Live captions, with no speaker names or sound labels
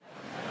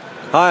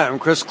Hi, I'm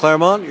Chris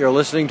Claremont. You're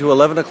listening to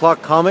 11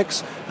 O'Clock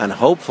Comics and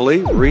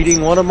hopefully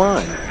reading one of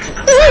mine.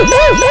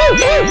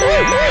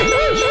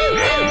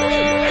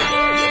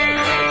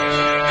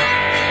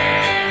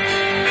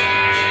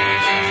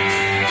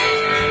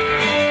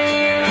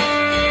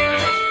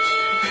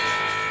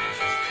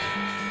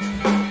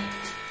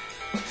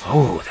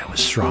 Oh, that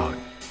was strong.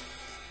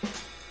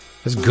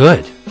 That's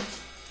good.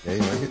 Yeah,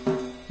 you like it?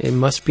 It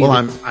must be. Well,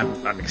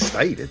 I'm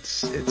excited.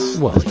 It's this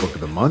book of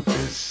the month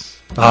is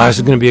this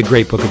is going to be a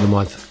great book of the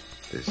month.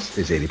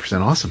 is 80%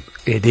 awesome.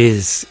 It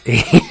is.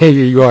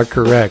 You are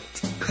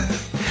correct.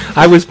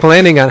 I was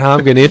planning on how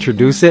I'm going to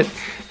introduce it,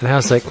 and I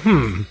was like,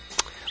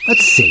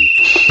 let's see.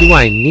 Do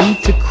I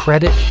need to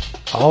credit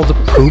all the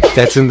poop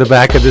that's in the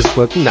back of this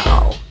book?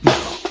 No.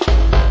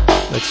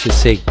 Let's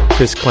just say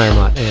Chris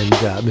Claremont and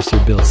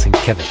Mr. Bill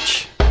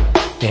Sienkiewicz,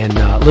 and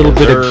a little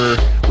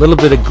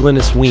bit of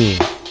Glynis Wein,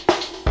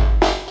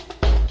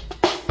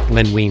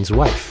 Len Wein's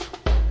wife.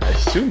 I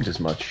assumed as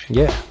much.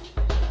 Yeah.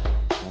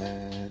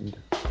 And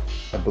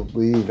I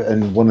believe,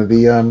 and one of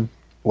the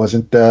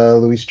wasn't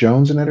Louise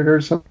Jones an editor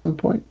at some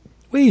point?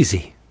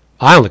 Wheezy.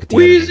 I look at the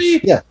Wheezy.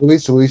 editors. Yeah,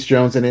 Louise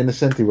Jones and Anna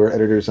Senti were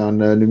editors on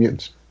New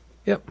Mutants.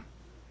 Yep.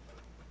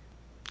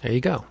 There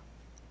you go.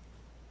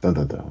 Dun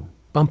dun dun.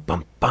 Bum,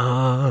 bum,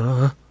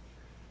 bum.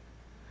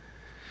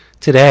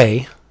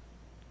 Today,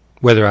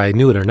 whether I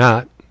knew it or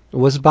not,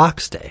 was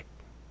Box Day.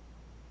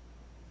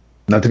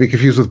 Not to be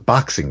confused with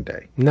Boxing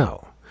Day.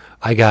 No.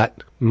 I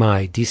got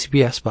my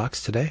DCBS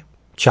box today,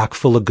 chock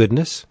full of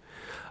goodness.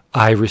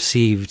 I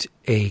received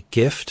a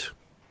gift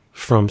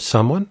from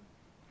someone,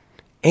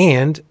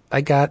 and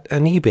I got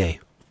an eBay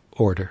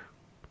order.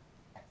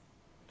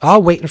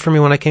 All waiting for me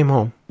when I came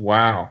home.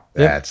 Wow.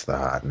 That's the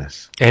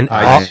hotness. And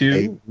I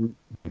too.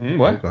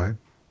 What? Go ahead.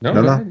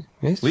 No.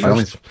 Yes,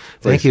 Please.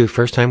 thank you.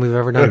 First time we've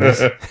ever done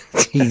this.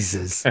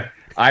 Jesus.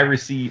 I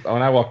received,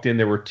 when I walked in,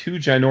 there were two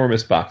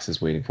ginormous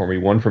boxes waiting for me,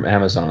 one from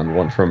Amazon,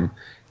 one from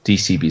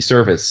DCB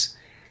Service.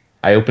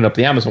 I opened up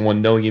the Amazon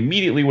one knowing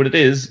immediately what it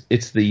is.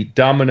 It's the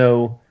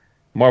Domino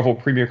Marvel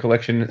Premier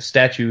Collection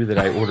statue that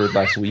I ordered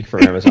last week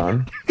from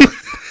Amazon.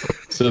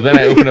 So then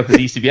I opened up the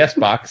DCBS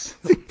box,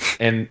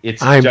 and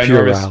it's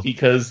ginormous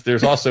because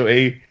there's also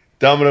a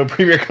Domino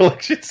Premier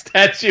Collection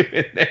statue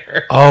in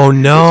there. Oh,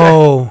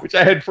 no. Which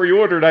I had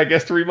pre-ordered, I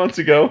guess, 3 months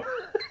ago.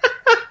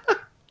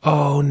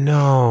 Oh,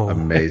 no.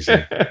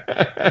 Amazing.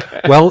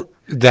 Well,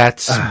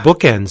 that's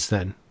bookends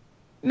then.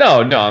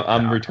 No,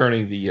 I'm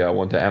returning the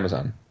one to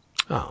Amazon.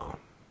 Oh.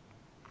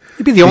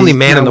 You'd be the only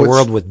man in the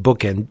world with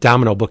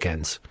domino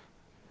bookends.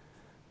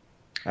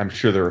 I'm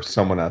sure there's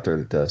someone out there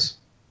that does.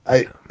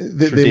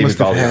 They must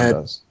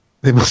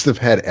have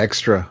had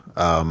extra.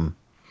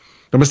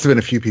 There must have been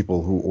a few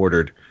people who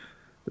ordered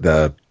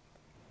the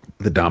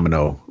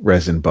Domino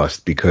resin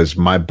bust because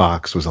my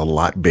box was a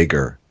lot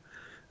bigger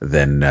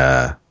than.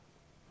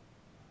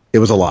 It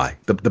was a lie.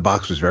 The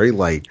box was very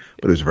light,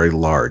 but it was very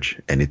large,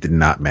 and it did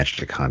not match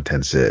the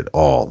contents at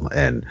all.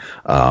 And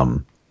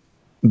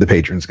the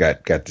patrons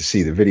got to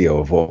see the video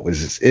of what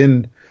was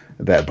in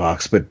that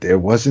box, but there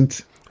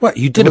wasn't. What,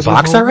 you did a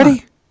box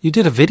already? You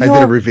did a video? I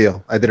did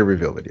a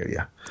reveal. Video,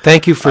 yeah.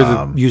 Thank you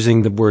for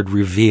using the word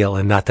reveal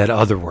and not that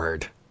other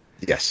word.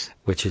 Yes.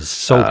 Which is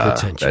so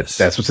pretentious.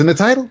 That's what's in the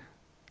title.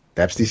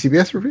 That's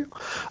DCBS reveal.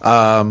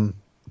 And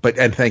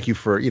thank you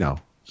for,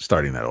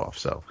 starting that off.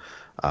 So,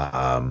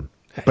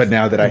 but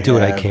now that I do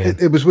what I can.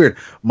 It was weird.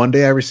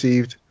 Monday I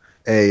received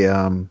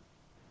a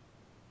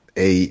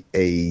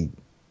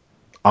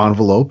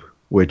envelope,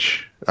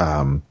 which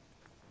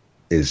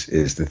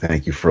is the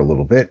thank you for a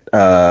little bit.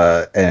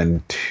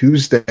 And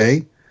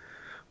Tuesday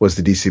was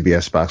the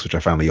DCBS box, which I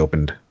finally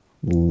opened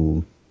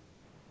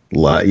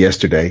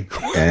yesterday.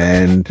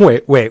 And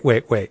wait.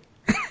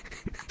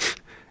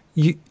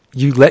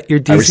 You let your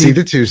DC. I received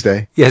it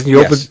Tuesday. Yes,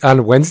 you opened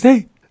on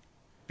Wednesday.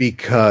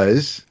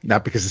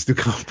 Not because it's New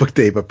Comic Book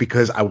Day, but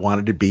because I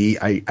wanted to be.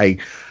 I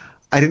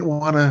didn't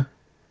want to.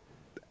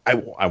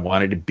 I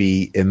wanted to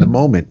be in the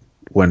moment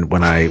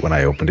when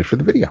I opened it for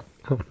the video.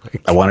 Oh my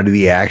God. I wanted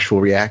the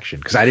actual reaction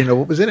because I didn't know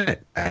what was in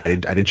it. I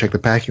didn't check the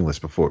packing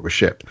list before it was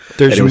shipped.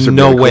 There's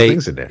no way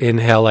in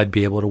hell I'd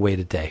be able to wait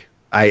a day.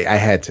 I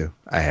had to,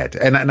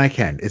 and I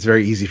can. It's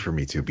very easy for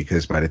me to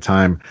because by the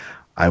time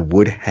I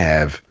would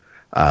have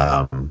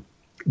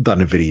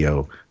done a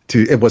video,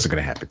 it wasn't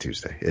going to happen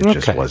Tuesday. It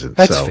just wasn't.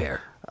 That's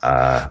fair.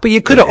 But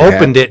you could have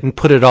opened it and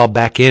put it all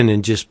back in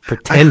and just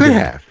pretended. I could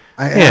have.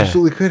 I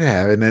absolutely could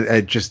have, and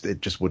it just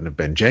wouldn't have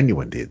been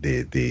genuine.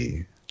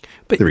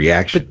 The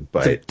reaction,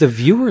 but the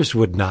viewers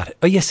would not.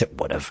 Oh, yes, it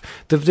would have.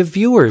 The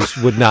viewers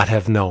would not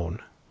have known.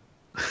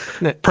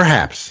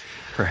 Perhaps.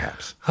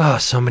 Oh,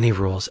 so many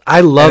rules.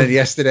 I love. And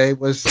yesterday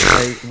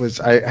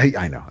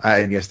I know.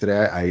 And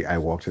yesterday I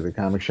walked to the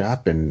comic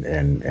shop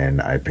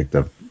and I picked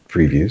up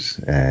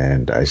previews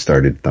and I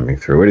started thumbing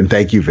through it. And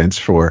thank you, Vince,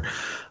 for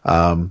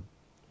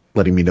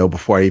letting me know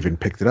before I even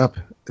picked it up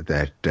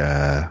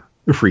that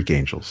Freak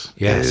Angels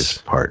is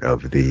part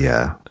of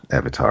the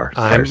Avatar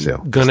fire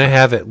sale. I'm going to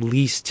have at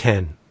least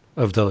 10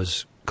 of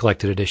those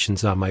collected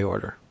editions on my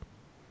order.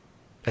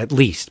 at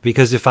least,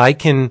 because if I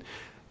can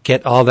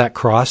get all that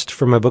crossed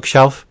from my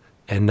bookshelf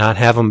and not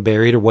have them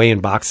buried away in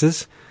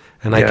boxes,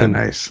 and I can,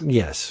 nice.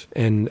 Yes,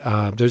 and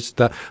there's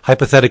the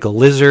Hypothetical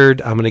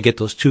Lizard. I'm going to get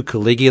those 2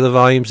 Caligula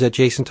volumes that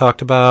Jason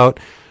talked about.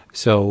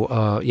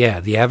 So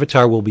the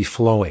Avatar will be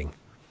flowing,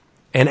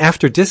 and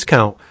after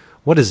discount,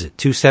 what is it?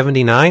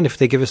 $279 if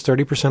they give us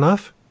 30%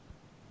 off.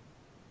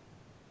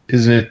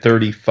 Isn't it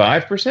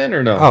 35%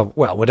 or no? Oh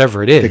well,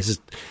 whatever it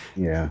is.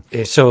 Yeah.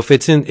 So if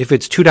it's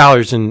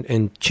 $2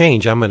 and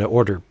change, I'm going to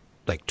order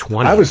like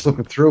 20. I was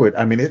looking through it.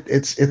 I mean,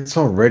 it's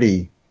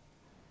already.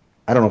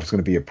 I don't know if it's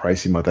going to be a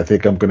pricey month. I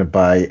think I'm going to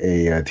buy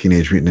a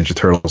Teenage Mutant Ninja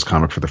Turtles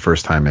comic for the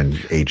first time in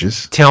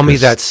ages. Tell me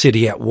that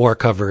City at War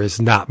cover is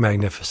not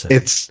magnificent.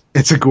 It's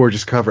a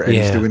gorgeous cover, and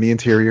he's doing the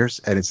interiors,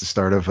 and it's the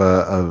start of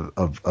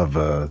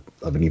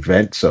an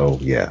event. So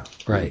yeah,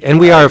 right. And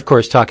we are, of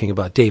course, talking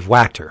about Dave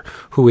Wachter,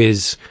 who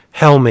is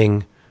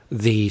helming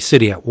the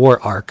City at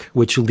War arc,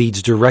 which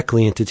leads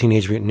directly into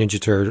Teenage Mutant Ninja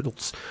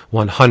Turtles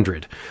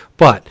 100.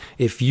 But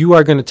if you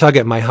are going to tug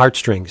at my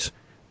heartstrings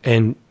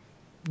and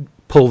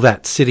pull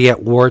that City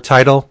at War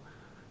title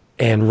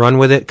and run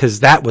with it,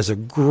 because that was a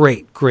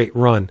great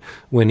run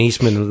when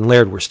Eastman and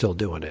Laird were still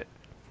doing it.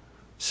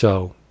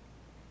 So,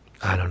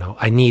 I don't know.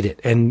 I need it.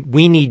 And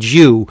we need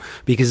you,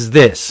 because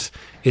this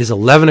is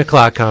 11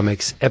 O'Clock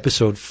Comics,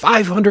 episode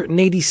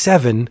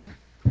 587,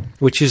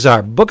 which is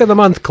our Book of the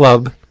Month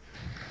Club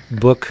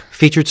book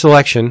featured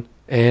selection.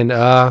 And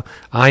I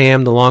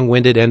am the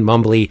long-winded and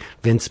mumbly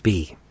Vince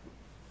B.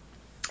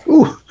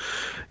 Ooh.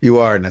 You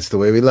are, and that's the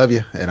way we love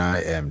you. And I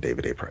am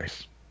David A.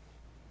 Price.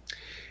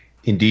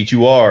 Indeed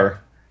you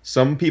are.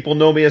 Some people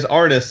know me as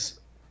Arnis.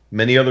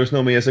 Many others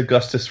know me as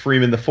Augustus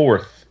Freeman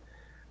IV.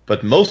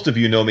 But most of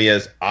you know me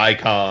as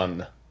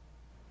Icon.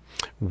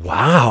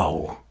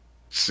 Wow.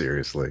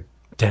 Seriously.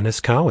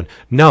 Dennis Cowan.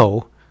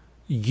 No,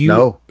 that's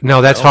No.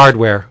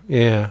 Hardware.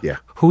 Yeah. Yeah.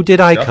 Who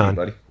did Icon?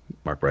 Buddy.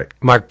 Mark Bright.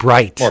 Mark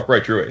Bright. Mark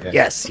Bright drew it.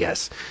 Yeah.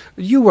 Yes.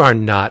 You are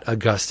not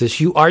Augustus.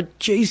 You are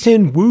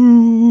Jason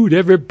Wood.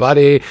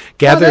 Everybody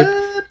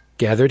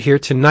gathered here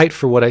tonight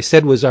for what I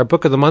said was our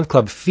Book of the Month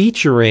Club,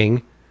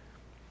 featuring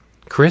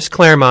Chris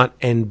Claremont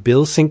and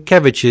Bill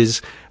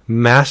Sienkiewicz's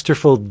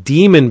masterful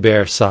Demon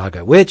Bear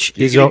saga, which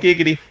is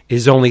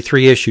only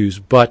 3 issues,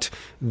 but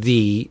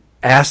the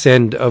ass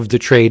end of the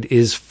trade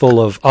is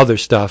full of other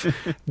stuff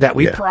that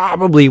we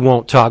probably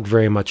won't talk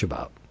very much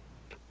about.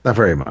 Not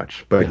very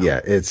much, but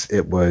it's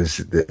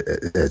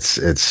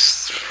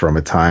from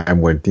a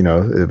time when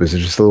it was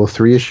just a little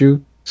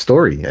 3-issue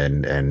story,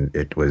 and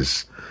it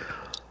was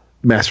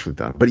masterfully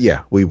done. But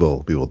yeah, we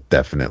will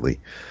definitely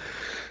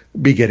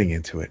be getting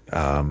into it,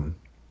 and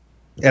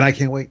I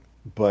can't wait.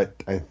 But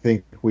I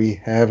think we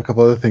have a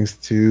couple other things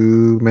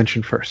to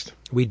mention first.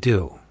 We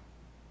do.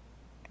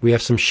 We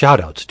have some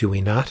shout-outs, do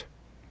we not?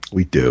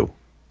 We do.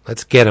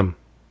 Let's get them.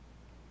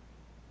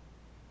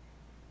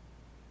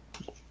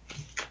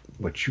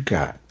 What you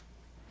got?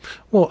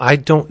 Well, I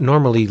don't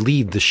normally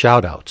lead the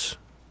shout-outs.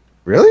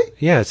 Really?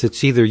 Yes,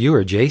 it's either you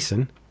or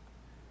Jason.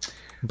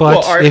 But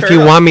Well, if you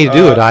want me to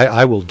do it,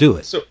 I will do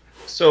it.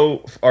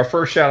 So our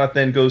first shout-out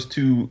then goes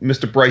to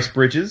Mr. Bryce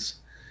Bridges,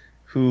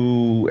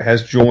 who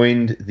has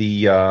joined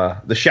the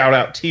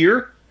shout-out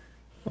tier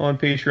on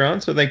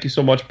Patreon. So thank you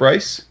so much,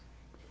 Bryce.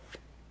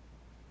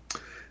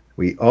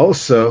 We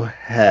also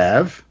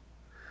have,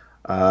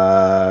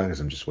 because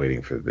I'm just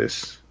waiting for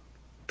this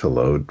to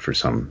load for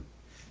some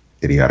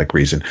idiotic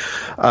reason.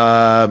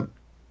 There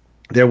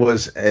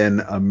was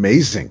an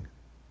amazing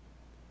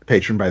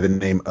patron by the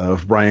name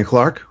of Brian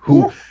Clark,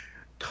 who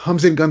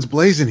comes in guns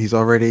blazing. He's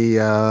already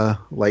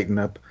lighting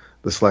up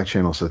the Slack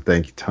channel, so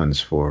thank you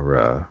tons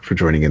for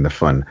joining in the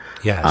fun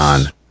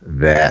on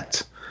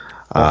that.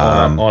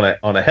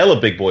 On a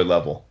hella big boy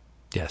level.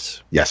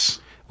 Yes.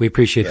 Yes. We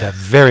appreciate that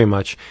very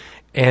much.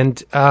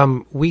 And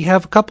we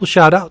have a couple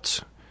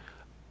shout-outs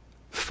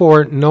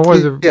for no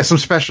other... Yeah, some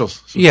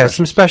specials.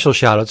 Some special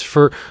shout-outs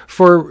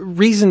for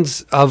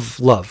reasons of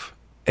love.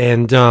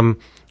 And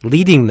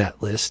leading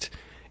that list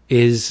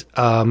is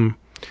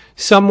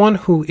someone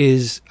who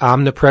is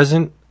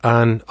omnipresent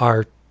on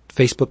our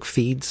Facebook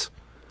feeds.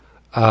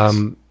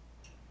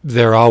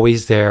 They're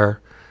always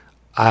there.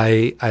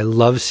 I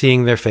love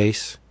seeing their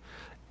face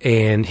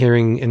and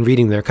hearing and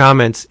reading their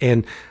comments.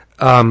 And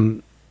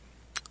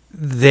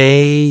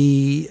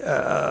they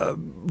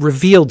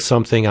revealed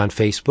something on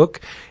Facebook,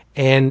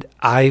 and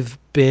I've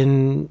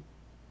been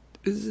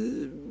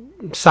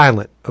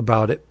silent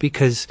about it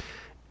because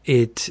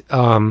it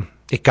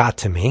got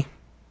to me,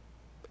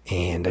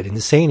 and I didn't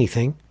say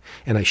anything,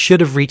 and I should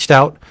have reached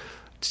out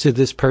to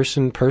this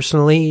person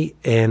personally,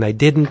 and I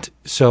didn't.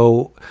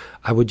 So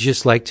we would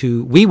just like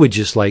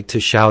to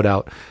shout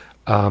out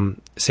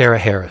Sarah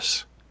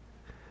Harris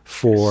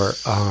for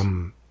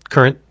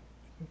current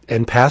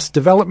and past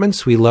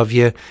developments. We love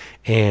you,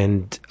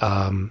 and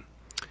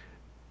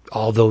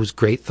all those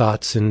great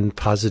thoughts and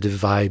positive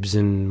vibes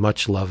and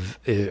much love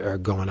are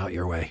going out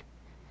your way.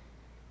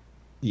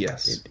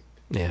 Yes.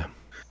 Yeah.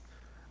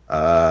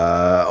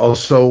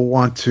 Also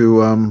want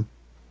to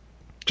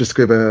just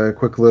give a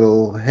quick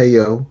little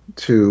hey-yo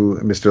to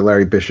Mr.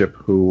 Larry Bishop,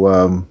 who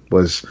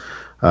was,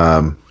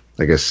 I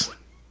guess,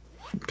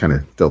 kind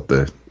of dealt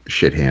the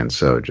shit hand.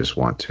 So just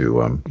want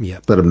to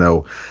let him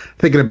know,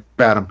 thinking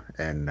about him,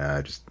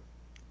 and just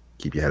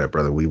keep your head up,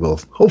 brother. We will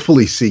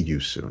hopefully see you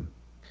soon.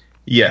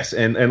 Yes,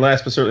 and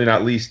last but certainly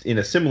not least, in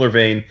a similar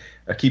vein,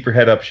 keep your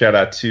head up. Shout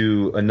out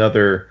to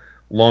another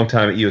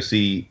longtime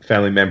EOC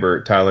family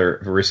member, Tyler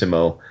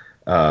Verissimo,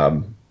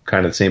 kind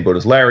of the same boat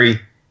as Larry.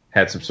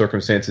 Had some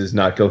circumstances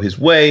not go his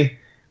way.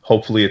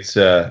 Hopefully it's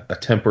a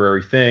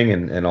temporary thing,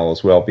 and all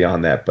is well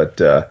beyond that. But,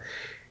 I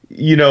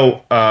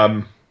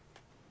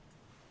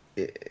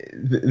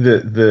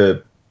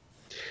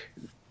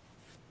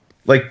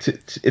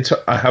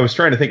was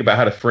trying to think about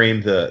how to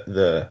frame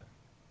the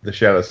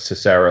shout-outs to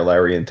Sarah,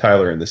 Larry, and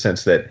Tyler in the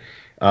sense that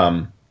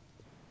I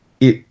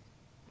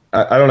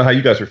don't know how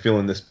you guys are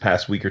feeling this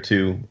past week or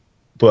two,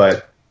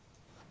 but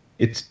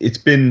it's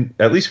been,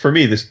 at least for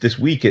me, this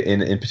week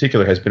in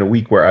particular has been a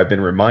week where I've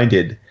been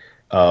reminded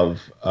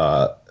of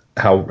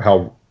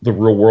how the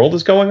real world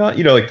is going on.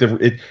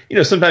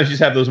 Sometimes you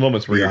just have those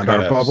moments where you're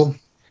kind of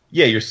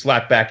you're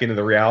slapped back into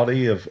the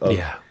reality of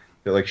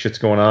like shit's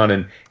going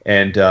on,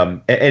 and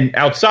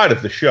outside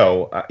of the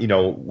show,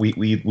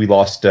 we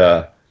lost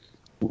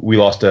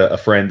a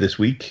friend this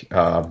week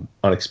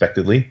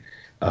unexpectedly.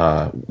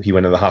 He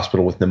went to the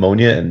hospital with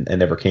pneumonia and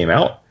never came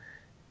out,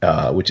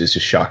 which is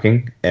just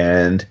shocking.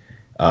 And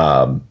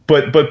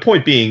but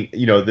point being,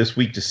 this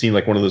week just seemed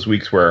like one of those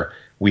weeks where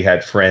we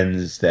had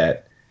friends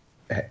that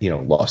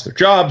lost their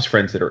jobs,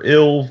 friends that are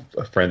ill,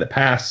 a friend that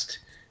passed.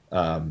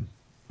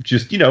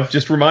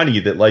 Just reminding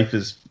you that life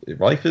is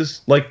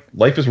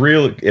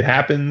real. It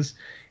happens.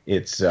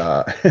 It's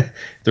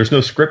there's no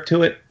script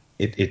to it.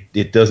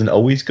 It doesn't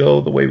always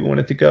go the way we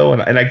want it to go.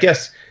 And I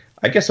guess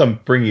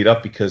I'm bringing it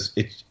up because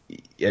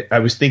I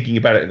was thinking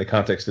about it in the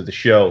context of the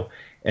show,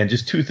 and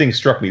just two things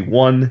struck me.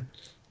 One,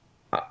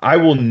 I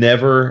will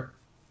never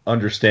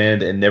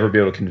understand and never be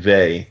able to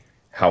convey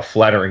how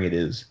flattering it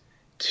is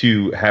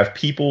to have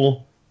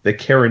people that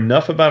care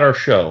enough about our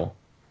show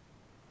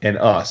and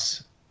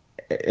us,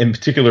 in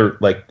particular,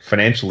 like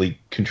financially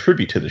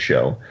contribute to the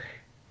show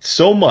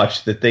so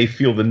much that they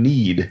feel the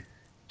need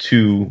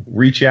to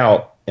reach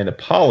out and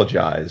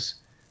apologize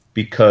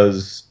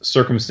because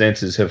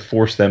circumstances have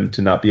forced them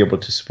to not be able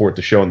to support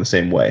the show in the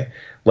same way.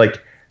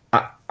 Like,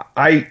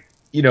 I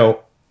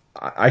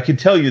can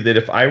tell you that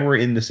if I were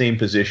in the same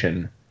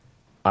position,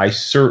 I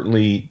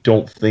certainly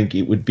don't think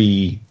it would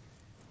be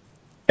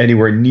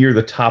anywhere near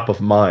the top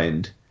of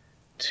mind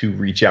to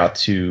reach out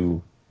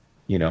to,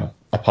 a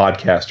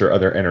podcast or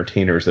other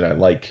entertainers that I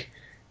like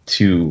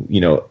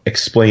to,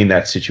 explain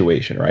that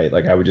situation, right?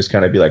 Like, I would just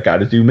kind of be like, got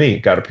to do me,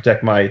 got to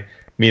protect me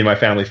and my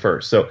family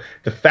first. So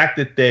the fact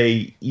that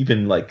they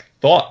even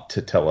thought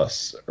to tell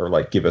us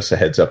or give us a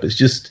heads up is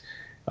just,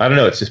 I don't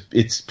know.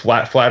 It's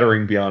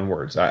flattering beyond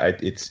words.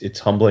 It's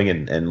humbling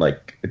and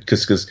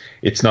because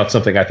it's not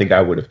something I think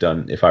I would have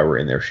done if I were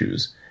in their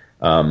shoes.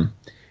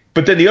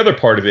 But then the other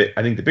part of it,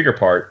 I think the bigger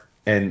part,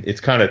 and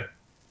it's kind of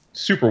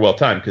super well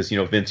timed because,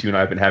 Vince, you and I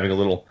have been having a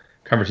little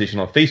conversation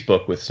on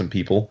Facebook with some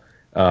people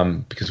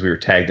because we were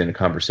tagged in a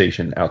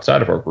conversation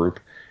outside of our group.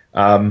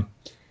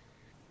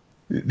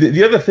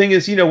 The other thing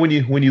is, when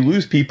you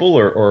lose people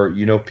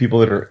or people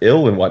that are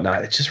ill and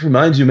whatnot, it just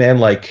reminds you, man,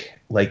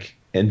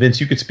 and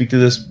Vince, you could speak to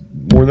this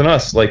more than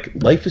us.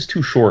 Life is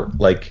too short.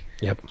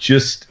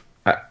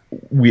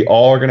 We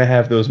all are going to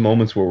have those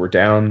moments where we're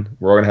down.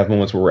 We're all going to have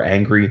moments where we're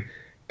angry.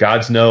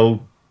 Gods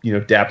know,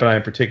 Dap and I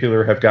in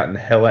particular have gotten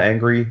hella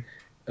angry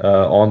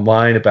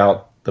online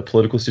about the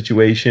political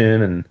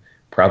situation and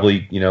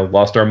probably,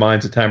 lost our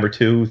minds a time or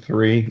 2,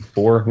 3,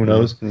 4, who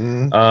knows.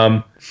 Mm-hmm.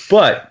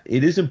 But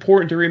it is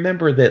important to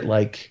remember that,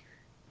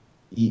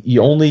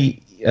 you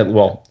only, and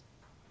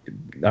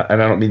I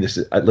don't mean this,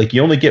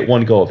 you only get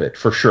one go of it,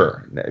 for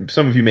sure.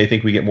 Some of you may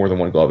think we get more than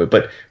one go of it,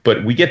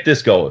 but we get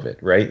this go of it,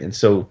 right? And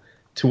so,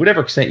 to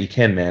whatever extent you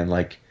can, man,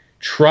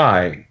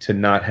 try to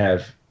not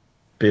have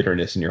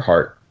bitterness in your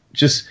heart.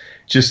 Just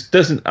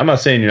doesn't. I'm not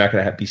saying you're not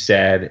going to be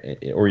sad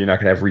or you're not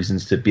going to have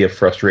reasons to be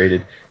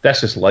frustrated.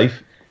 That's just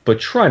life. But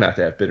try not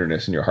to have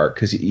bitterness in your heart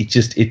because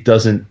it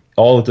doesn't.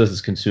 All it does is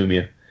consume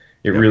you.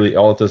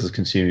 All it does is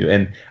consume you.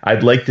 And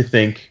I'd like to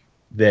think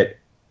that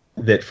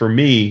for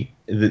me,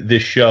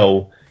 this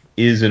show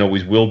is and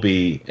always will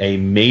be a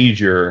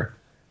major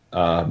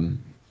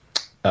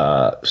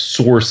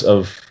source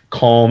of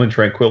calm and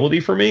tranquility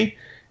for me.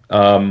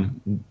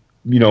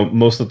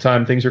 Most of the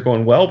time things are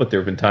going well, but there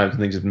have been times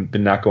when things have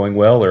been not going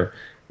well or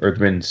there have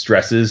been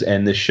stresses,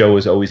 and this show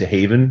is always a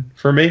haven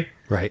for me,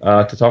 right?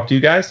 To talk to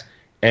you guys.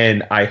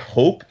 And I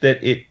hope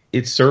that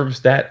it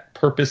serves that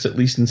purpose, at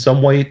least in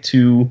some way,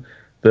 to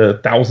the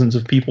thousands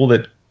of people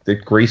that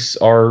grace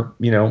our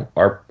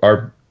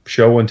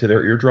show into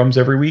their eardrums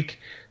every week.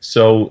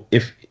 So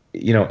if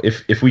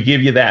we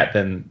give you that,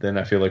 then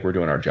I feel like we're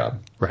doing our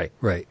job.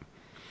 Right.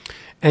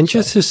 And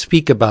just to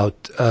speak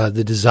about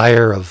the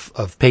desire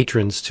of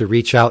patrons to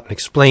reach out and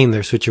explain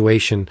their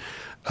situation,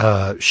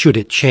 should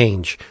it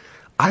change,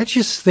 I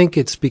just think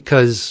it's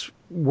because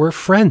we're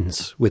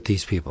friends with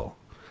these people.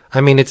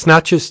 I mean, it's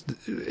not just,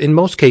 in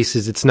most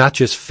cases, it's not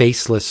just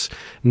faceless,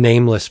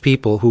 nameless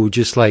people who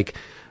just like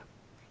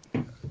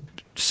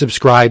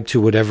subscribe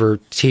to whatever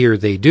tier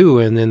they do,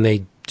 and then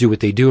they do what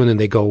they do, and then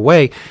they go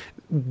away.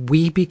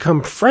 We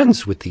become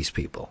friends with these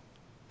people.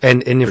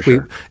 And if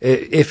sure.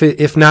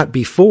 if not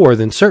before,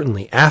 then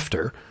certainly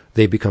after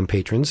they become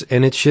patrons.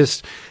 And it's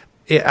just,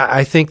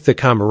 I think the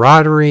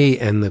camaraderie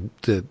and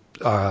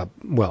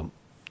well,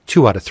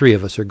 2 out of 3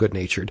 of us are good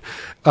natured.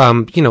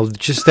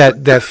 Just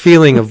that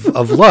feeling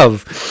of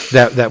love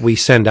that we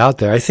send out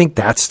there. I think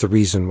that's the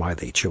reason why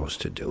they chose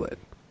to do it.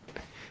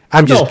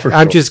 I'm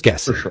just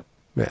guessing. For sure.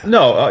 Yeah.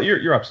 No,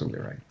 you're absolutely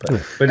right.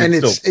 But and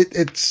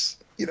it's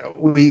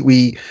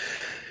we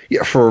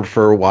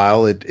for a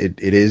while it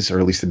is, or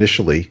at least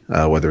initially,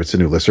 whether it's a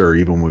new listener or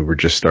even when we were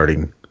just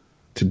starting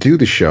to do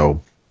the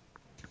show,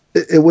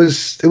 it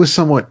was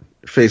somewhat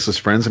faceless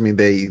friends. I mean,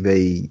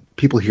 they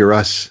people hear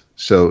us,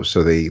 so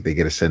they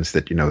get a sense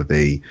that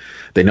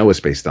they know us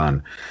based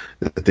on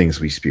the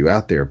things we spew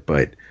out there.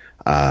 But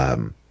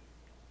and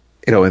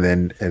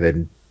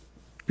then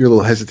you're a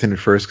little hesitant at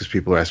first because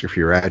people are asking for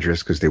your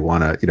address because they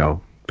want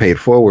to pay it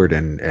forward,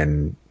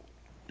 and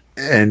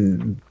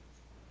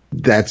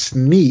that's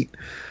neat.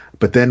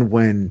 But then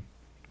when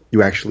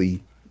you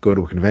actually go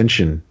to a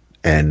convention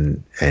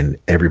and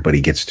everybody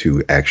gets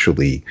to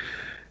actually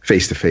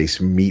face to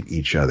face meet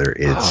each other,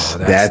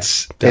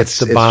 that's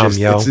the bomb,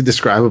 it's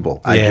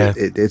indescribable. Yeah.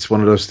 It's one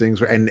of those things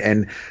where,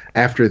 and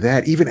after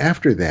that,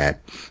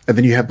 and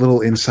then you have little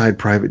inside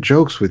private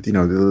jokes with the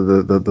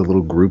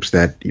little groups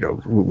that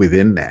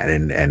within that,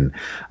 and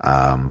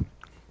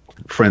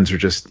friends are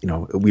just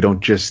we don't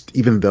just,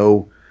 even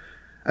though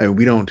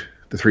we don't,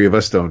 the 3 of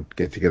us don't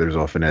get together as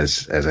often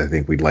as I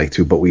think we'd like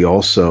to, but we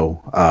also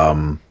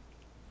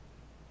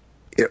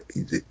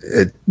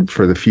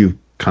for the few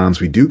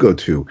cons we do go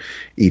to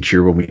each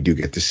year, when we do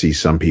get to see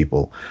some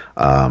people,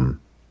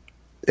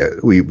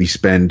 we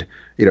spend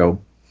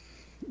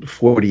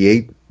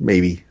 48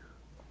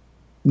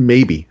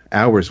 maybe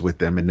hours with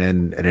them, and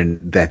then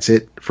that's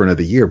it for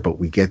another year. But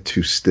we get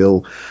to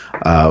still,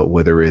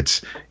 whether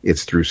it's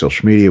through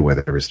social media,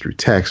 whether it's through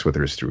text,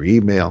 whether it's through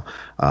email,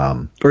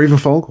 or even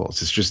phone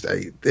calls. It's just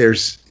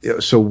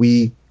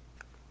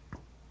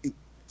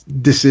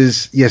this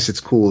is, yes,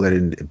 it's cool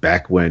that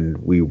back when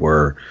we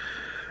were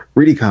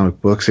reading comic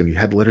books and you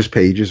had letters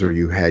pages, or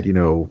you had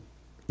you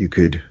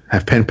could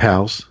have pen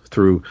pals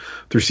through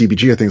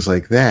CBG or things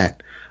like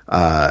that,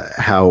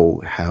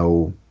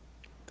 how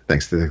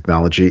thanks to the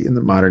technology in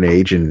the modern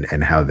age,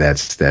 and how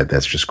that's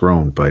just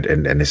grown. But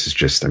and this is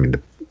just,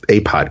 a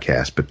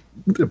podcast, but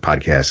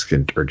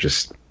podcasts are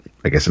just,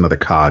 I guess, another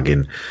cog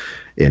in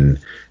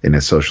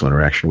a social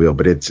interaction wheel.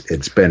 But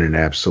it's been an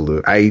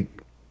absolute,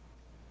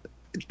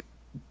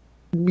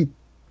 we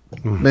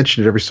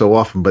mention it every so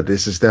often, but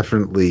this is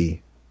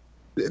definitely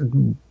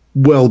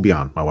well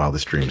beyond my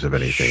wildest dreams of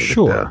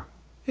anything that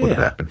would have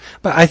happened.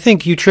 But I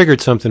think you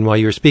triggered something while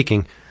you were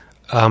speaking.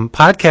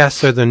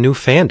 Podcasts are the new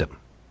fandom.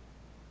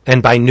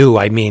 And by new,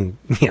 I mean,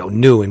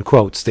 new in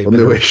quotes. They've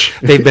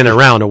been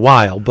around a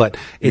while, but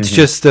it's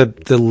just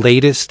the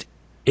latest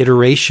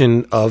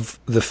iteration of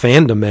the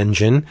fandom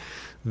engine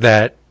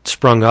that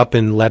sprung up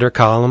in letter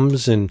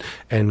columns and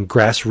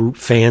grassroots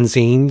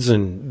fanzines,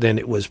 and then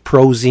it was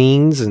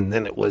prozines, and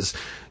then it was,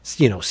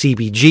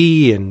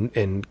 CBG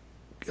and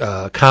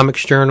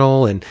Comics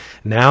Journal, and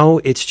now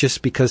it's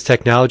just because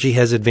technology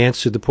has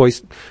advanced to the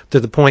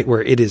point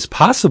where it is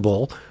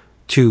possible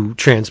to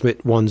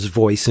transmit one's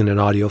voice in an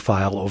audio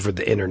file over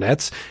the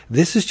internets.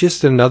 This is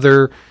just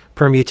another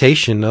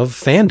permutation of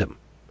fandom,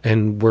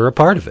 and we're a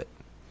part of it.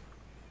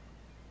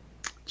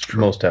 It's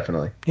true. Most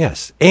definitely.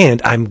 Yes.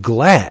 And I'm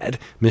glad,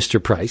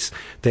 Mr. Price,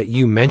 that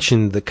you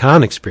mentioned the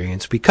con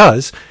experience,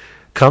 because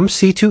come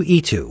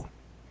C2E2,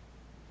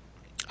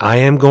 I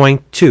am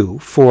going to,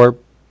 for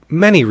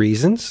many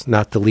reasons,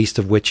 not the least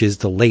of which is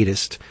the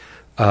latest,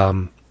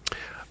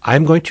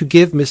 I'm going to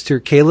give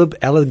Mr. Caleb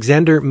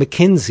Alexander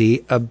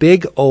McKinsey a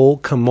big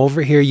old come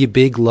over here, you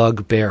big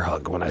lug bear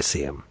hug when I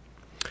see him.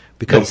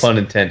 Because no pun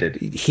intended.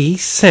 He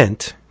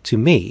sent to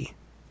me,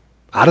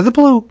 out of the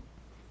blue,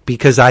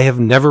 because I have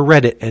never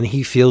read it and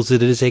he feels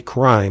that it is a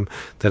crime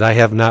that I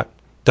have not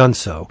done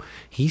so.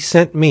 He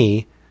sent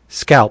me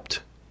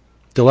Scalped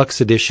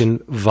Deluxe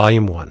Edition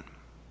Volume 1.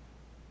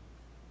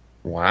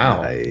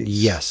 Wow. Nice.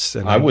 Yes.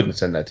 I wouldn't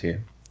send that to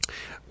you.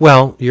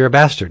 Well, you're a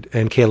bastard,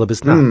 and Caleb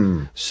is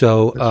not.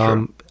 So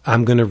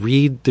I'm going to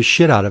read the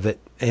shit out of it,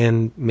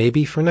 and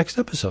maybe for next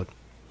episode.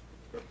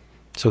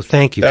 So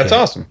thank you. That's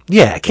Caleb. awesome.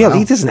 Yeah, Caleb,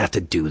 he doesn't have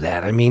to do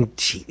that. I mean,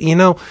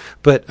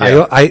 but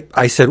yeah.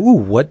 I said, ooh,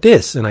 what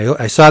this? And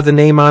I saw the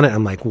name on it.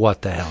 I'm like,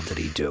 what the hell did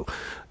he do?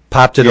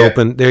 Popped it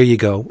open. There you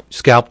go.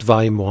 Scalped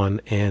Volume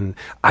 1. And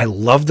I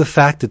love the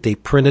fact that they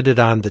printed it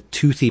on the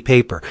toothy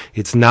paper.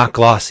 It's not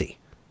glossy.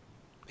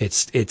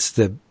 It's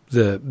the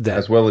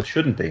as well it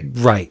shouldn't be.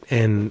 Right.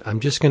 And I'm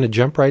just going to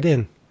jump right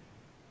in.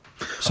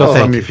 So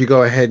thank you. If you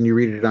go ahead and you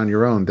read it on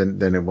your own,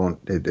 then it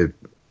won't,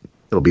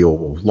 it'll be a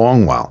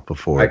long while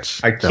before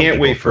it's. I can't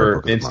wait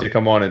for Vince to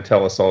come on and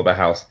tell us all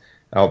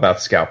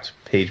about Scalped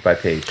page by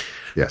page.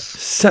 Yes.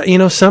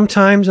 So,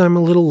 sometimes I'm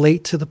a little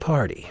late to the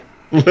party.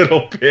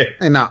 Little bit.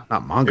 And not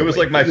manga. It was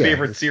like my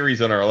favorite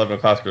series on our 11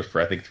 o'clock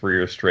for I think 3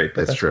 years straight.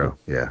 That's true.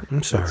 Cool. Yeah.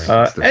 I'm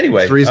sorry.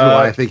 Anyway, the reason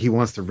why I think he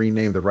wants to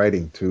rename the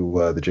writing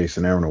to the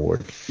Jason Aaron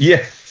Award.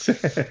 Yes.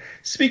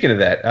 Speaking of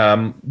that,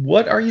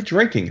 what are you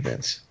drinking,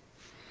 Vince?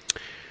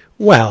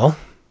 Well,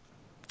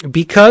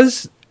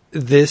 because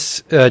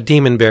this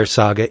Demon Bear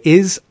saga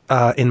is,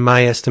 in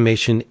my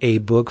estimation, a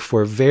book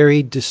for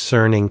very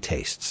discerning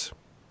tastes.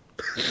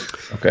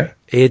 Okay.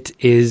 It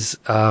is.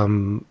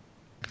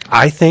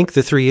 I think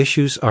the 3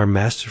 issues are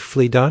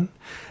masterfully done.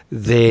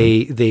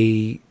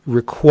 They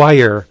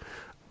require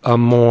a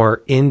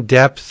more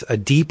in-depth, a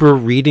deeper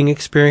reading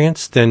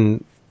experience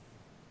than,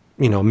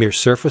 mere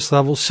surface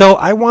level. So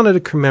I wanted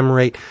to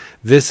commemorate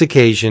this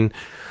occasion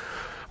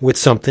with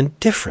something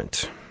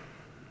different.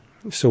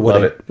 So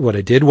what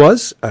I did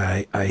was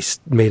I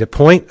made a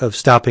point of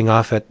stopping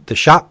off at the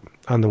shop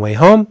on the way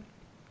home.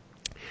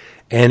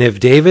 And if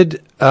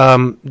David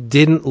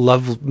didn't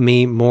love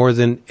me more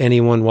than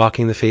anyone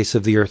walking the face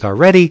of the earth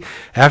already,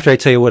 after I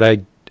tell you what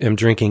I am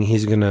drinking,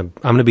 I'm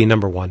gonna be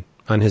number 1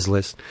 on his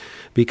list,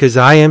 because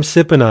I am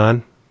sipping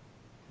on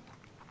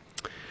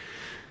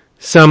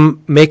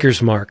some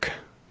Maker's Mark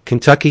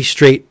Kentucky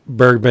Straight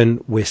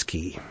Bourbon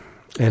Whiskey.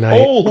 And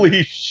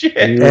holy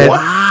shit!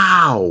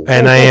 Wow!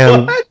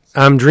 And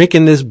I'm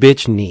drinking this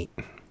bitch neat.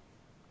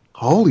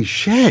 Holy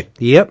shit!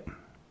 Yep.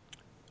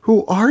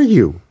 Who are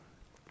you?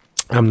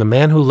 I'm the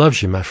man who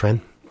loves you, my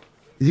friend.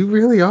 You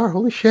really are.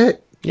 Holy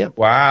shit! Yep.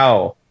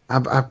 Wow.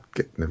 I'm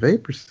getting the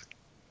vapors.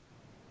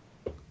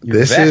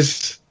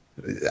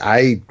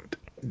 I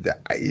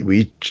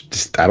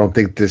don't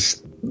think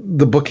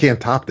the book can't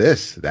top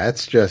this.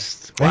 That's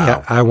just wow.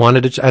 Yeah, I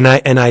wanted to,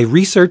 and I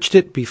researched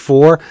it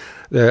before.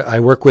 I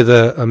work with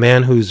a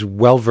man who's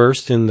well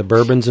versed in the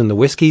bourbons and the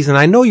whiskeys, and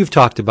I know you've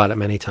talked about it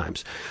many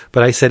times.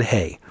 But I said,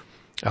 hey,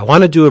 I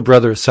want to do a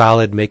brother a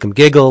solid, make him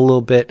giggle a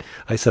little bit.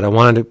 I said I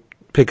wanted to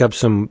pick up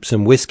some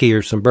whiskey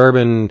or some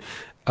bourbon.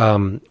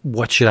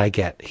 What should I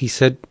get? He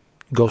said,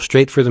 go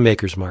straight for the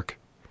Maker's Mark.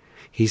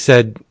 He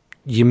said,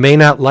 you may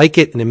not like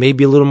it, and it may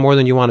be a little more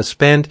than you want to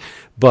spend,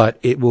 but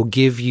it will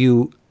give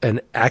you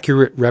an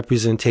accurate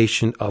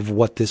representation of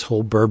what this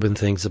whole bourbon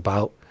thing's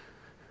about.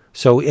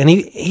 So, and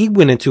he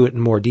went into it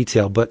in more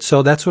detail, but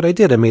so that's what I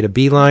did. I made a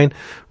beeline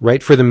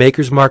right for the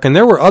Maker's Mark, and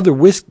there were other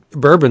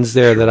bourbons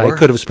there that I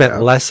could have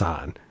spent less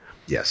on.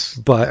 Yes,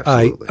 but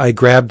I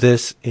grabbed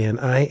this, and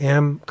I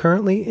am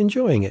currently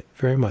enjoying it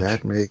very much.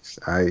 That makes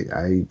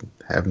I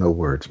have no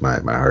words. My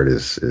heart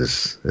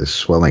is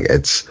swelling.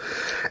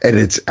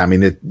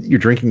 You're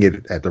drinking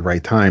it at the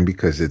right time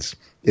because it's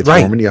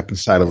right. Warming you up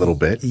inside a little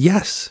bit.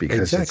 Yes,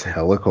 because it's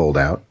hella cold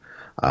out.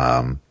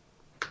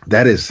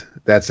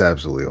 That's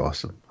absolutely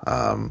awesome.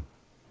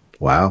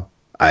 Wow,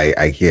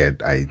 I can't.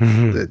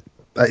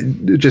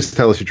 Just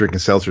tell us you're drinking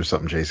seltzer or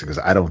something, Jason,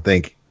 because I don't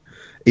think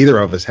either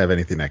of us have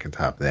anything that can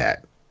top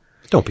that.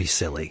 Don't be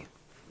silly.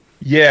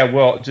 Yeah,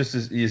 well, just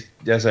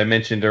as I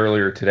mentioned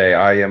earlier today,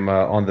 I am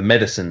on the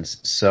medicines,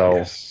 so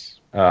yes.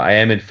 I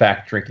am in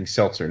fact drinking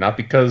seltzer. Not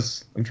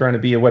because I'm trying to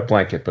be a wet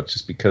blanket, but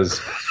just because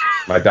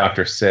my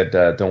doctor said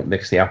don't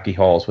mix the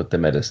alcohols with the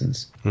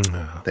medicines.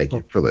 Thank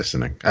you for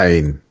listening. I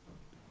mean,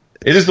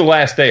 it is the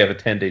last day of a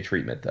 10-day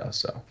treatment, though.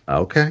 So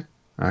okay,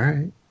 all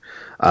right.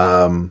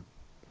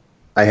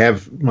 I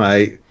have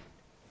my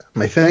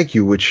thank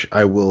you, which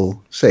I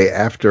will say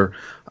after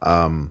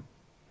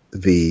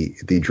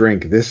the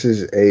drink. This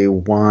is a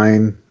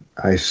wine.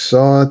 I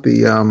saw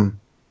the I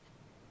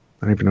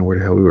don't even know where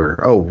the hell we were.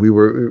 Oh, we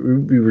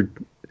were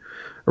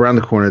around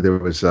the corner. There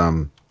was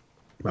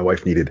my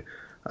wife needed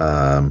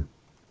some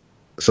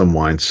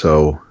wine,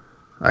 so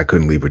I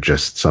couldn't leave with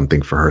just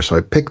something for her. So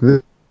I picked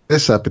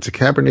this up. It's a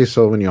Cabernet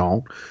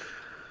Sauvignon.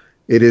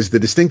 It is the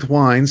distinct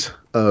wines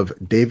of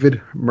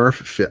David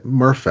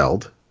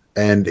Murfeld,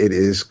 and it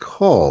is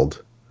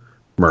called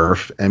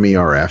Murph,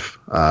 M-E-R-F.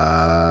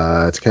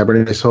 It's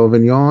Cabernet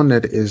Sauvignon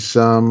that is,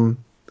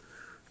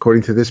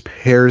 according to this,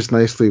 pairs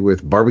nicely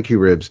with barbecue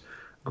ribs,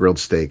 grilled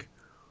steak,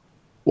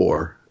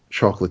 or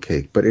chocolate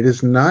cake. But it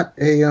is not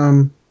a,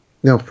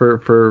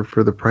 for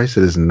the price,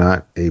 it is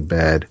not a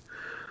bad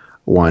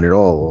wine at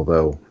all.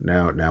 Although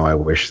now I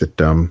wish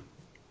that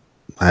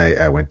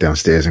I went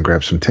downstairs and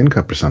grabbed some Tin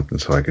Cup or something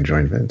so I could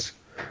join Vince.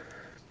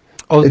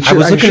 Oh, I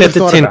was looking at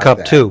the Tin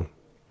Cup too.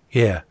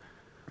 Yeah.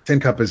 Tin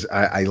Cup is,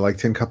 I like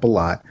Tin Cup a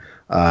lot.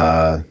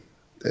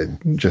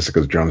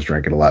 Jessica Jones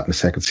drank it a lot in the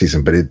second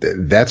season, but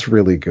that's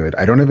really good.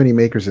 I don't have any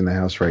makers in the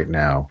house right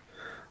now.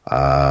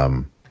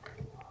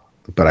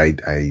 But I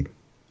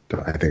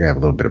think I have a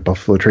little bit of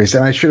Buffalo Trace,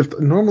 and I should have,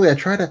 normally I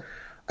try to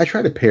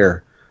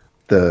pair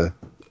the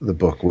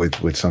book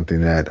with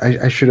something that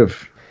I should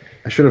have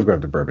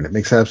grabbed the bourbon. It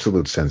makes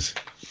absolute sense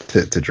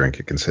to drink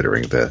it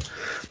considering the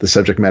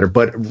subject matter.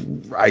 But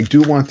I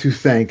do want to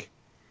thank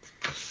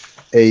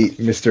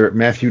Mr.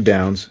 Matthew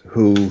Downs,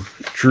 who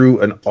drew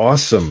an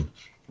awesome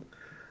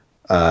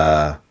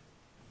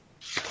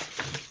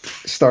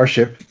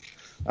Starship.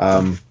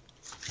 There's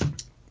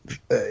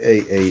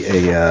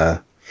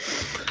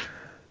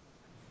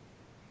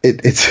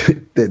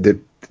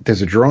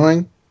a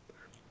drawing.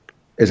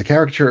 There's a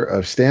caricature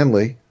of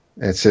Stanley.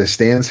 And it says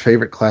Stan's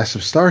favorite class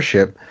of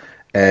starship,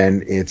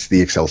 and it's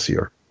the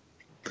Excelsior.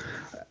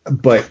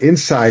 But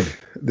inside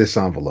this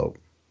envelope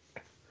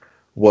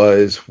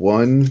was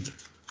 1,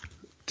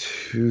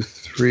 2,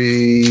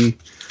 3.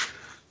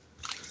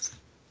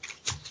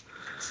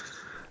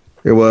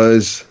 There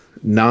was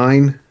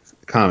 9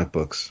 comic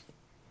books.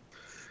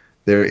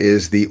 There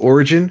is The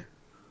Origin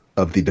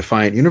of the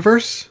Defiant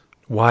Universe.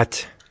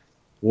 What?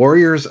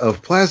 Warriors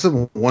of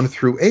Plasm 1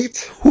 through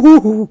 8.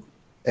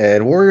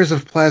 And Warriors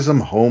of Plasm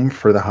Home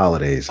for the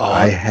Holidays. Oh,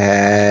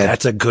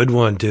 that's a good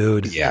one,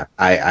 dude. Yeah,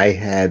 I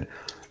had,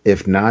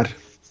 if not,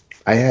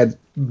 I had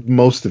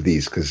most of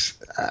these because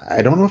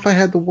I don't know if I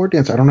had the War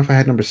Dance. I don't know if I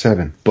had number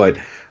 7, but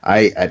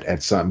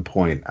at some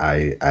point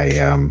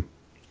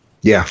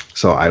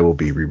so I will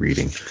be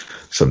rereading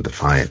some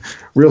Defiant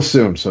real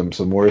soon.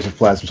 Some Warriors of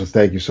Plasma. So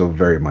thank you so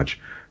very much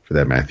for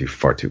that, Matthew.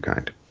 Far too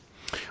kind.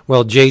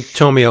 Well, Jay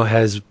Tomio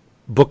has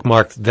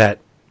bookmarked that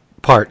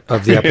part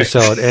of the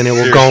episode, and it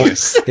will go.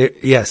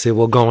 It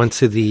will go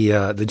into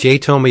the Jay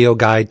Tomio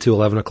Guide to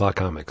 11 O'Clock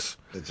Comics.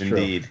 That's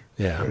indeed.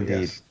 Yeah, indeed.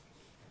 Yes.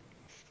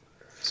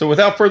 So,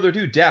 without further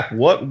ado, Dap,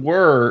 what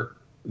were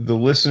the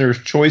listeners'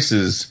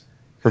 choices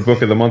for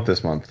Book of the Month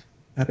this month?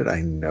 How did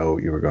I know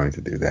you were going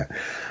to do that?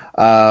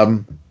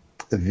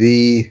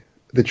 The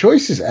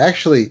choices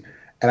actually,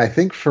 and I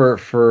think for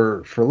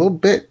a little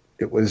bit,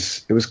 it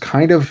was a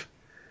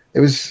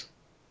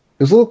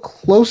little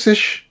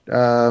close-ish.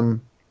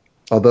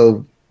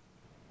 Although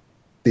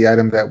the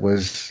item that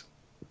was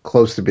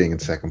close to being in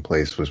second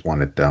place was one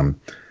that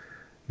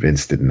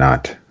Vince did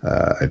not,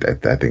 I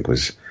think,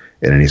 was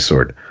in any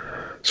sort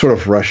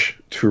of rush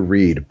to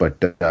read.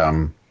 But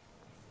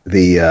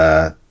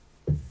the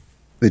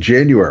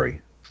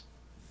January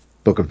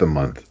Book of the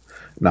Month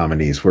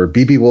nominees were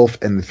BB Wolf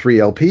and the 3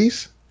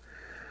 LPs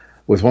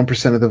with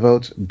 1% of the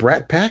votes.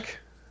 Brat Pack,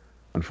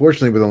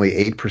 unfortunately, with only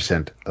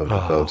 8% of the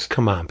votes.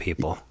 Come on,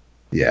 people.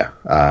 Yeah.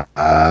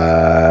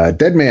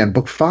 Dead Man,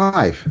 Book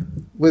 5,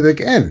 with,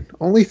 again,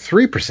 only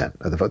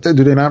 3% of the vote. Do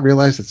they not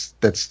realize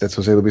that's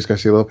Jose Luis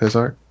Garcia Lopez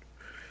art?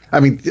 I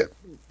mean,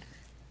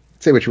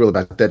 say what you will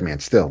about Dead Man,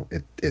 still,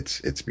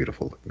 it's a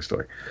beautiful looking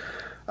story.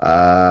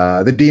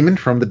 The Demon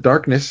from the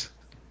Darkness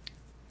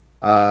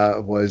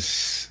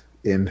was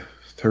in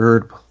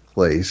third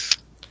place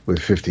with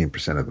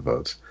 15% of the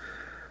votes.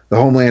 The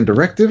Homeland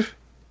Directive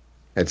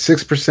had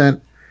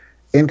 6%.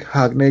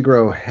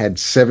 Incognegro had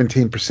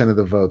 17% of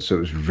the votes, so it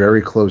was very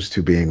close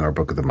to being our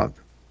Book of the Month.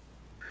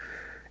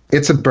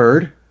 It's a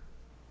Bird, ...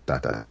 with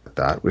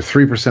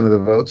 3% of the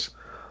votes.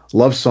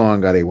 Love Song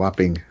got a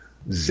whopping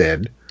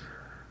Z.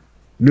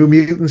 New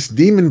Mutants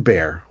Demon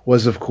Bear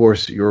was, of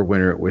course, your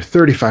winner with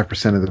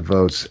 35% of the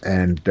votes,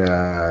 and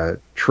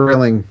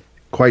trailing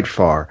quite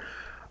far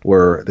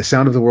were The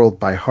Sound of the World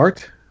by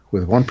Heart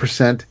with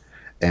 1%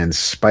 and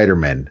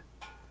Spider-Man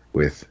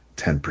with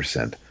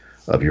 10%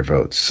 of your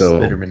votes. So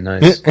Spider-Man,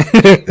 nice.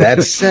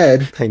 That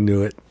said, I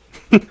knew it.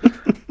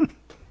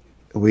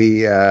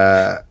 we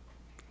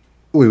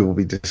will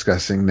be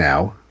discussing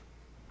now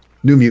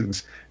New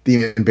Mutants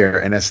Demon Bear,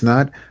 and that's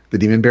not the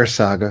Demon Bear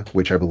Saga,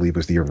 which I believe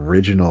was the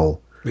original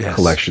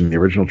collection, the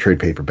original trade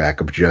paperback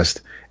of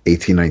just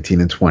 18, 19,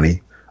 and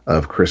 20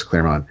 of Chris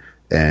Claremont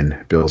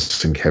and Bill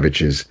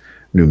Sienkiewicz's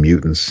New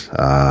Mutants.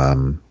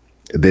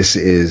 This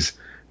is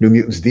New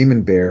Mutants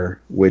Demon Bear,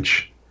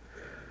 which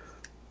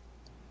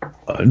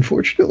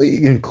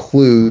unfortunately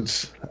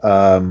includes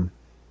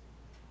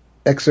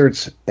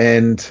excerpts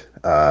and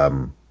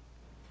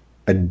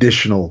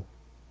additional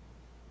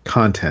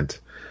content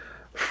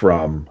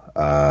from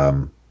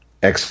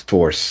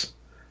X-Force.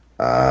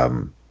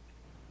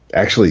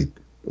 Actually,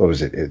 what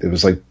was it? It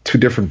was like 2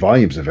 different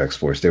volumes of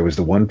X-Force. There was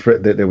the one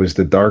that there was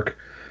the dark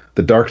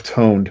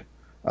toned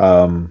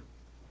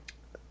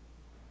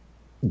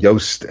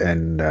Yost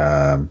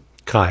and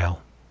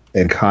Kyle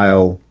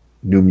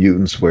New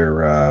Mutants,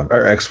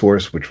 or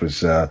X-Force, which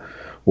was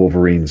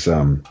Wolverine's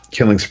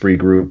killing spree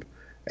group,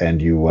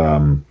 and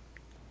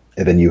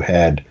then you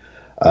had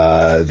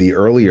the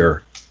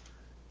earlier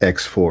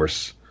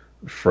X-Force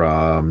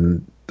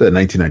from the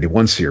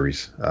 1991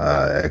 series,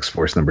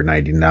 X-Force number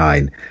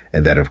 99,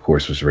 and that, of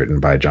course, was written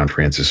by John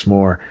Francis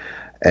Moore,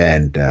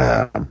 and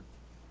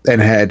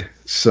had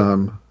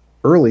some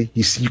early.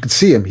 You can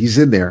see him; he's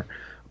in there,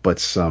 but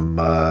some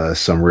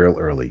real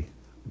early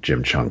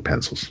Jim Cheung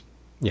pencils.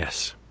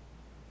 Yes.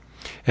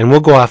 And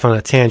we'll go off on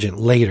a tangent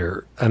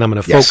later, and I'm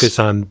going to focus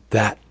on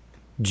that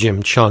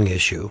Jim Cheung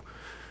issue.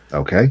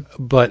 Okay.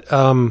 But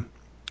I'm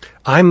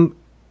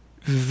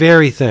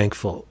very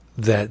thankful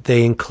that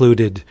they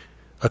included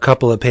a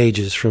couple of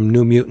pages from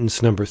New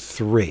Mutants number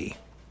 3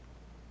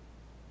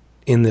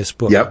 in this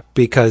book. Yep.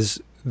 Because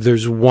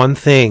there's one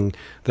thing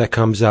that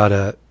comes out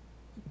of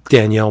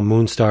Danielle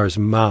Moonstar's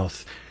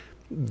mouth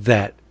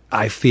that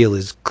I feel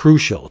is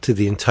crucial to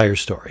the entire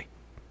story.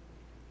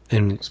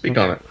 And speak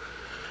on it.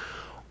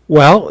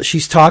 Well,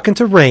 she's talking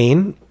to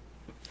Rain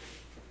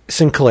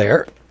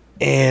Sinclair,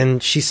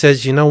 and she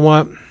says, "You know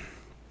what?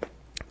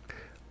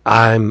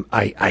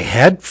 I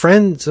had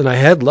friends and I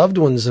had loved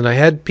ones and I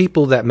had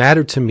people that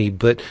mattered to me,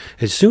 but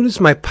as soon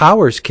as my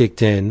powers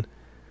kicked in,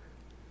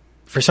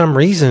 for some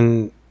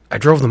reason, I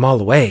drove them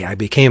all away. I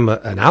became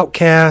an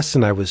outcast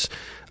and I was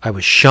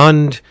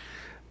shunned,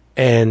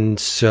 and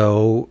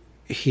so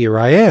here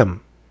I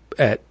am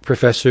at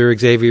Professor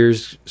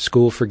Xavier's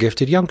School for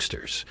Gifted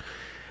Youngsters."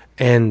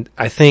 And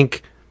I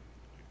think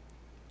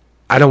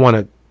I don't want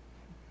to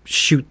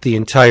shoot the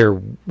entire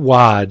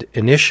wad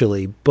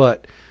initially,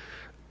 but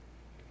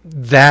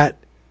that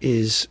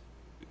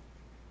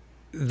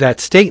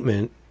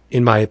statement,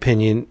 in my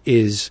opinion,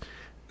 is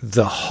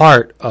the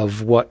heart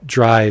of what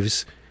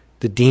drives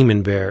the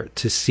Demon Bear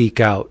to seek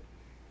out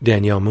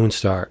Danielle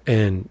Moonstar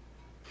and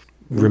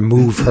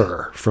remove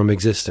her from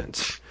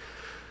existence.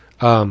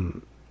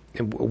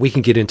 We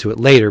can get into it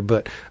later,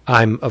 but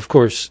I'm, of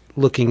course,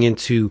 looking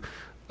into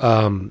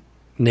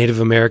Native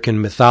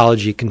American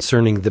mythology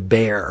concerning the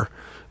bear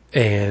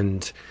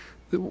and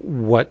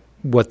what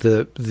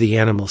the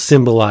animal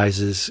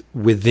symbolizes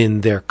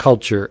within their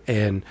culture.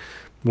 And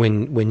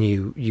when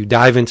you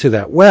dive into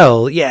that,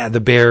 well, yeah, the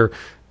bear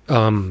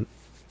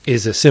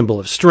is a symbol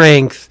of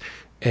strength,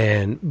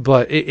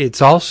 but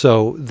it's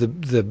also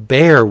the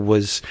bear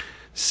was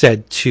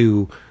said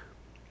to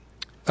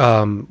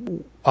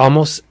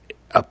almost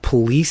a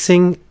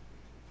policing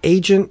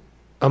agent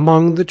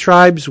among the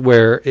tribes,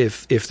 where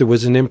if there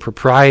was an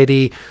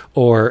impropriety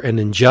or an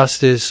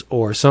injustice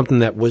or something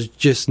that was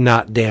just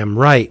not damn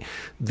right,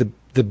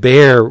 the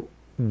bear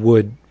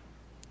would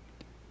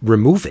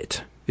remove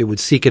it. It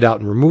would seek it out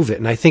and remove it.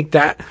 And I think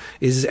that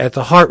is at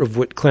the heart of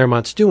what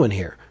Claremont's doing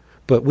here.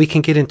 But we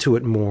can get into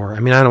it more.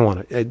 I mean, I don't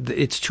want to.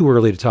 It's too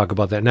early to talk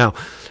about that now,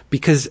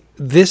 because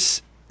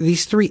these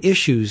 3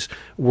 issues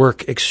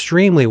work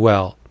extremely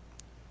well.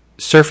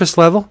 Surface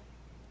level.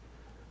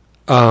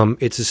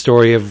 It's a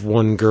story of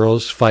one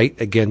girl's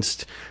fight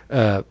against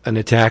an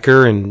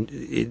attacker, and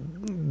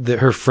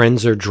her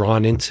friends are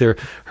drawn into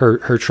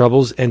her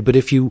troubles. But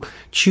if you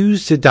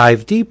choose to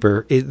dive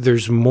deeper,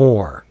 there's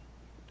more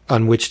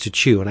on which to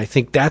chew. And I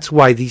think that's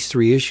why these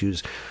 3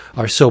 issues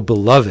are so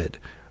beloved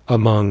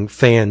among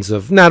fans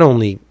of not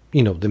only,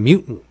 the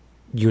mutant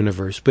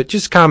universe, but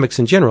just comics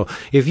in general.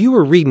 If you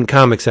were reading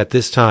comics at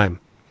this time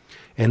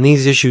and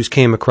these issues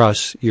came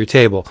across your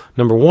table,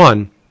 number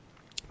one,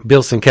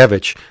 Bill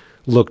Sienkiewicz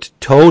looked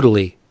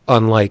totally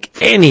unlike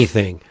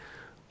anything.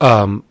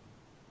 I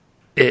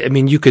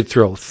mean, you could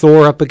throw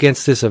Thor up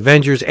against this,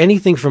 Avengers,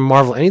 anything from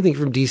Marvel, anything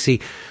from DC.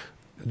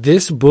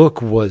 This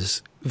book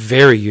was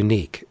very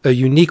unique, a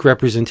unique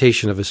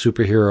representation of a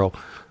superhero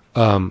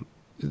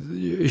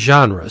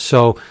genre.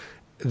 So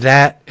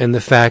that, and the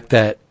fact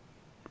that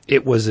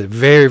it was a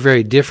very,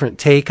 very different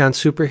take on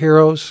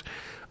superheroes.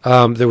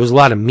 There was a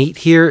lot of meat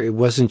here. It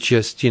wasn't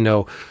just,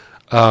 the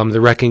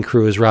Wrecking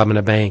Crew is robbing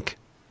a bank.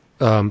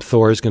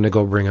 Thor is going to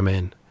go bring him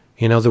in.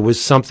 There was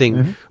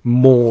something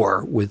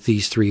more with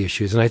these 3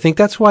 issues. And I think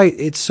that's why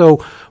it's so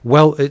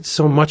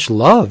much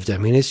loved. I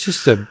mean, it's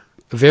just a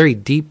very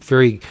deep,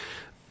 very,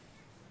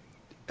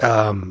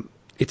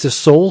 it's a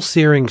soul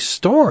searing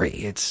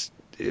story.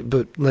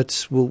 But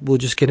we'll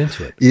just get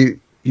into it.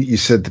 You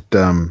said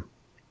that,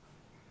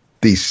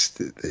 these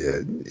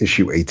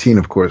issue 18,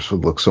 of course,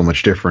 would look so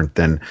much different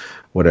than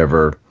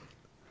whatever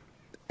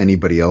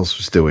anybody else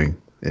was doing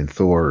in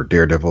Thor or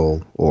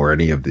Daredevil or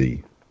any of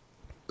the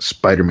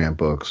Spider-Man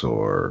books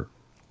or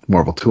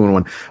Marvel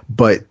 2-in-1.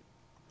 But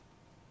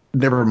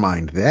never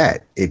mind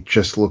that. It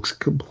just looks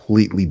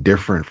completely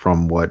different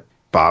from what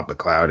Bob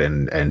McLeod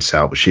and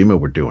Sal Buscema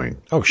were doing.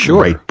 Oh,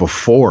 sure. Right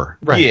before.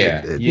 Right.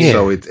 Yeah.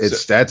 So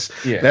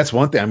that's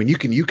one thing. I mean,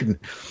 you can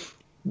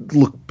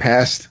look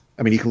past.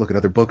 I mean, you can look at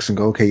other books and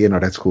go, okay,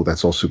 that's cool.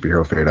 That's all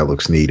superhero fare. That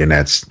looks neat. And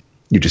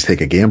you just take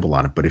a gamble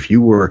on it. But if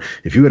you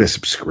had a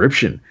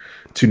subscription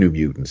to New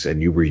Mutants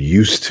and you were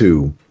used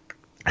to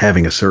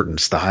having a certain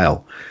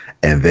style,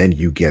 and then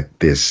you get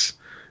this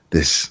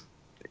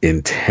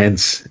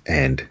intense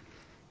and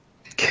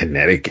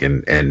kinetic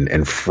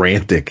and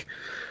frantic,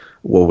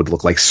 what would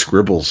look like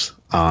scribbles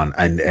on,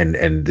 and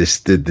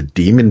the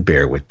Demon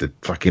Bear with the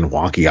fucking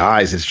wonky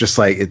eyes. It's just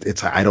like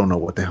it's I don't know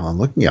what the hell I'm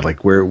looking at.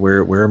 Like where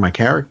are my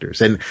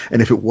characters? And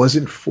if it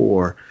wasn't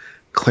for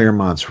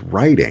Claremont's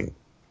writing,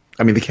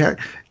 I mean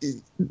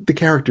the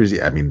characters.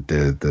 I mean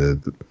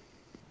the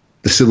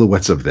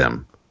silhouettes of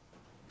them.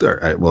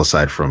 Well,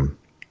 aside from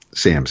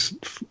Sam's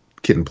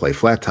Kid and Play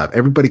Flat Top,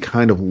 everybody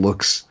kind of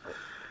looks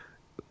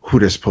who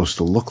they're supposed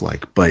to look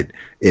like. But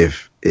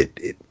if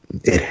it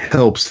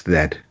helps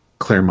that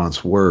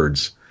Claremont's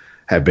words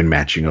have been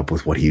matching up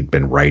with what he'd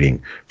been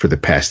writing for the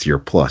past year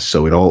plus.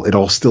 So it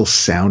all still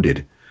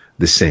sounded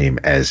the same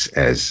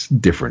as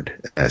different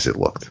as it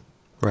looked.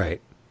 Right.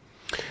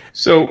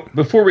 So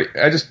before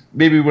I just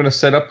maybe want to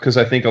set up, because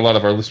I think a lot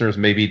of our listeners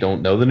maybe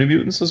don't know the New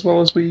Mutants as well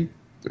as we're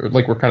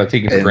kind of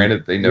taking for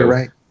granted they know. You're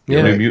right.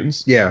 New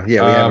Mutants. Yeah, we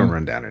haven't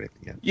run down anything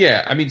yet.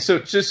 Yeah, I mean, so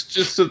just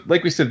so,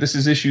 like we said, this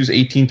is issues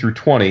 18 through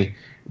 20.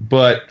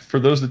 But for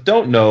those that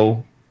don't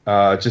know,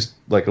 just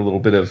like a little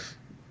bit of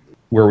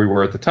where we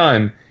were at the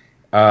time,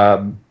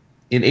 in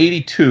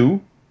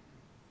 82,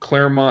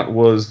 Claremont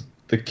was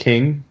the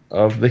king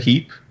of the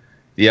heap.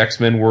 The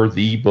X-Men were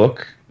the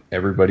book.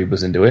 Everybody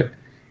was into it.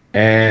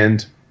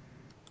 And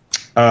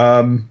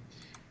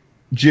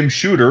Jim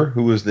Shooter,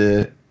 who was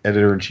the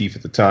editor-in-chief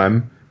at the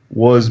time,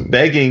 was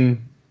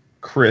begging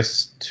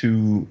Chris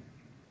to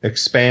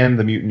expand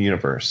the mutant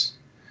universe,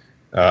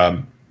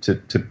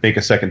 to make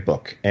a second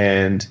book.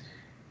 And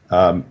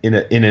in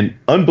an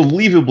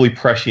unbelievably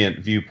prescient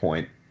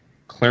viewpoint,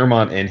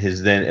 Claremont and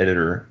his then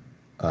editor,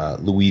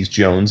 Louise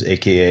Jones,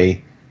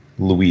 a.k.a.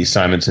 Louise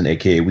Simonson,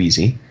 a.k.a.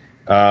 Wheezy,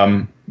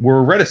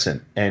 were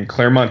reticent. And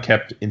Claremont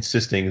kept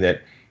insisting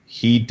that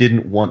he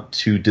didn't want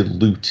to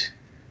dilute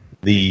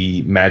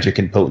the magic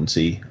and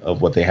potency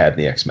of what they had in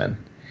the X-Men.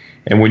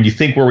 And when you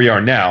think where we are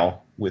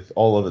now, with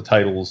all of the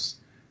titles,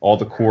 all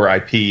the core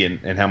IP,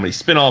 and how many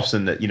spin-offs,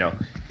 and that,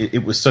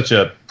 it was such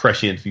a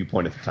prescient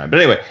viewpoint at the time. But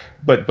anyway,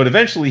 but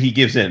eventually he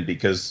gives in,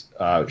 because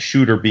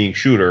Shooter, being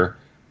Shooter,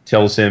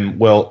 tells him,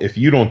 well, if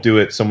you don't do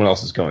it, someone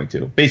else is going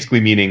to.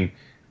 Basically meaning,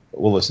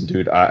 well, listen,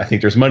 dude, I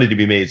think there's money to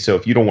be made, so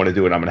if you don't want to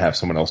do it, I'm going to have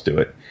someone else do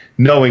it.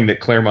 Knowing that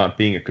Claremont,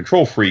 being a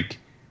control freak,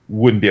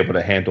 wouldn't be able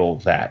to handle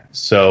that.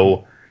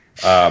 So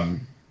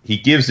he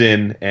gives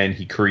in, and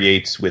he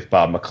creates, with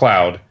Bob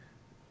McLeod,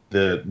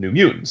 the New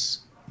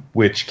Mutants,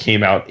 which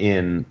came out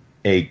in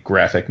a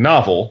graphic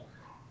novel,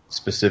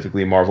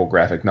 specifically Marvel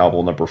graphic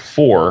novel number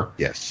 4.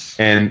 Yes.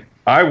 And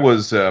I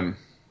was, that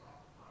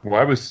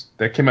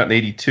came out in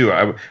 82.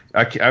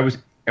 I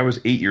was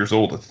 8 years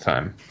old at the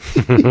time.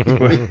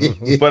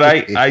 but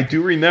I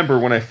do remember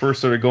when I first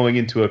started going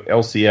into a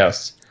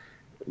LCS,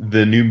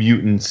 the New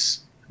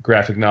Mutants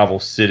graphic novel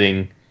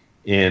sitting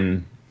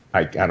in,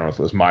 I don't know if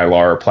it was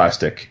Mylar or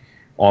plastic,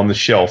 on the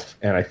shelf,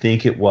 and I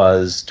think it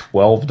was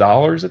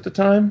 $12 at the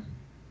time.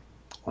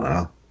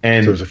 Wow!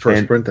 And so it was a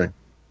first printing.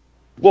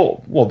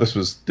 Well, this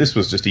was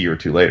just a year or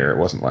two later. It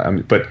wasn't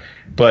like,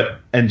 but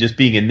just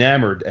being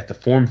enamored at the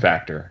form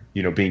factor,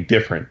 being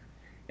different,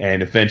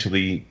 and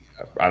eventually,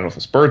 I don't know if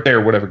it's birthday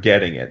or whatever,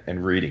 getting it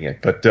and reading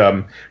it. But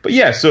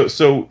yeah,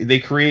 so they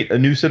create a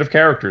new set of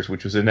characters,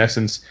 which was in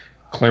essence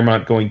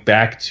Claremont going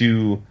back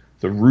to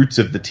the roots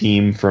of the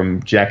team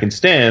from Jack and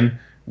Stan,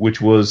 which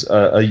was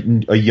a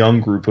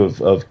young group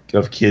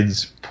of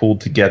kids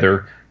pulled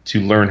together to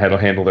learn how to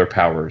handle their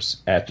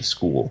powers at the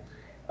school.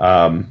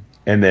 And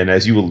then,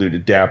 as you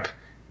alluded, Dap,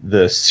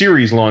 the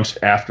series launched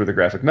after the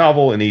graphic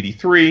novel in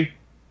 83.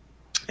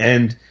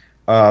 And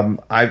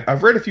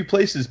I've read a few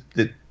places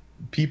that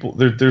people,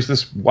 there's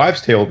this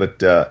wives' tale that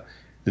the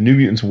New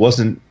Mutants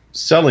wasn't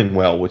selling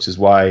well, which is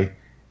why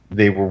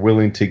they were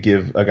willing to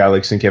give a guy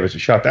like Sienkiewicz a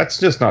shot. That's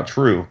just not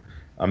true.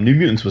 New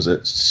Mutants was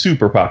a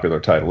super popular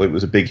title. It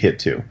was a big hit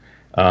too.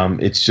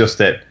 It's just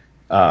that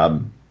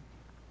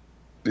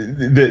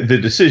the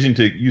decision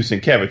to use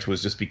Sienkiewicz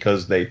was just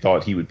because they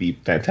thought he would be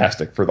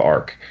fantastic for the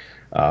arc,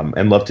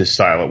 and loved his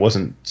style. It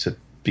wasn't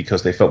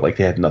because they felt like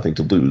they had nothing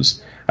to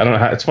lose. I don't know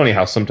how. It's funny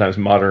how sometimes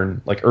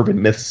modern, like,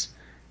 urban myths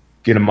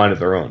get a mind of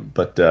their own.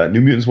 But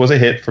New Mutants was a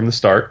hit from the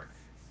start,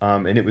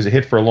 and it was a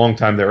hit for a long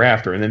time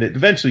thereafter. And then it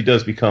eventually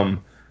does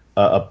become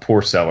a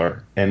poor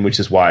seller, and which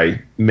is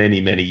why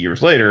many, many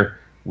years later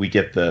we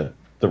get the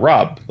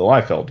Rob, the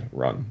Liefeld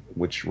run,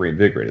 which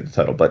reinvigorated the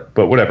title. But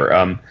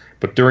whatever.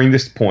 But during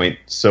this point,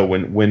 so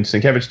when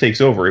Sienkiewicz takes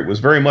over, it was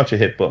very much a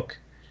hit book.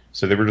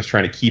 So they were just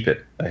trying to keep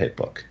it a hit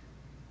book.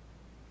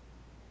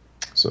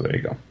 So there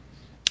you go.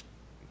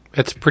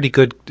 That's pretty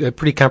good,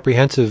 pretty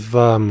comprehensive.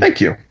 Thank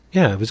you.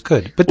 Yeah, it was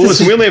good. But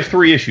listen, we only have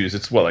 3 issues.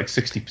 It's like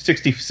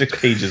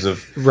 66 pages of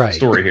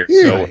story here.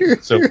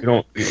 So we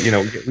don't,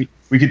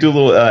 we could do a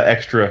little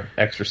extra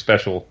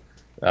special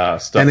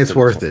stuff. And it's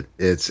worth it.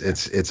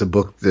 It's a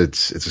book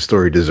it's a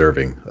story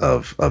deserving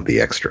of the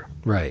extra.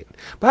 Right.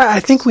 But I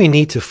think we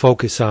need to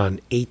focus on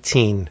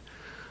 18,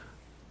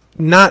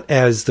 not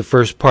as the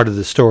first part of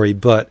the story,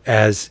 but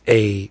as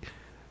a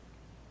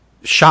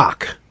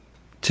shock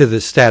to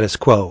the status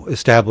quo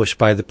established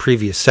by the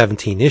previous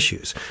 17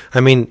 issues.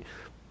 I mean,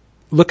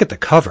 look at the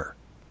cover.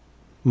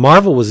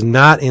 Marvel was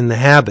not in the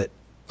habit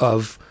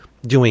of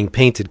doing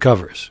painted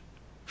covers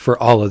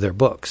for all of their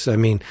books. I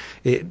mean,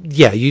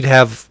 you'd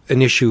have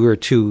an issue or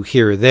two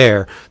here or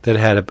there that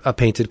had a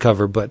painted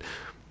cover, but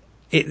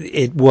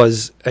it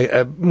was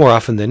more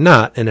often than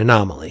not an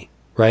anomaly,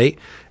 right?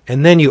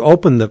 And then you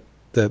open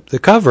the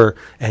cover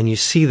and you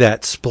see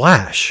that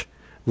splash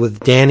with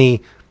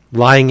Dani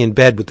lying in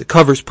bed with the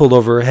covers pulled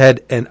over her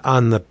head, and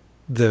on the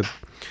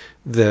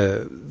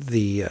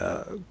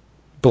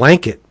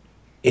blanket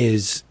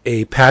is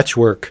a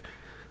patchwork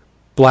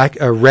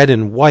red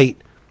and white,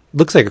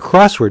 looks like a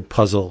crossword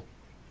puzzle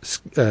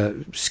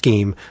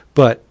scheme,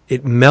 but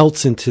it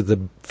melts into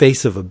the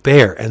face of a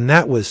bear. And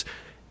that was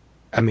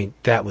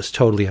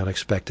totally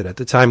unexpected at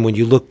the time. When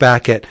you look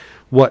back at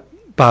what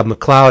Bob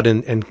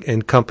McLeod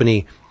and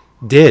company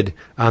did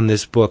on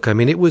this book, I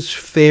mean, it was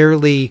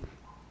fairly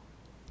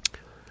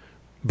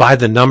by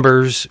the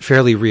numbers,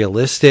 fairly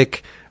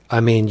realistic. I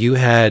mean, you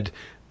had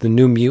the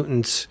New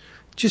Mutants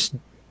just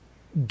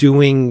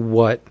doing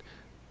what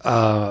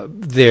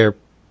their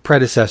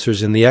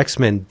predecessors in the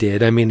X-Men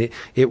did. I mean,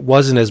 it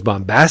wasn't as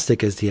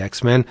bombastic as the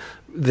X-Men.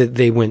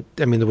 They went,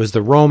 I mean, there was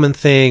the Roman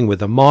thing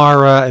with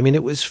Amara. I mean,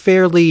 it was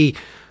fairly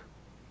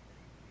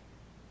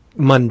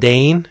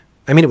mundane.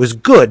 I mean, it was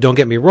good, don't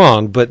get me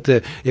wrong, but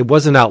it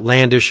wasn't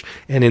outlandish.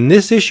 And in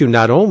this issue,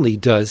 not only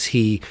does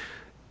he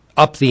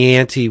up the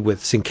ante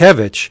with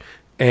Sienkiewicz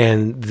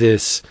and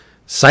this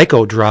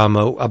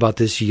psychodrama about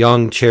this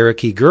young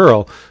Cherokee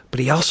girl, but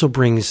he also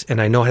brings,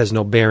 and I know it has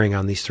no bearing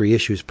on these 3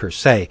 issues per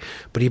se,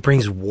 but he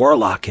brings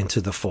Warlock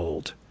into the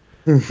fold,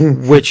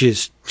 which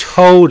is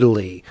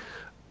totally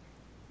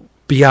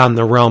beyond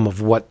the realm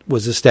of what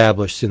was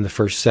established in the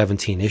first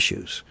 17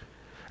 issues.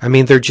 I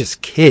mean, they're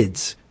just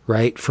kids,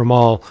 right, from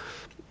all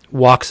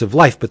walks of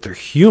life, but they're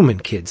human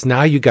kids.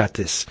 Now you got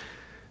this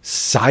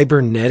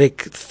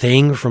cybernetic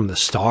thing from the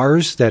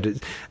stars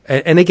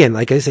and again,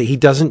 like I say, he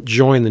doesn't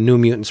join the New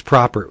Mutants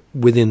proper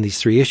within these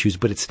 3 issues,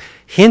 but it's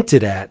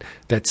hinted at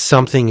that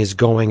something is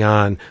going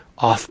on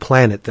off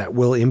planet that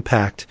will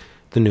impact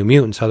the New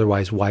Mutants.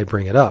 Otherwise, why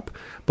bring it up?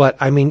 But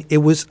I mean,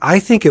 I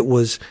think it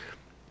was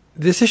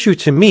this issue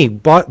to me,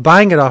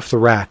 buying it off the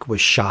rack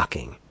was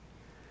shocking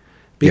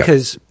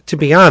because to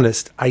be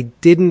honest,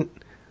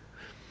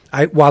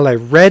 while I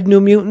read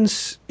New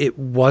Mutants, it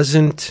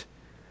wasn't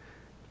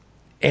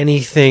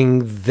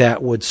anything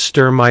that would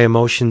stir my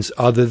emotions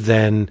other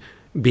than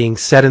being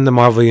set in the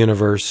Marvel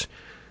Universe,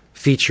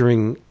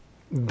 featuring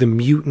the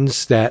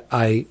mutants that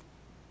I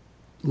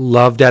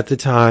loved at the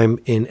time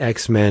in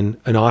X-Men,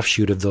 an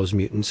offshoot of those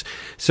mutants.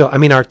 So, I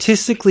mean,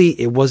 artistically,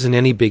 it wasn't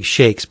any big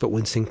shakes, but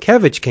when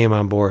Sienkiewicz came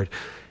on board,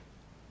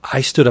 I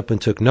stood up and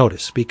took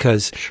notice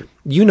because,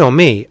 you know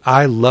me,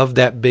 I love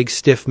that big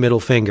stiff middle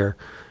finger.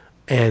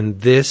 And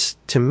this,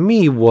 to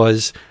me,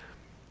 was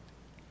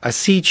a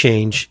sea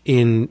change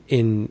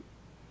in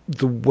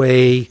the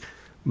way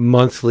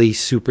monthly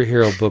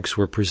superhero books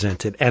were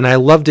presented. And I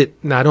loved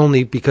it not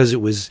only because it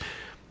was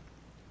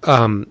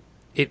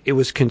it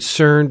was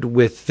concerned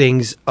with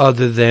things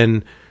other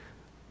than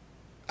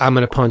I'm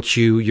going to punch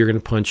you, you're going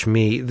to punch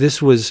me.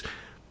 This was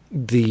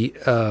the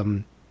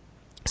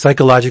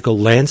psychological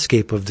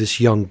landscape of this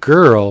young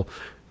girl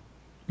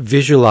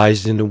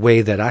visualized in a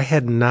way that I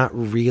had not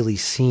really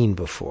seen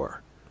before.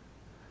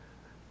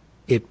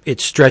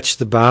 It stretched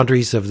the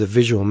boundaries of the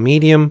visual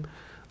medium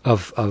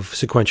of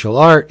sequential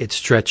art. It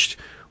stretched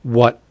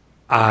what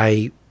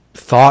I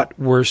thought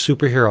were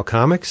superhero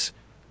comics,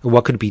 or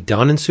what could be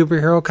done in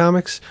superhero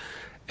comics.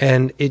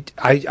 And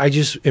I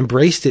just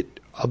embraced it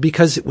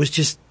because it was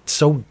just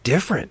so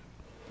different.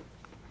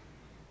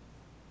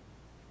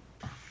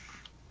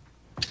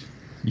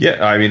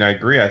 Yeah, I mean, I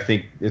agree. I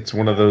think it's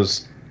one of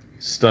those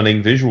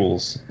stunning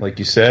visuals, like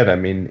you said. I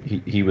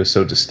mean, he was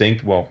so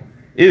distinct. Well,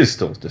 is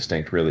still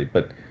distinct, really,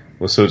 but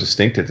was so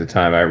distinct at the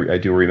time. I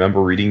do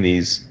remember reading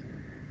these,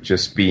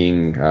 just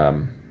being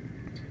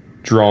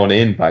drawn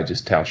in by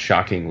just how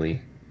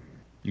shockingly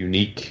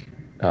unique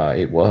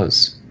it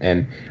was.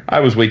 And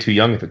I was way too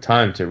young at the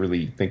time to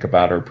really think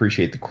about or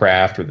appreciate the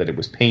craft, or that it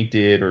was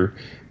painted, or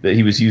that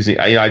he was using.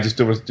 I just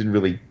didn't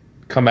really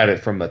come at it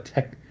from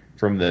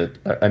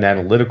an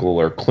analytical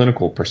or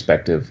clinical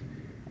perspective.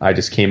 I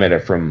just came at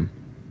it from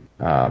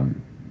the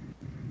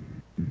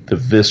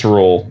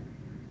visceral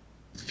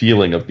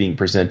feeling of being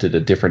presented a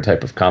different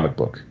type of comic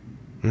book.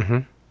 Mm-hmm.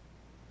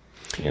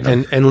 You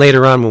know? And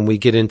later on, when we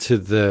get into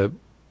the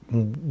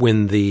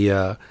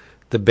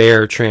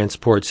bear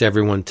transports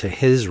everyone to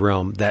his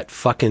realm, that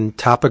fucking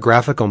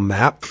topographical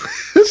map.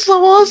 It's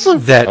so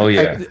awesome. That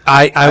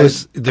I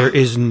was, there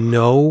is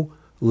no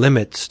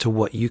limits to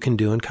what you can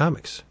do in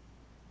comics.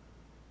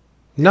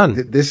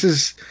 None. This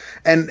is,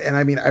 and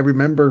I mean, I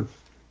remember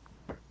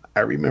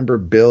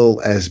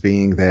Bill as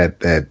being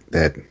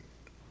that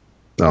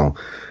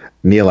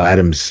Neil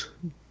Adams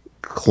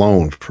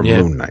clone from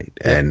Moon Knight,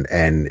 and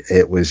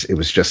it was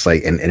just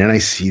like, and then I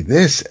see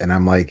this, and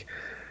I'm like,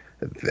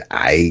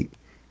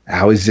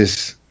 how is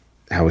this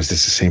the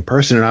same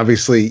person? And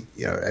obviously,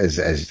 you know,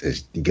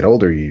 as you get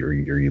older,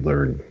 you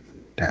learn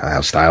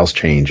how styles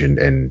change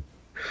and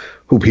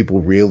who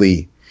people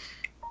really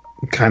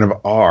kind of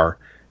are.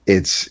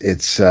 It's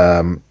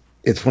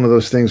one of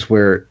those things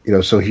where, you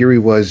know, so here he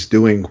was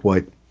doing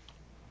what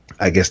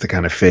I guess to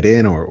kind of fit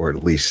in, or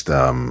at least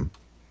you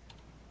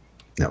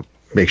know,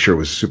 make sure it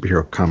was a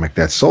superhero comic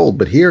that sold.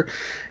 But here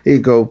you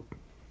go,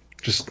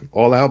 just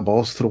all out,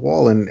 balls to the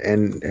wall, and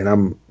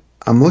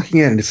I'm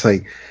looking at it, and it's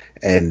like,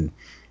 and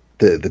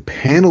the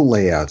panel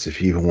layouts, if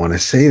you even want to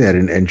say that,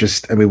 and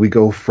just, I mean, we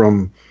go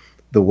from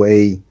the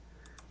way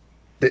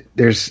that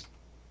there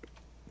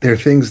are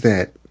things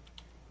that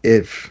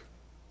if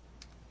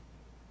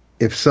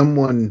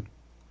someone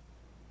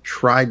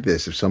tried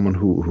this, if someone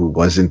who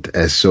wasn't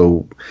as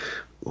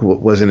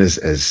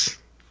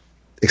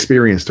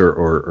experienced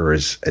or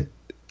as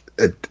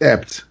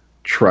adept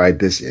tried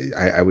this,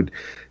 I would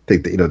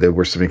think that, you know, there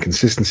were some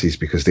inconsistencies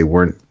because they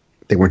weren't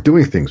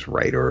doing things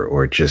right,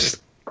 or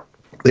just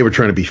they were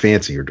trying to be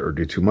fancy or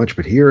do too much.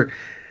 But here,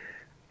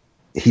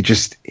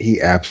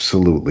 he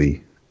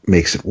absolutely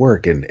makes it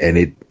work, and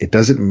it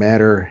doesn't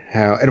matter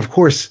how. And of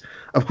course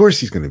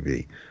he's going to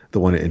be the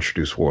one to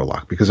introduce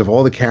Warlock, because of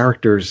all the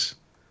characters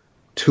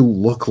to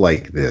look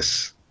like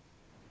this,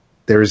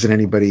 there isn't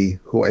anybody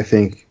who I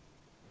think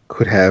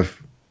could have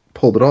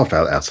pulled it off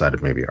outside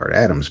of maybe Art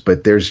Adams.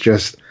 But there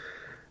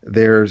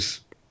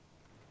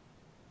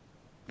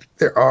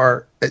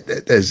are,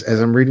 as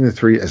I'm rereading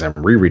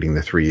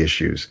the three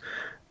issues,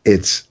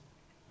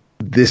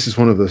 this is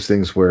one of those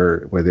things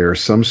where there are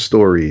some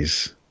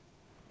stories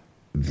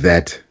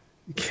that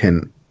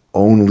can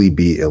only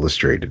be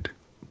illustrated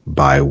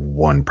by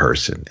one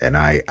person. And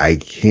I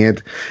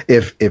can't,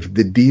 if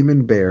the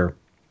Demon Bear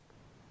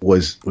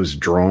was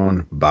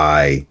drawn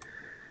by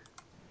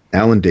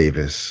Alan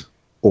Davis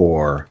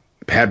or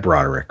Pat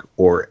Broderick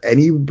or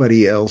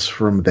anybody else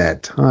from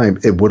that time,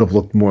 it would have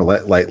looked more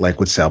like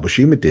what Sal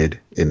Buscema did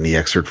in the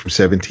excerpt from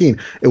 17.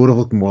 It would have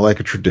looked more like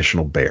a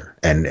traditional bear,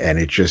 and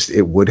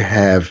it would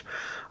have.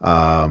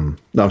 No,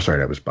 I'm sorry,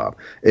 that was Bob.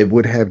 It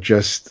would have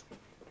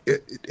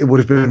it would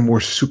have been more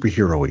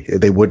superhero-y.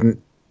 They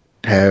wouldn't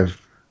have.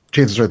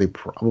 Chances are they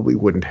probably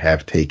wouldn't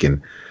have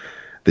taken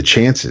the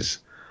chances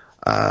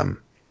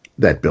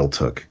that Bill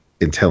took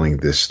in telling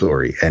this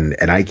story. And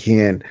I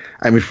can't.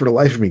 I mean, for the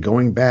life of me,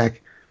 going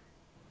back,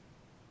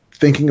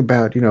 thinking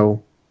about,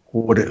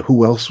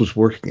 who else was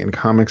working in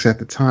comics at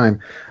the time,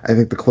 I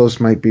think the close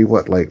might be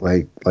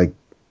like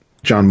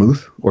John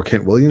Muth or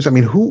Kent Williams. I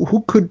mean,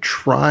 who could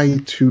try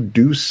to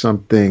do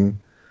something?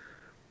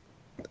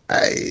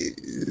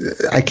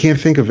 I can't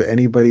think of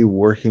anybody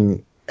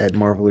working at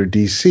Marvel or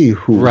DC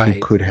who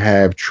could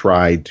have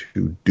tried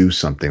to do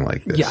something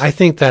like this. Yeah, I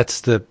think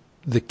that's the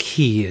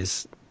key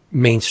is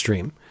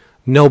mainstream.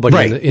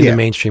 Nobody in the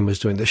mainstream was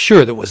doing this.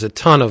 Sure, there was a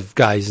ton of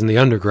guys in the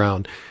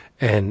underground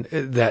and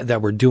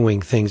that were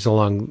doing things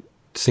along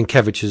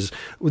Sienkiewicz's,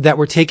 that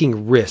were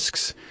taking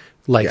risks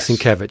like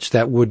Sienkiewicz,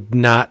 that would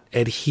not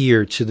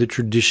adhere to the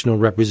traditional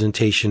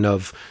representation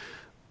of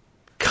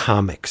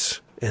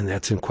comics, and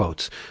that's in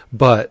quotes.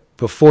 But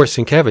before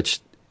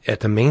Sienkiewicz,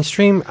 at the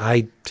mainstream,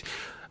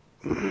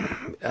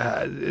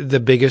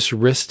 the biggest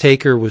risk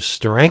taker was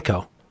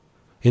Steranko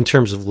in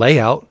terms of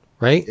layout,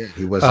 right? Yeah,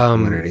 he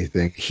wasn't doing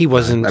anything. He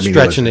wasn't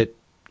stretching it.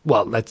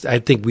 Well, I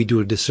think we do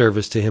a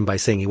disservice to him by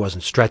saying he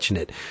wasn't stretching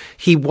it.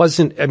 He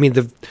wasn't. I mean,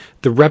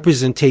 the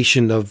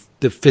representation of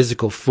the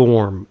physical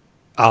form,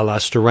 a la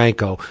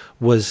Steranko,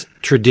 was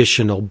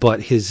traditional,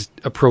 but his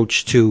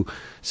approach to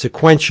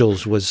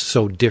sequentials was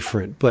so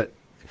different. But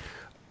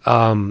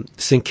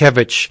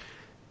Sienkiewicz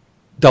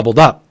doubled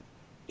up.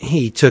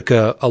 He took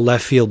a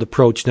left field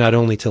approach not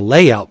only to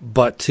layout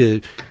but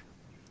to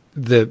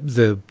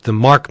the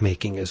mark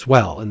making as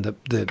well, and the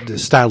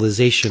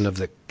stylization of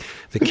the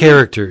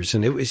characters,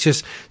 and it was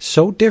just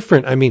so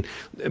different. I mean,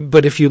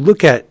 but if you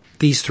look at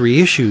these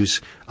three issues,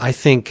 I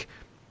think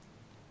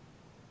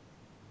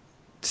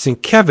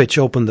Sienkiewicz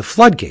opened the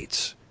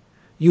floodgates.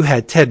 You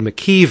had Ted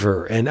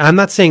McKeever, and I'm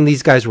not saying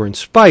these guys were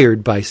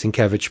inspired by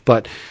Sienkiewicz,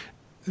 but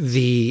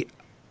the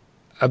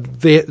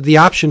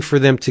option for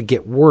them to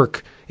get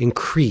work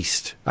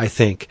increased, I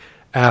think,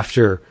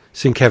 after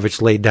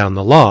Sienkiewicz laid down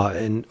the law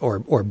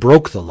or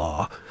broke the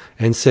law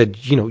and said,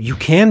 you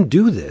can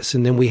do this.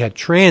 And then we had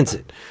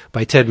Transit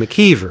by Ted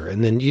McKeever.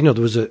 And then, there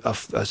was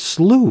a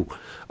slew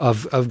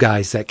of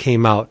guys that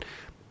came out,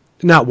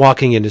 not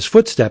walking in his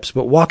footsteps,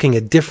 but walking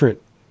a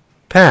different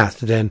path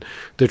than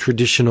the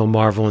traditional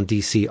Marvel and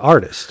DC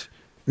artist.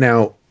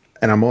 Now,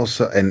 and I'm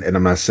also, and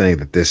I'm not saying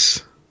that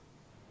this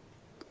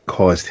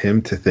caused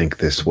him to think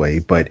this way,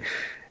 but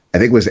I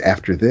think it was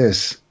after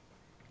this,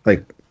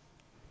 like,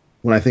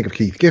 when I think of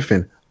Keith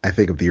Giffen, I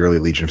think of the early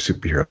Legion of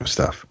Superhero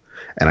stuff.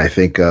 And I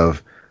think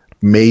of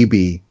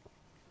maybe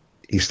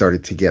he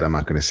started to get, I'm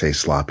not going to say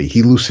sloppy,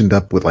 he loosened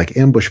up with like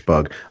Ambush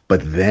Bug, but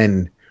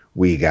then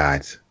we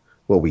got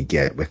what we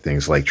get with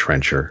things like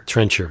Trencher.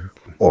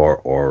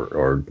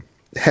 Or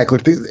Heckler.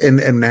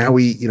 And now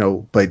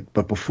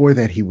but before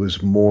that he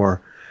was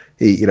more,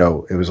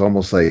 it was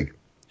almost like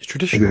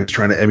he was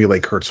trying to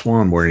emulate Kurt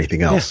Swan more than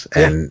anything else.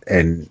 Yeah.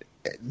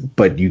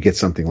 But you get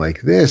something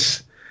like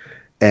this,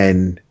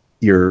 and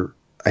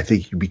I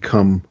think you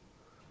become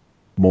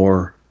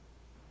more,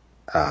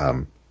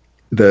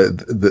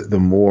 the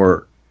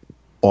more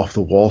off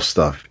the wall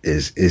stuff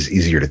is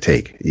easier to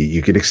take.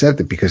 You can accept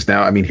it because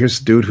now, I mean,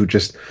 here's a dude who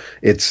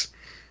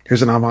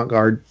here's an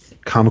avant-garde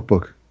comic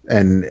book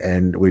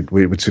and with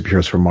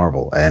superheroes from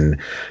Marvel. And,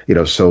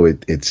 so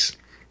it's,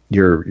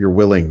 you're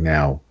willing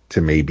now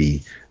to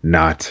maybe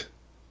not,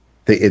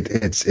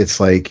 it's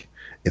like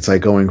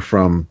going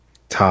from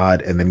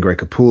Todd and then Greg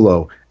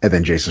Capullo and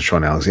then Jason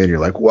Shawn Alexander. You're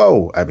like,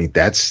 whoa! I mean,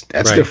 that's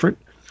right. Different.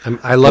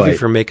 I love you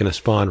for making a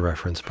Spawn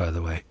reference, by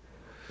the way.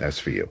 That's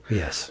for you.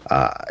 Yes.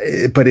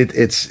 But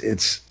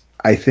it's.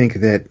 I think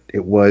that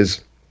it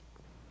was.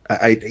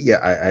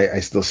 I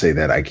still say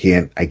that I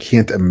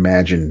can't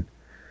imagine.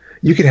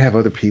 You could have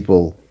other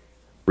people,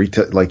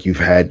 like you've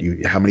had.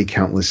 How many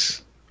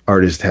countless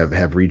artists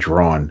have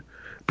redrawn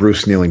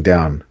Bruce kneeling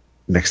down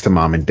next to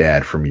mom and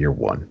dad from year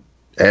one.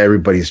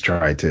 everybody's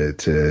tried to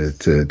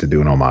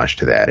do an homage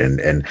to that,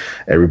 and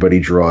everybody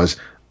draws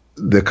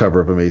the cover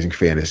of Amazing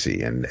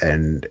Fantasy,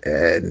 and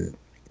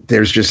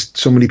there's just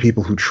so many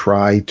people who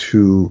try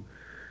to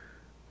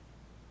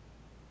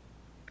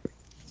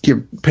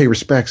pay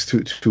respects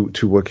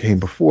to what came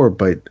before,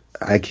 but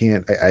I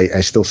can't.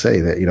 I still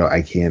say that,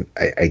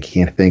 I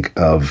can't think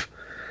of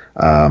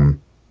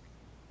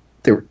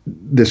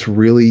this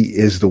really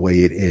is the way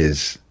it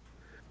is.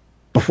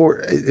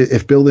 Before,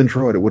 if Bill didn't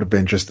draw it, it would have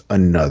been just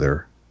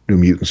another New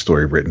Mutant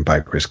story written by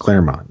Chris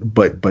Claremont.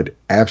 But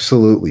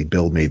absolutely,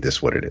 Bill made this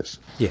what it is.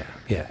 Yeah.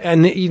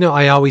 And,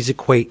 I always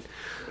equate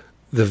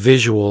the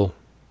visual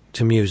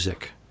to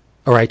music,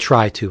 or I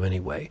try to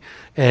anyway.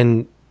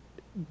 And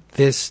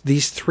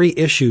these 3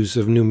 issues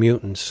of New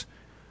Mutants,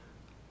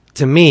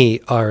 to me,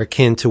 are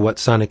akin to what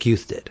Sonic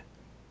Youth did.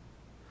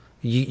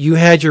 You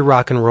had your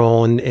rock and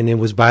roll, and it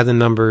was by the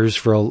numbers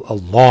for a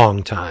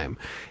long time.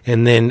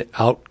 And then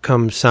out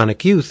comes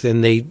Sonic Youth,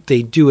 and they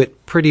do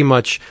it pretty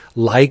much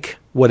like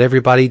what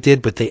everybody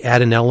did, but they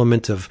add an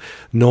element of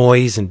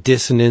noise and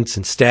dissonance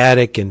and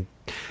static and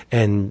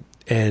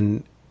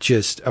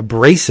just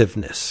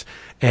abrasiveness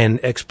and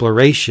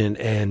exploration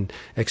and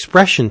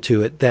expression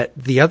to it that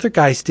the other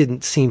guys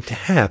didn't seem to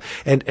have.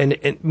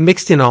 And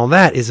mixed in all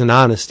that is an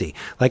honesty.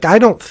 Like, I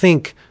don't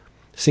think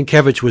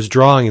Sienkiewicz was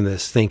drawing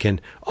this thinking,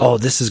 oh,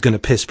 this is going to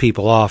piss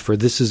people off, or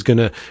this is going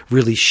to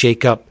really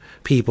shake up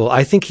people.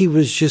 I think he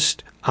was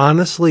just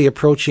honestly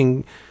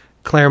approaching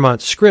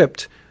Claremont's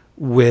script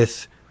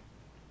with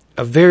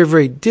a very,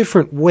 very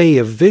different way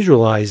of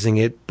visualizing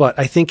it, but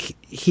I think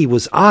he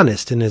was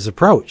honest in his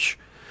approach,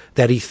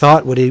 that he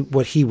thought what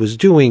he was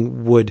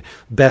doing would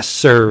best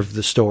serve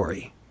the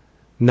story,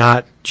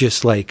 not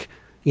just like,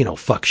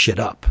 fuck shit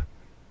up.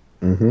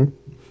 Mm-hmm.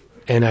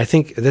 And I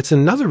think that's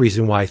another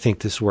reason why I think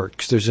this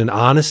works. There's an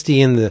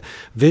honesty in the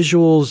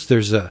visuals.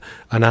 There's an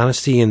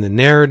honesty in the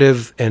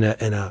narrative, and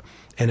a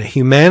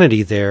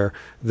humanity there,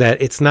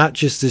 that it's not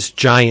just this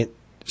giant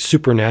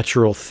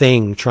supernatural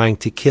thing trying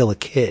to kill a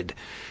kid.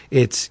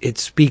 It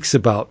speaks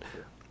about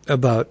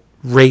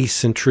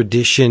race and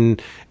tradition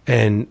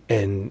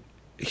and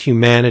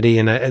humanity,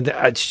 and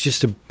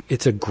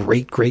it's a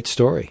great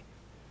story.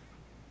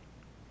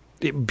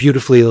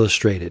 Beautifully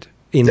illustrated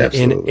in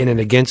an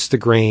against the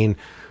grain,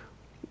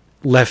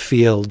 left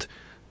field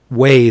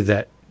way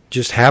that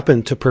just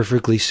happened to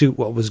perfectly suit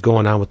what was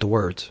going on with the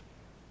words.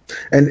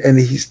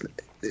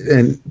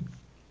 And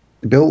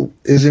Bill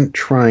isn't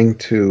trying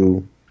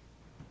to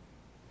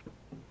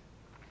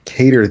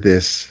cater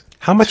this.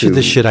 How much of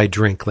this should I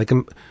drink? Like,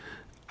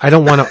 I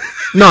don't want to.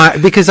 No,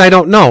 because I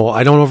don't know.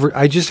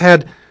 I just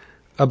had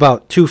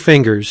about 2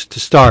 fingers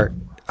to start.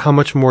 How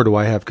much more do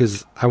I have?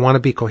 Because I want to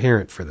be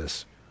coherent for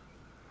this.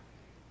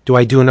 Do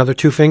I do another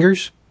 2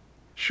 fingers?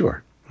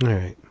 Sure. All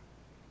right.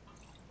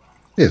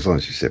 Yeah, as long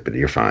as you sip it,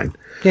 you're fine.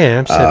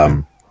 Yeah,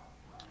 I'm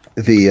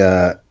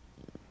sipping.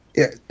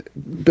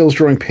 Bill's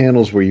drawing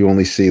panels where you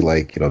only see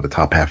the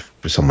top half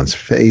of someone's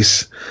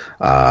face.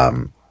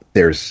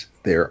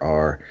 There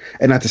are,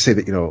 and not to say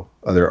that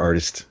other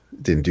artists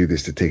didn't do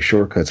this to take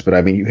shortcuts, but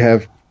I mean, you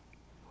have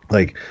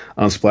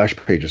on splash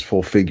pages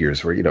full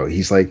figures where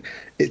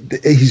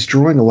he's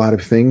drawing a lot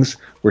of things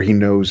where he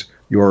knows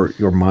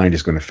your mind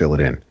is going to fill it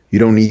in. You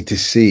don't need to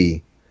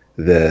see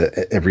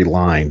every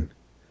line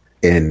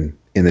in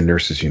the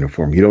nurse's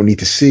uniform. You don't need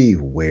to see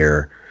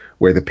where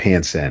the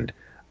pants end,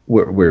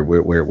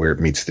 where it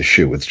meets the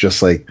shoe. It's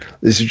just like,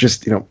 this is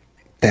just,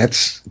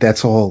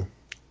 that's all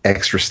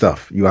extra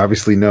stuff. You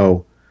obviously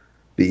know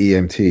the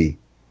EMT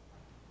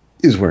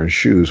is wearing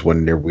shoes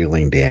when they're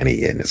wheeling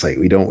Danny in. It's like,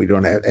 we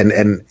don't have,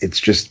 and it's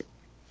just,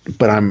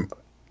 but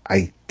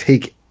I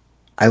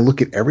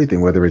look at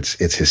everything, whether it's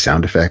his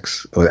sound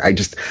effects, or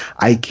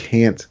I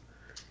can't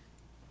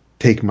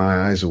take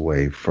my eyes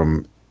away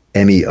from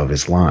any of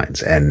his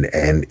lines. And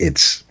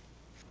it's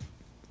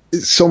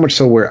so much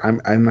so where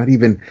I'm not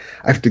even,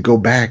 I have to go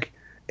back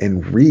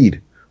and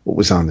read what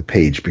was on the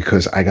page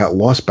because I got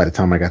lost by the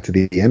time I got to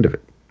the end of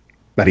it.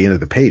 By the end of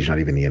the page, not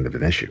even the end of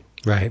an issue.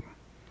 Right.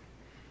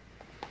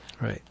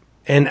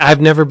 And I've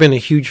never been a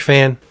huge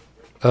fan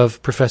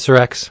of Professor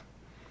X.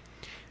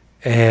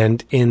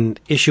 And in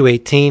issue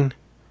 18,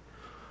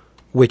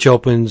 which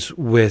opens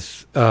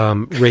with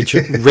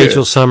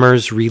Rachel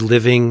Summers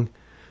reliving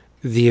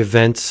the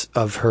events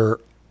of her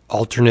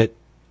alternate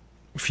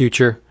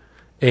future,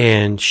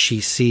 and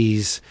she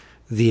sees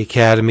the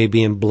academy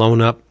being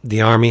blown up,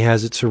 the army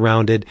has it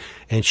surrounded,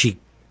 and she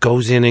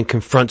goes in and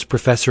confronts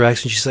Professor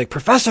X, and she's like,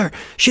 Professor,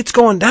 shit's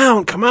going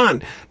down, come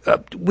on,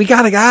 we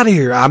gotta get out of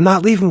here, I'm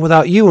not leaving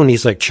without you. And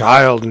he's like,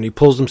 child, and he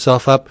pulls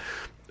himself up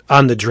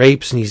on the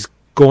drapes, and he's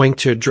going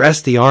to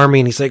address the army,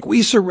 and he's like,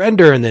 we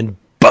surrender, and then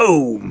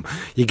boom,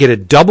 you get a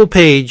double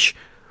page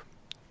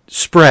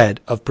spread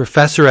of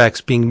Professor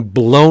X being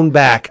blown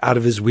back out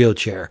of his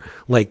wheelchair,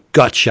 like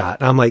gut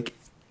shot. And I'm like,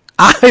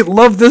 I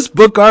love this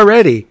book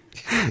already.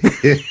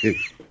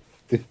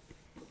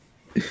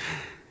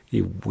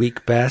 You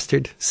weak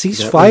bastard.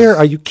 Cease fire?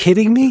 Are you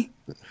kidding me?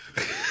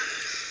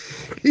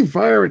 Keep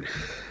firing.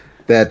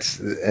 That's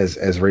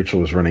as Rachel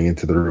was running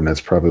into the room.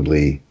 That's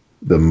probably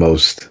the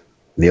most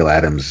Neil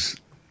Adams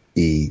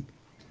in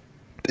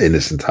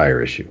this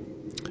entire issue,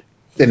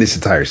 in this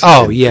entire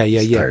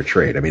entire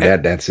trade. I mean,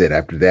 that's it.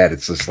 After that,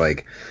 it's just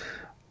like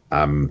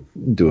I'm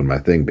doing my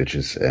thing,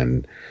 bitches.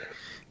 And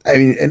I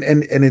mean,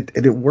 and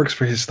it works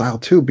for his style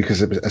too,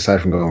 because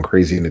aside from going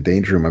crazy in the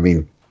Danger Room, I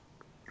mean,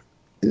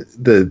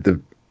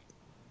 the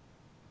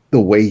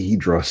way he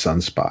draws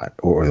Sunspot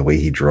or the way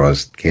he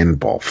draws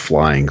Cannonball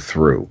flying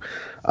through.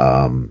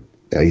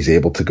 He's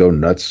able to go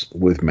nuts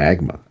with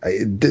Magma.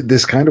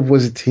 This kind of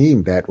was a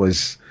team that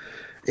was.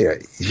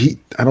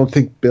 I don't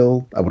think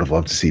Bill. I would have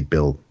loved to see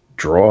Bill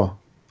draw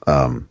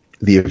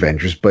the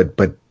Avengers, but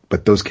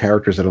those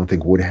characters I don't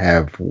think would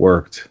have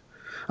worked.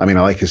 I mean,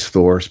 I like his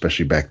Thor,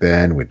 especially back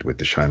then with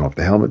the shine off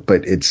the helmet.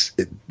 But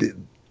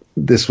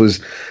this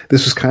was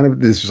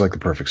like the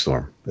perfect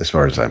storm as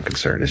far as I'm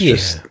concerned. It's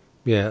just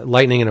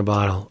lightning in a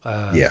bottle.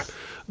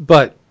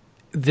 But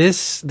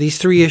these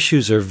 3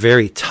 issues are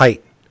very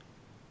tight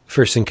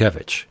for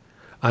Sienkiewicz.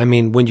 I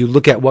mean, when you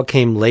look at what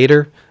came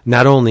later,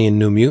 not only in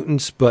New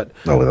Mutants, but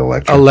with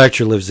Elektra.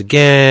 Elektra Lives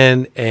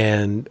Again,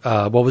 and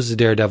what was the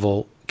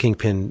Daredevil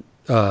Kingpin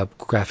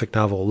graphic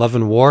novel, Love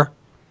and War?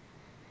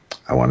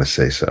 I want to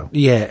say so.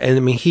 Yeah, and I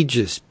mean,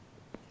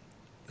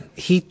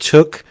 he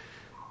took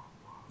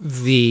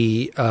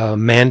the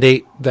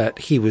mandate that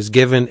he was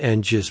given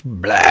and just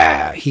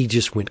he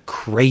just went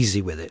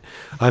crazy with it.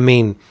 I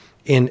mean,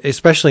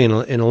 especially in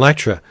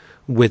Elektra,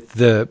 with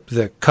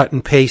the cut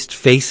and paste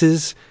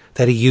faces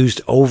that he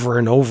used over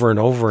and over and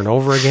over and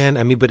over again.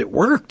 I mean, but it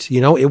worked.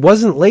 It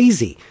wasn't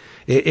lazy.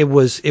 It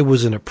was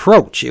an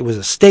approach. It was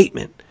a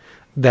statement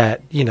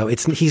that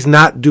he's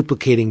not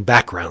duplicating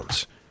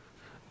backgrounds.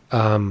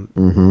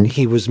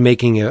 He was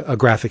making a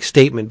graphic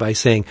statement by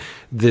saying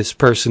this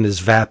person is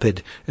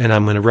vapid and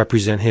I'm going to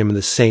represent him in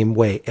the same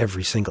way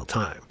every single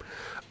time.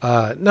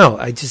 No,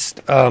 I just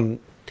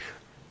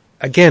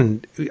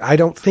again, I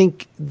don't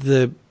think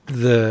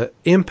the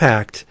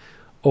impact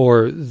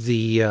or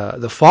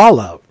the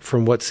fallout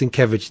from what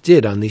Sienkiewicz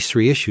did on these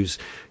 3 issues,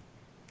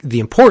 the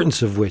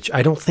importance of which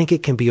I don't think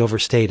it can be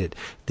overstated.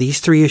 These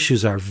 3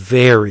 issues are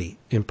very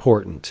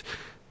important,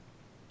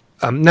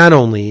 not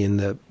only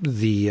in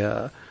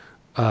the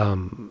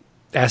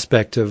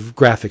aspect of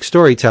graphic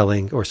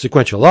storytelling or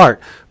sequential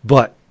art,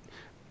 but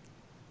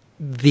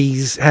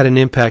these had an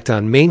impact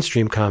on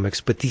mainstream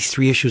comics. But these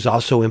 3 issues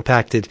also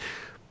impacted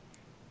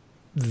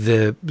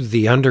the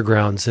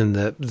undergrounds and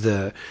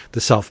the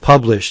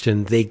self-published,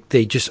 and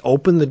they just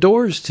opened the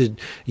doors to.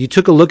 You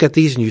took a look at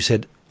these and you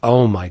said,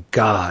 "Oh my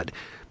God,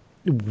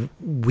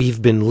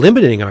 we've been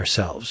limiting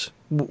ourselves.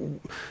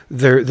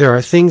 There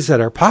are things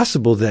that are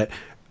possible that."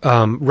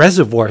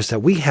 Reservoirs that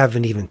we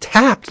haven't even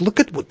tapped.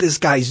 Look at what this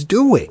guy's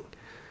doing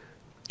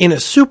in a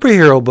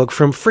superhero book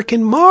from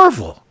frickin'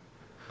 Marvel.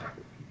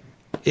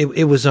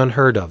 It was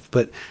unheard of.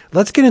 But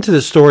let's get into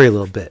the story a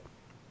little bit.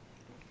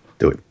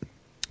 Do it.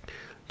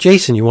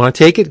 Jason, you want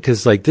to take it?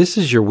 Because this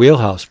is your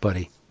wheelhouse,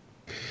 buddy.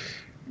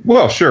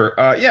 Well, sure.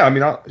 I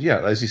mean,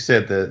 as you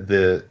said,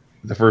 the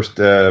first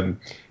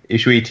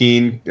issue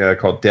 18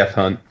 called Death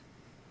Hunt.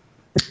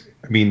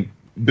 I mean,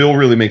 Bill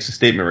really makes a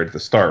statement right at the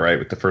start, right,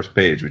 with the first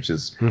page, which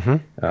is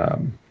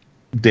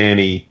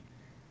Danny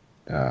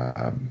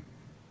in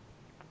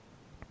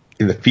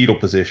the fetal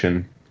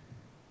position,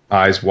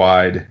 eyes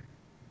wide,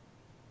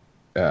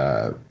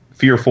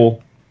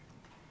 fearful,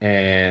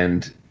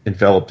 and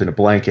enveloped in a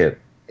blanket,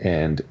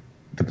 and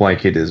the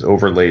blanket is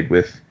overlaid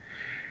with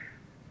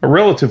a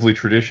relatively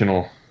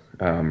traditional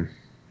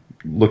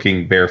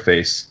looking bear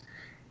face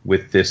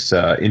with this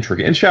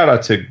intricate, and shout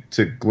out to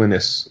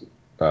Glynis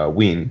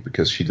Ween,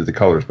 because she did the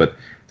colors, but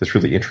this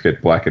really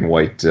intricate black and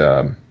white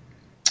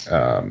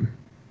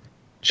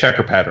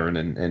checker pattern,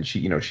 and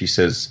she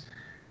says,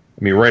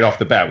 I mean, right off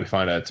the bat we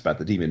find out it's about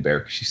the demon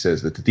bear. She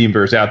says that the demon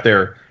bear is out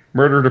there,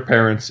 murdered her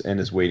parents, and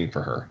is waiting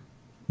for her.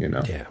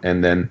 Yeah.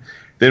 And then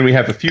we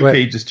have a few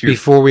pages to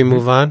before we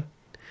move on.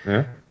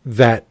 Yeah.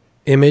 That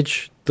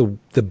image,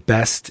 the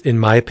best, in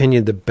my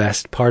opinion, the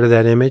best part of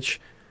that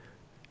image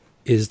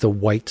is the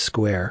white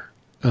square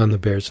on the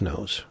bear's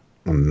nose.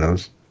 On the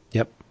nose.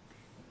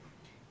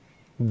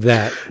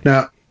 That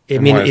now, I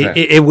mean,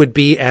 it would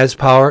be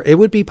it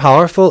would be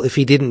powerful if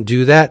he didn't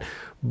do that,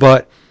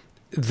 but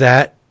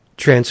that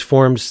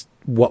transforms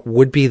what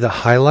would be the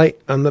highlight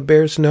on the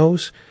bear's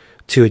nose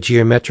to a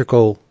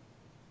geometrical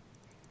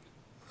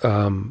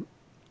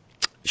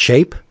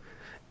shape,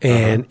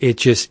 and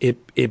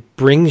it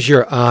brings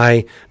your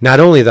eye, not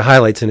only the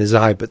highlights in his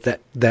eye, but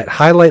that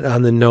highlight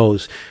on the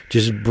nose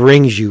just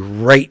brings you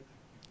right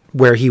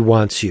where he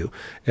wants you,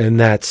 and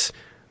that's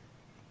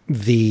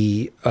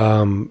the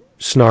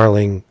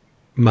snarling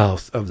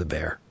mouth of the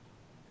bear.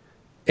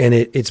 And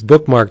it's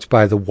bookmarked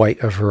by the white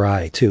of her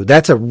eye, too.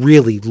 That's a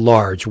really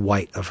large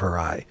white of her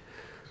eye.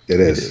 It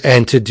is.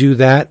 And to do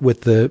that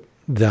with the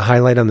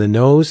highlight on the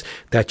nose,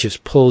 that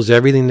just pulls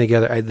everything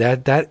together.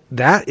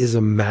 That is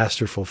a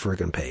masterful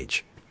friggin'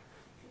 page.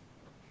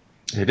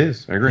 It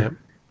is. I agree. Yep.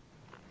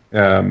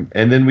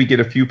 And then we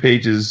get a few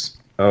pages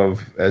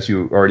as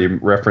you already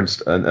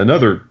referenced,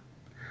 another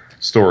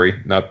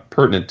story not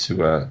pertinent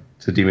to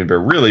Demon Bear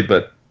really,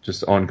 but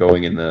just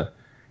ongoing in the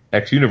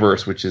X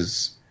universe, which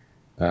is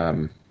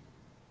the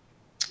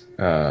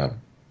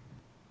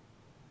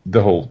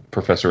whole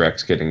Professor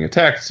X getting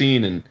attacked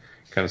scene and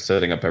kind of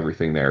setting up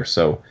everything there.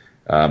 So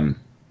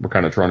we're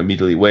kind of drawn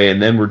immediately away,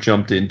 and then we're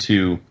jumped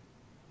into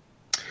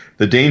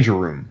the Danger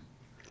Room,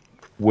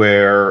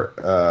 where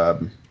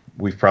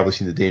we've probably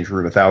seen the Danger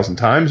Room 1,000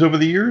 times over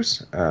the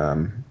years.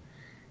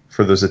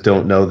 For those that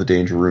don't know, the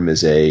Danger Room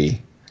is a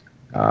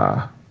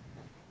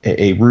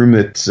room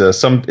that's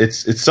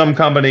it's some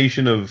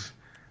combination of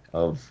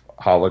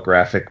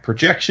holographic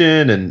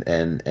projection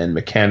and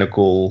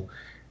mechanical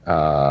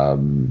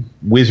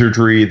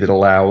wizardry that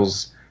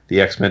allows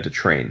the X-Men to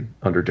train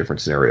under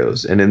different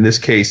scenarios. And in this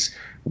case,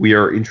 we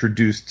are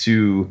introduced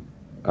to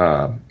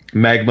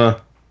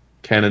Magma,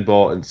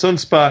 Cannonball, and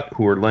Sunspot,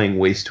 who are laying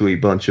waste to a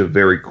bunch of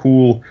very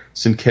cool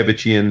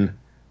Sienkiewiczyan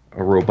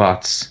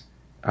robots.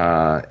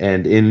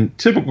 And in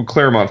typical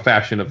Claremont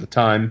fashion of the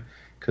time,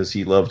 because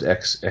he loved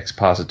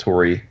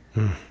expository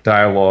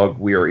dialogue,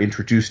 we are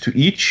introduced to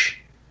each,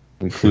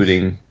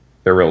 including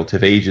their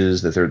relative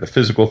ages, that they're the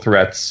physical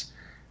threats,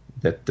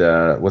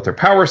 that what their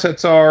power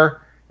sets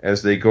are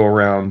as they go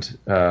around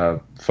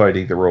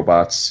fighting the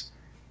robots.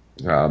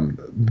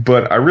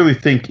 But I really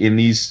think in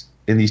these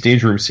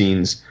Danger Room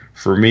scenes,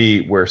 for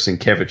me, where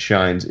Sienkiewicz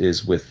shines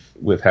is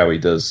with how he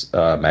does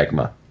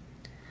Magma.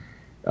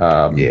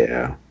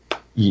 Yeah.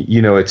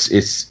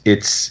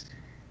 It's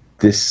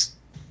this,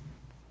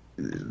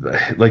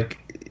 like,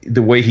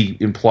 the way he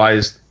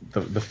implies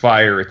the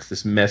fire. It's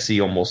this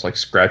messy, almost like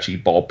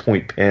scratchy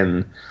ballpoint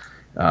pen,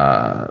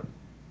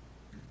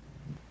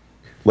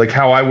 like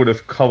how I would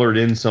have colored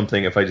in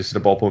something if I just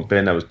had a ballpoint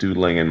pen I was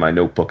doodling in my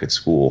notebook at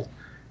school,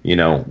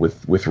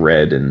 with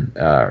red, and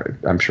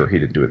I'm sure he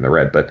didn't do it in the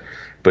red, but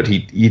he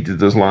did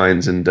those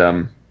lines, and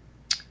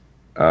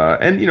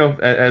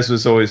as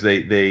was always,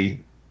 they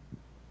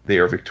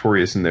are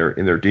victorious in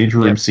their Danger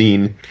Room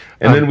scene,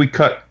 and then we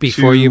cut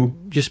before you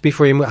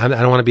move. I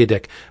don't want to be a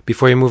dick.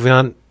 Before you move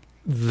on,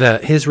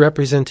 his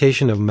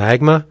representation of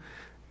Magma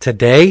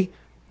today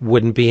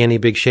wouldn't be any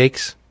big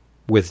shakes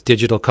with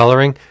digital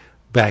coloring.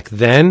 Back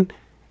then,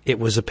 it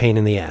was a pain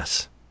in the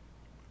ass.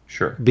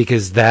 Sure,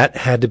 because that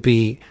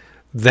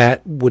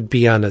would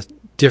be on a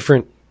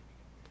different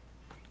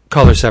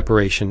color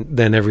separation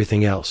than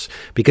everything else.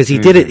 Because he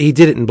did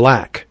it in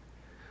black.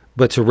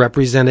 But to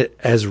represent it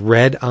as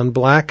red on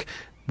black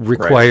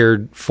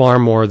required far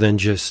more than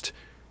just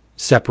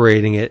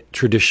separating it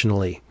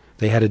traditionally.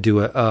 They had to do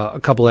a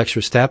couple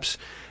extra steps,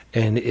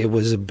 and it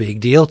was a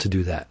big deal to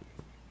do that.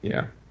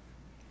 Yeah.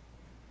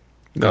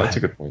 No, that's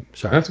a good point.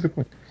 Sorry. That's a good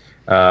point.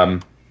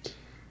 And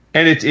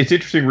it's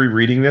interesting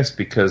rereading this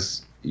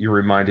because you're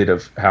reminded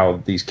of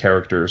how these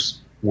characters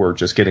were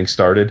just getting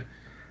started.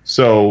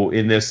 So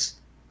in this,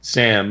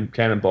 Sam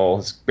Cannonball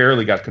has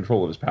barely got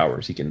control of his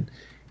powers. He's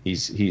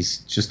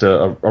just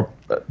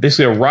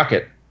basically a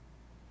rocket,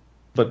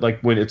 but like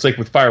it's like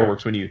with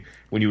fireworks when you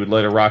would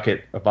light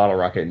a bottle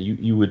rocket, and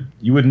you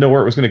wouldn't know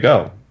where it was going to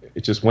go.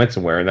 It just went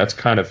somewhere, and that's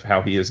kind of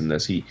how he is in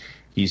this.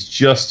 He's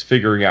just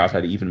figuring out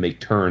how to even make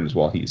turns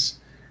while he's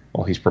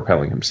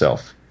propelling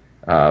himself.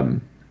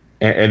 And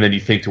then you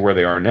think to where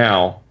they are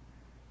now.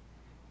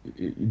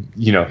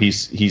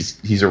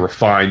 He's a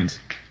refined.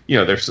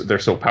 They're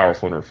so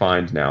powerful and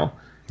refined now.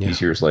 These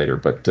years later,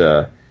 but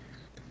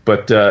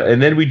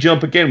and then we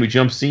jump again. We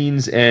jump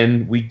scenes,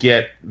 and we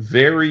get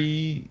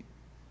very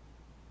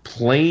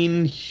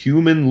plain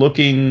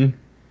human-looking,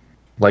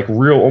 like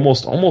real,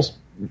 almost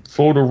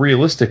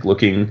photorealistic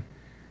looking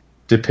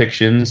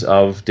depictions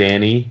of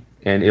Danny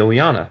and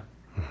Illyana,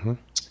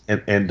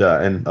 and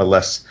a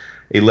less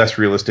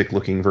realistic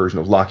looking version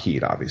of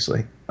Lockheed,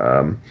 obviously.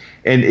 And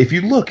if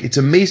you look, it's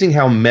amazing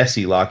how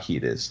messy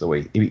Lockheed is. The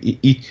way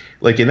he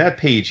like in that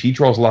page, he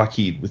draws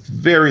Lockheed with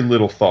very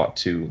little thought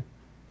to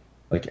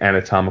like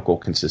anatomical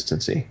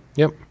consistency.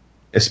 Yep.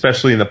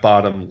 Especially in the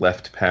bottom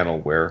left panel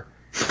where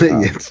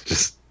it's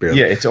just barely.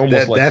 Yeah, it's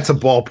almost that's a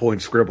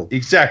ballpoint scribble.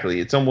 Exactly.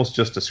 It's almost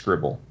just a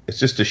scribble. It's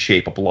just a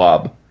shape, a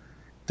blob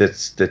that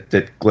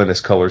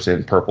Glynis colors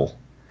in purple.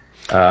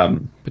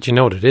 But you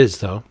know what it is,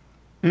 though.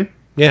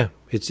 Yeah,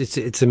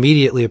 it's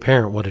immediately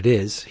apparent what it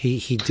is.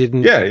 He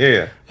didn't.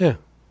 Yeah. Yeah.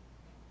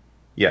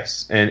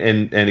 Yes, and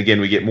again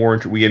we get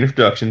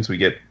introductions. We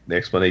get the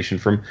explanation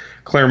from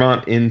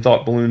Claremont in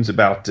Thought Balloons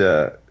about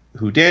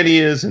who Danny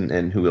is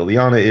and who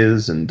Illyana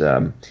is, and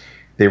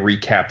they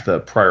recap the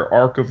prior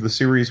arc of the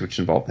series, which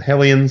involved the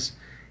Hellions,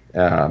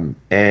 and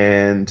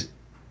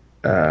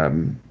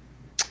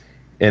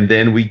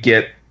then we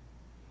get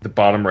the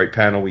bottom right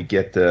panel. We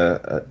get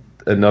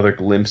another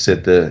glimpse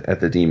at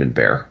the Demon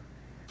Bear.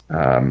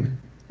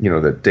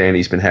 That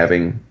Danny's been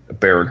having a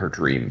bear in her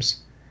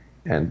dreams,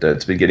 and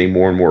it's been getting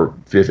more and more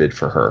vivid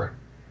for her.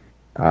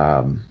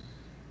 And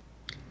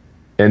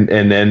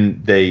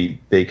then they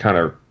kind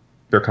of,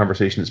 their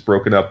conversation is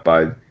broken up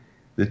by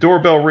the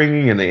doorbell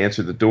ringing, and they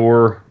answer the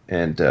door,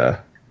 and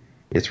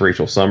it's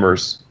Rachel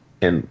Summers,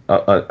 and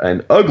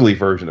an ugly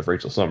version of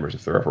Rachel Summers,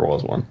 if there ever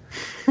was one.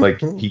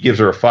 Like, he gives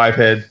her a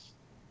 5-head.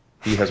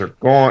 He has her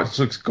gaunt.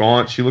 She looks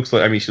gaunt. She looks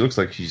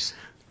like she's...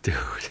 Dude.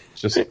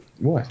 Just...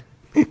 What?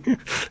 She's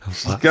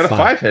got a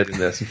 5-head in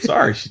this. I'm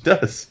sorry, she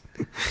does.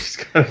 She's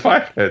got a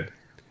 5-head.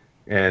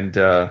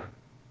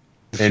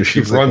 And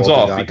she runs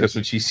off because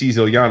when she sees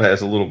Illyana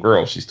as a little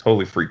girl, she's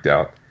totally freaked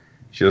out.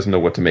 She doesn't know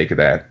what to make of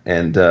that.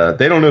 And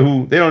they don't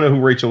know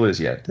who Rachel is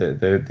yet. They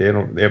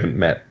haven't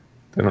met.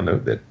 They don't know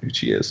who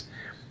she is.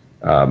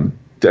 I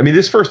mean,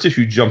 this first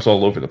issue jumps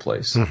all over the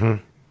place.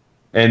 Mm-hmm.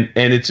 And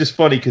it's just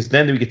funny because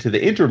then we get to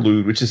the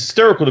interlude, which is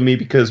hysterical to me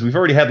because we've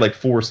already had like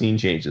 4 scene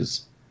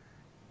changes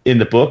in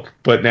the book,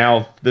 but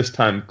now this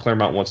time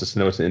Claremont wants us to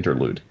know it's an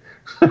interlude.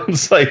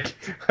 It's like,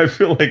 I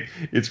feel like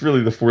it's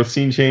really the 4th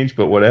scene change,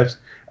 but whatevs.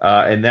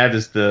 And that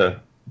is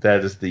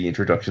the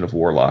introduction of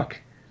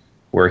Warlock,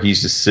 where he's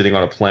just sitting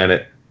on a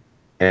planet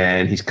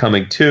and he's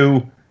coming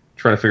to,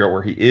 trying to figure out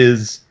where he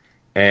is,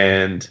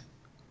 and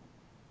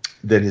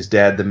then his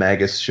dad, the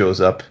Magus,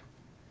 shows up,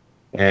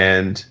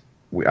 and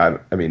I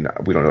mean,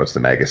 we don't know it's the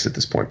Magus at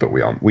this point, but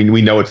we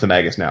know it's the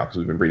Magus now because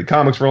we've been reading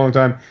comics for a long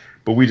time.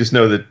 But we just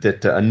know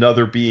that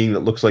another being that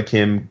looks like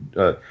him,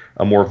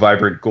 a more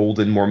vibrant,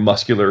 golden, more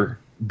muscular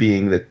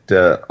being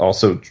that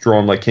also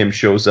drawn like him,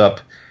 shows up,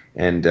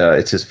 and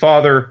it's his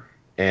father,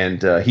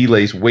 and he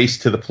lays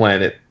waste to the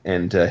planet,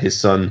 and his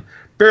son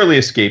barely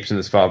escapes, and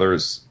his father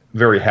is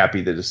very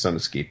happy that his son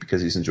escaped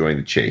because he's enjoying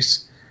the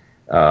chase.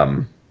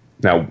 Now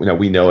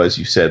we know, as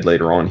you said,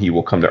 later on he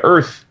will come to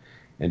Earth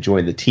and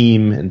join the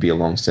team and be a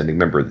long-standing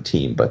member of the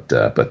team, but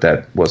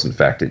that was in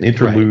fact an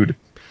interlude. Right.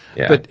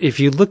 Yeah. But if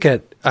you look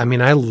at, I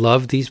mean, I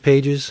love these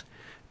pages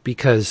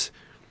because,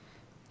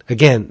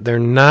 again, they're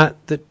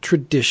not the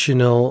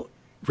traditional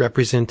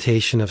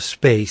representation of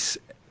space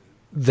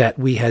that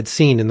we had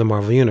seen in the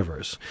Marvel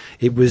Universe.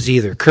 It was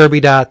either Kirby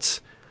dots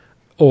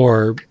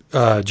or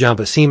John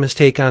Buscema's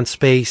take on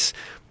space.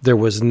 There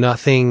was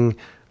nothing,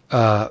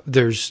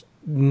 there's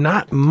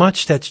not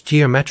much that's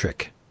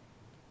geometric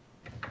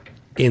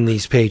in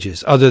these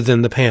pages other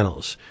than the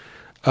panels.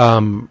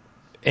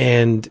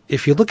 And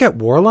if you look at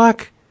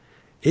Warlock,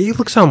 he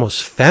looks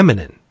almost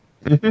feminine.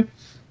 Mm-hmm.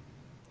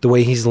 The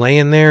way he's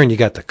laying there, and you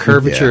got the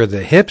curvature of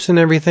the hips and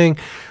everything.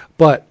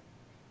 But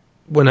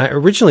when I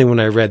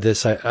read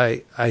this,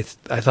 I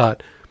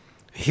thought,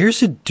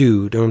 here's a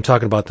dude, and I'm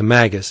talking about the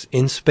Magus,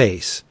 in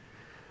space,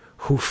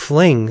 who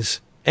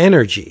flings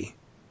energy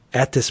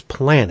at this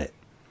planet.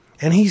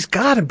 And he's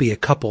got to be a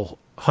couple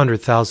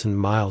 100,000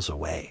 miles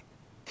away.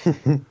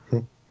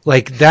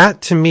 Like,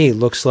 that to me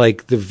looks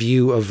like the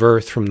view of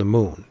Earth from the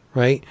moon,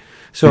 right?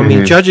 So, I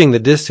mean, judging the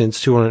distance,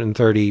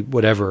 230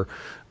 whatever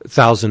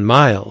thousand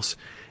miles,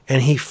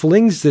 and he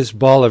flings this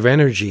ball of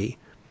energy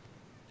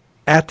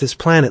at this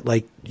planet,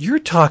 like, you're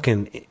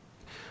talking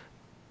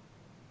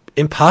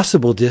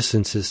impossible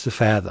distances to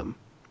fathom.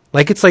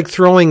 Like, it's like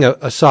throwing a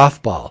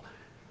softball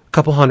a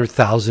couple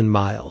 100,000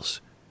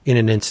 miles in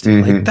an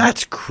instant. Like,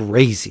 that's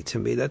crazy to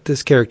me that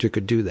this character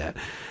could do that.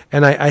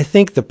 And I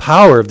think the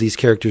power of these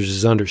characters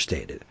is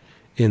understated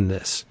in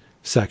this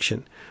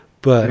section.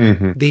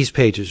 But these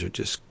pages are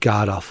just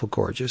god-awful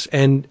gorgeous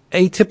and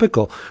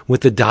atypical with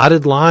the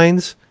dotted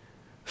lines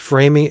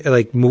framing,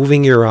 like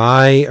moving your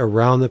eye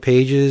around the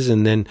pages,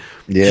 and then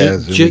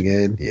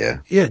zooming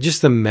in. Yeah,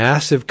 just the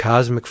massive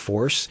cosmic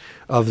force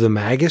of the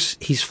Magus.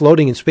 He's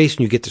floating in space,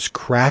 and you get this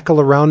crackle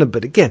around him.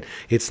 But again,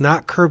 it's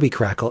not Kirby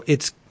crackle;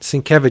 it's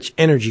Sienkiewicz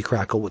energy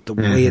crackle with the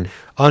way it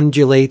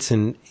undulates,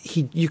 and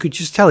you could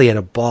just tell he had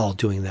a ball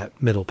doing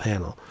that middle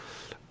panel.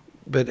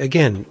 But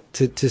again,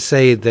 to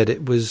say that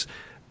it was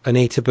an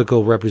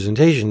atypical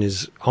representation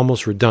is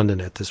almost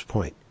redundant at this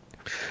point.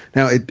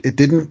 Now, it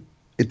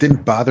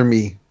didn't bother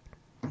me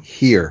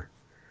here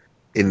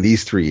in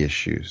these 3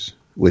 issues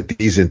with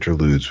these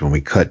interludes when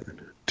we cut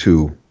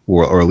to,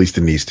 or at least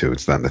in these 2,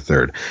 it's not in the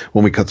 3rd,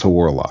 when we cut to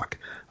Warlock,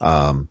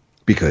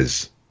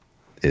 because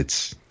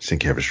it's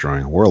Sienkiewicz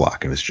drawing a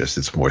Warlock, and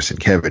it's more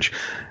Sienkiewicz.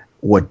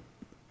 What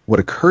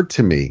occurred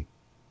to me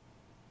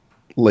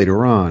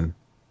later on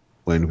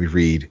when we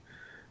read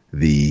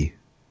the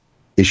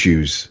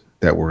issues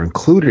that were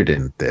included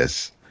in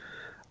this,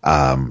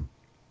 I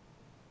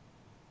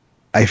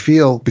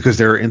feel, because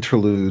there are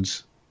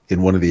interludes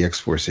in one of the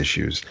X-Force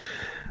issues,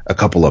 a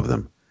couple of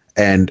them,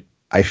 and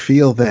I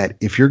feel that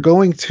if you're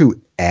going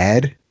to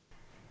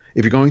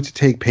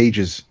take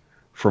pages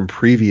from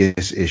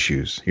previous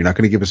issues, you're not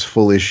going to give us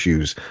full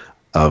issues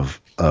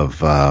of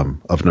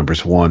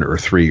numbers 1 or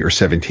 3 or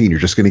 17. You're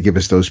just going to give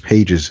us those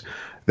pages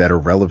that are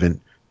relevant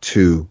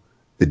to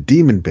the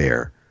Demon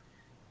Bear.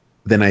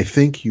 Then I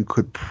think you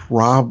could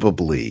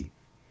probably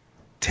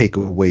take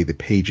away the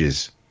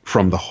pages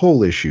from the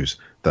whole issues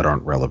that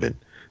aren't relevant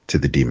to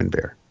the Demon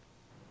Bear.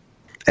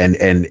 And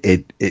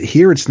it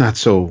here it's not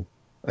so,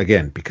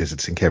 again, because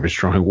it's Sienkiewicz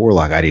drawing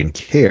Warlock, I didn't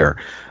care,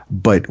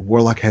 but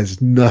Warlock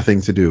has nothing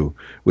to do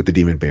with the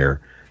Demon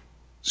Bear.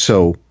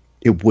 So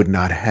it would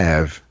not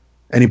have,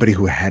 anybody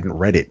who hadn't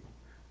read it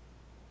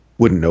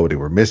wouldn't know they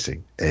were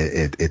missing.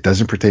 It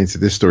doesn't pertain to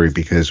this story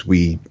because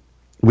we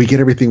get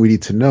everything we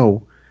need to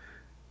know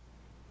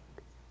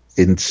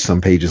in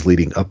some pages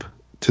leading up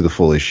to the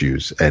full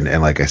issues, and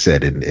like I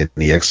said, in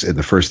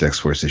the first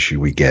X-Force issue,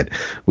 we get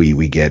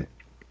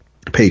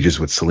pages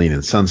with Selene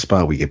and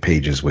Sunspot. We get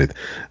pages with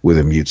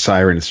a mute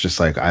siren. It's just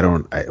like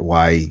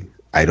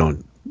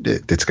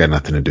it's got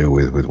nothing to do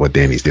with what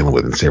Danny's dealing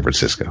with in San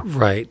Francisco.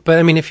 Right. But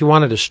I mean, if you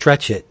wanted to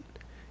stretch it,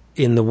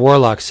 in the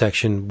Warlock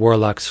section,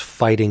 Warlock's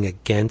fighting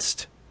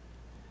against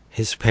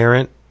his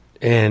parent,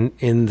 and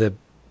in the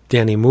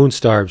Danny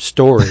Moonstar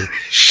story,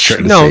 she's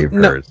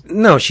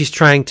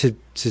trying to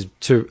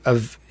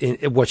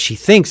what she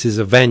thinks is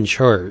avenge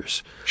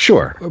hers.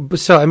 Sure.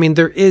 So I mean,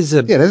 there's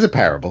a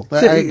parable.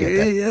 I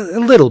get that. A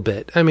little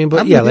bit. I mean,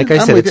 but like I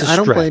said, it's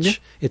a stretch.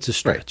 It's a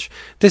stretch.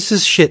 Right. This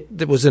is shit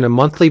that was in a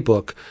monthly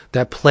book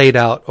that played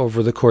out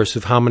over the course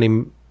of how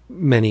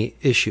many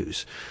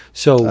issues.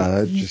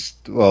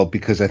 So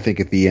because I think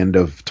at the end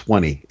of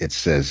 20 it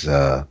says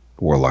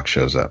Warlock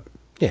shows up.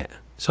 Yeah.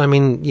 So I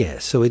mean,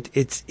 so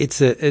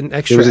it's an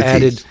extra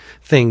added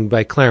thing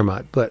by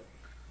Claremont, but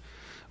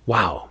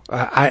wow,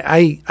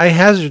 I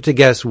hazard to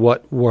guess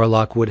what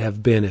Warlock would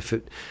have been if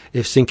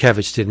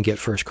Sienkiewicz didn't get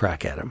first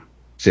crack at him.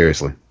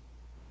 Seriously.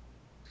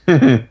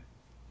 Yeah,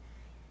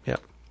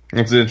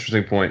 that's an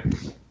interesting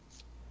point.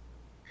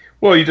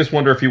 Well, you just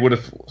wonder if he would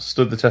have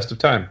stood the test of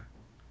time.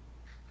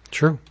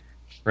 True.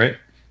 Right.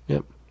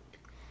 Yep.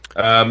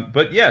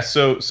 But yeah,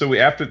 so we,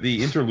 after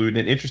the interlude,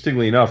 and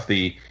interestingly enough,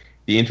 the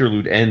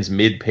interlude ends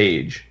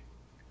mid-page.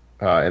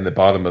 In the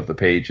bottom of the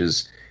page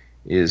is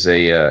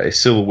a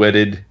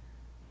silhouetted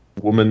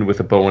woman with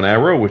a bow and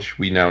arrow, which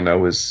we now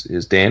know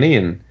is Danny,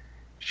 and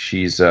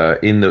she's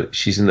in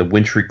the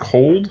wintry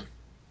cold.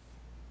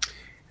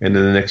 And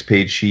then the next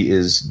page, she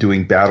is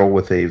doing battle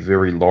with a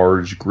very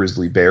large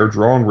grizzly bear,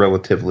 drawn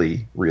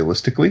relatively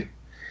realistically.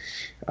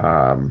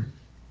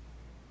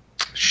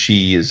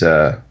 She is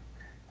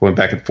going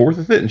back and forth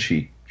with it, and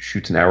she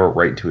shoots an arrow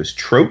right into his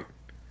throat,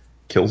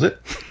 kills it.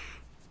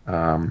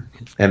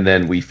 And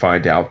then we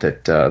find out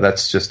that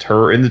that's just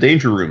her in the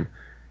danger room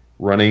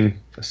running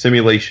a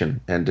simulation.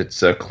 And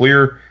it's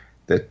clear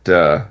that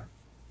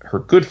her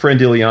good friend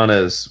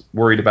Illyana is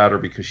worried about her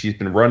because she's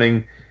been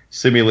running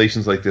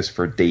simulations like this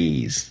for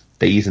days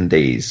and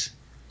days.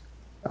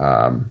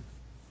 And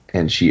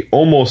she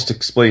almost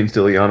explains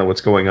to Illyana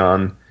what's going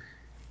on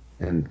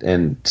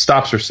and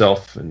stops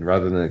herself. And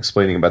rather than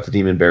explaining about the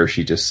demon bear,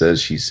 she just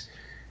says she's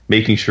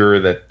making sure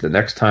that the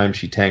next time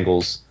she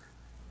tangles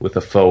with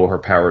a foe her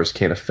powers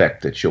can't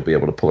affect, that she'll be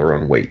able to pull her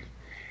own weight.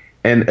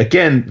 And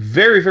again,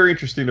 very, very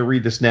interesting to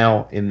read this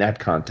now in that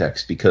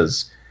context,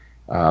 because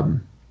Danny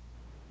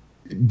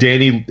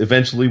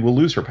eventually will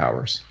lose her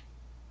powers.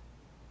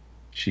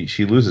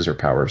 She loses her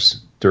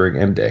powers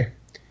during M-Day.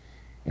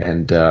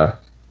 And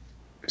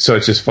so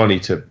it's just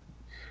funny to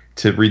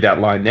read that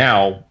line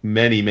now,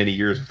 many, many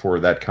years before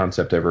that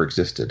concept ever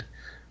existed,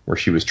 where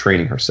she was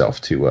training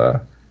herself to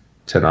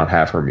not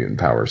have her mutant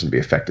powers and be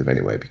effective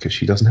anyway, because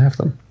she doesn't have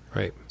them.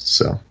 Right.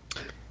 So,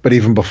 but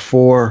even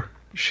before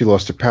she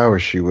lost her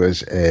powers, she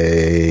was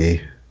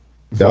a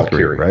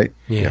Valkyrie, right?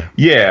 Yeah.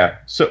 Yeah.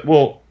 So,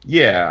 well,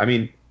 yeah. I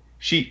mean,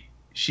 she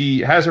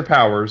has her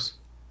powers,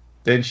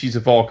 then she's a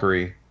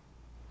Valkyrie,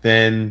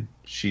 then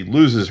she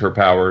loses her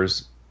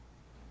powers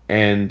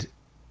and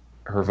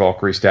her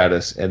Valkyrie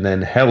status, and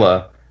then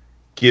Hela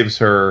gives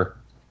her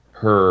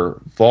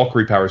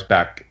Valkyrie powers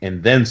back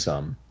and then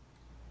some,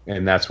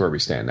 and that's where we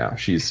stand now.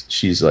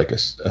 She's like a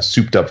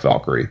souped up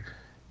Valkyrie,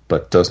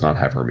 but does not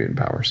have her mutant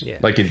powers. Yeah.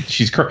 Like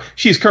she's current.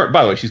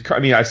 By the way, I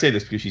mean, I say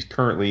this because she's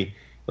currently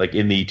like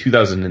in the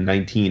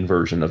 2019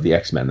 version of the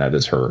X-Men. That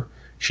is her.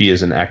 She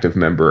is an active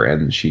member,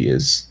 and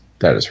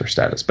that is her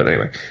status. But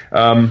anyway,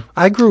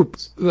 I group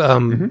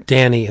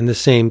Danny in the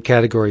same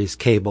category as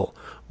Cable,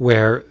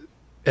 where,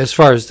 as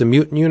far as the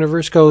mutant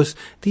universe goes,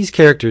 these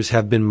characters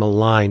have been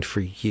maligned for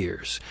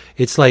years.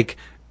 It's like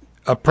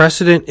a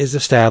precedent is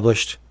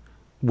established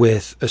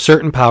with a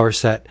certain power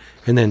set,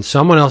 and then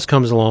someone else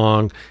comes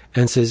along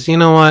and says, you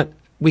know what,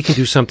 we can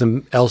do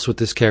something else with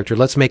this character.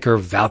 Let's make her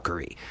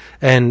Valkyrie.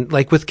 And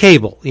like with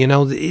Cable,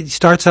 it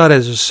starts out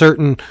as a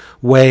certain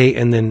way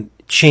and then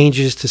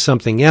changes to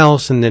something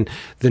else, and then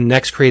the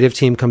next creative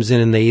team comes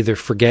in and they either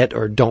forget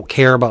or don't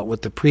care about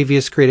what the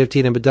previous creative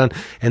team had done,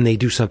 and they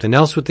do something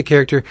else with the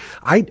character.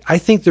 I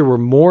think there were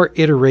more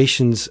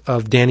iterations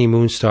of Danny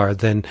Moonstar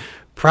than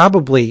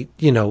probably,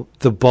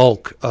 the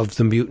bulk of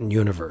the mutant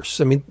universe.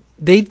 I mean,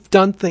 they've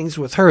done things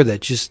with her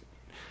that just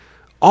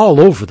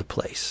all over the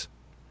place.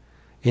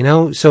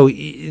 So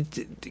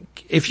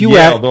if you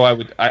although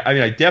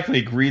I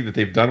definitely agree that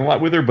they've done a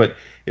lot with her, but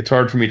it's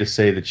hard for me to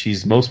say that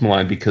she's most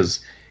maligned,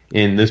 because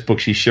in this book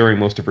she's sharing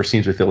most of her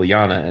scenes with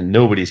Illyana, and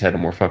nobody's had a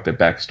more fucked up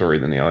backstory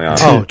than Illyana.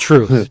 Oh,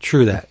 true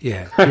that.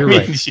 Yeah, you're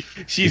right.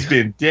 She's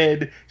been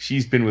dead.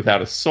 She's been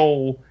without a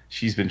soul.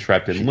 She's been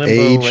trapped in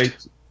limbo.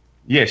 Right?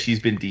 Yeah, she's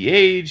been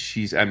de-aged.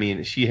 She's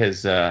been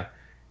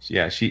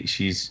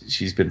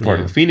part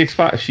of the Phoenix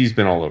Fight. She's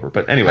been all over.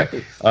 But anyway,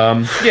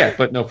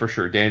 but no, for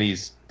sure,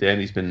 Danny's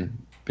been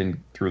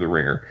through the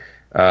ringer.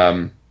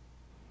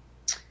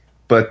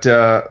 But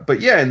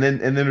yeah, and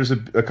then there's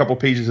a couple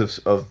pages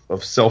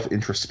of self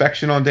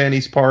introspection on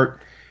Dany's part,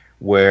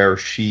 where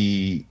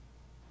she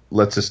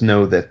lets us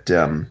know that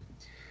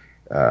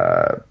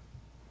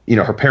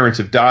her parents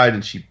have died,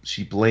 and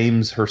she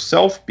blames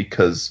herself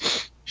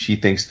because she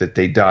thinks that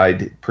they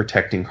died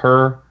protecting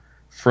her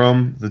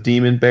from the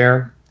demon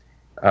bear,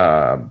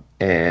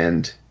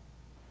 and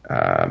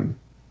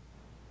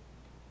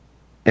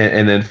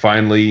then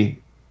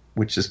finally,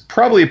 which is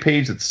probably a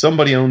page that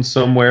somebody owns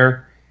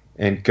somewhere.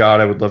 And God,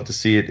 I would love to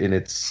see it in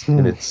its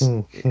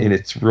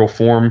real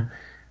form.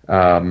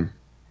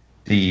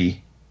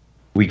 We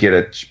get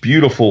a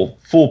beautiful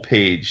full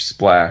page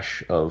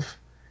splash of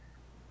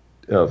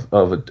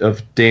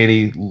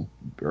Dany.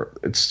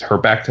 It's her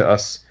back to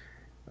us,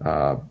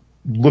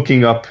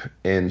 looking up,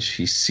 and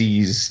she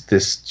sees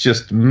this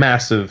just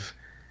massive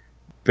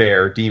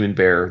demon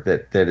bear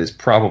that is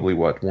probably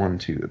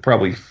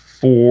probably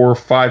 4 or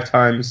 5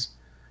 times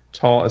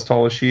as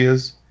tall as she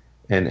is,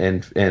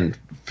 and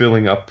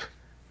filling up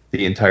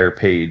the entire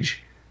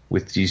page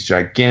with these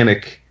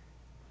gigantic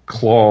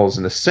claws,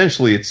 and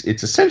essentially it's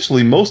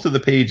essentially most of the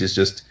page is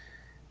just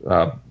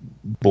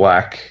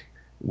black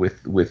with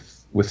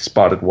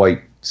spotted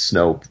white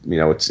snow.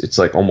 It's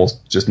like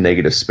almost just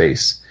negative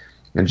space,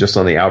 and just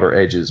on the outer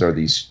edges are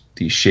these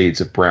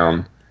shades of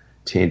brown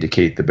to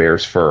indicate the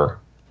bear's fur.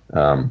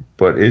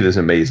 But it is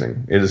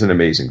amazing. It is an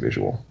amazing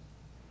visual.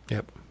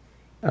 Yep.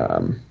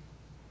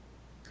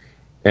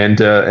 And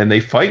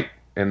they fight.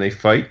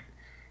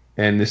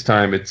 And this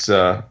time it's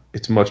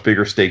much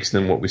bigger stakes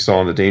than what we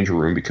saw in the Danger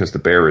Room, because the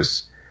bear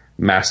is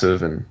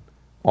massive and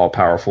all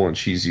powerful, and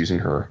she's using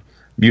her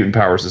mutant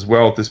powers as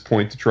well at this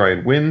point to try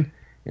and win.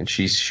 And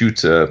she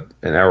shoots an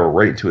arrow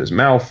right into his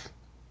mouth,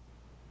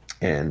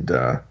 and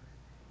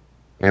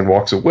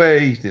walks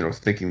away,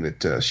 thinking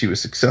that she was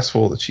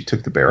successful, that she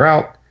took the bear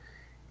out.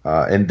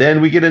 And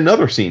then we get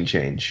another scene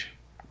change.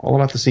 All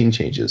about the scene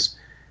changes,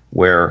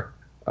 where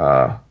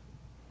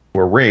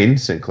Rain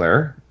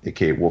Sinclair,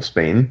 aka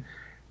Wolfsbane,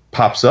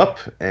 pops up,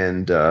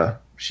 and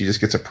she just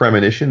gets a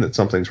premonition that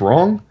something's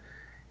wrong,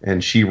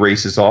 and she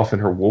races off in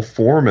her wolf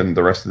form, and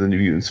the rest of the New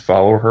Mutants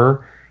follow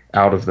her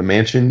out of the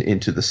mansion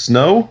into the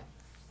snow,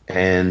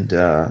 and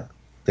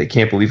they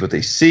can't believe what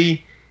they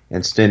see,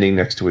 and standing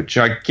next to a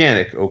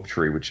gigantic oak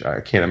tree, which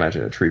I can't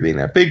imagine a tree being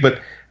that big, but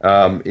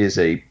is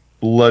a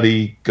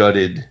bloody,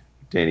 gutted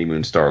Dany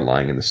Moonstar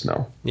lying in the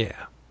snow. Yeah.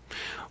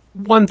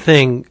 One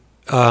thing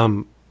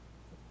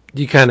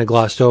you kind of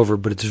glossed over,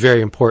 but it's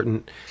very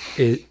important,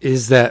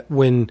 is that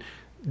when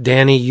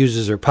Dany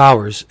uses her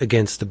powers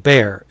against the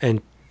bear,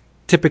 and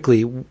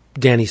typically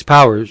Dany's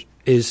powers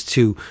is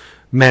to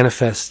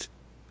manifest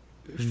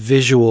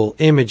visual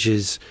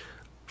images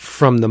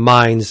from the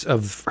minds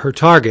of her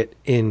target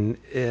in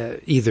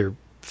either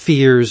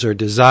fears or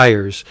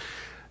desires.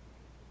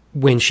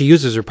 When she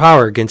uses her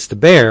power against the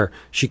bear,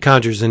 she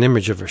conjures an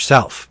image of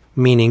herself,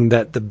 meaning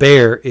that the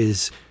bear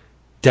is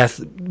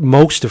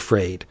most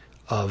afraid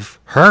of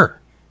her.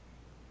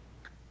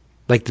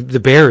 Like the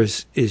bear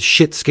is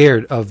shit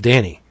scared of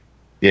Dany.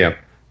 Yeah.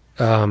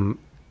 And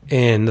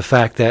the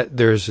fact that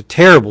there's a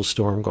terrible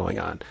storm going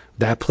on,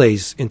 that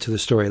plays into the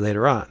story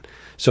later on.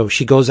 So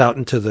she goes out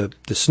into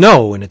the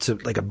snow, and it's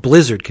like a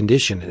blizzard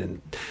condition,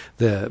 and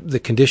the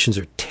conditions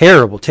are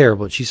terrible.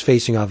 And she's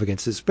facing off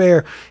against this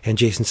bear, and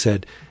Jason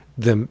said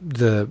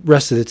the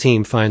rest of the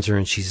team finds her,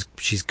 and she's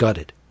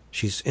gutted.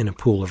 She's in a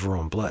pool of her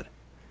own blood.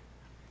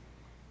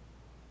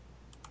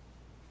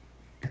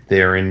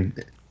 They're in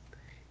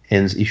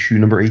ends issue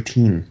number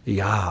 18.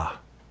 Yeah.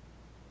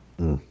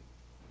 Who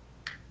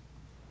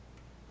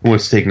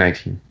wants to take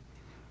 19?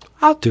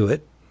 I'll do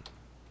it.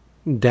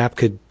 Dap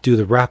could do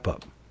the wrap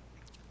up,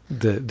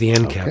 the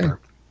end capper.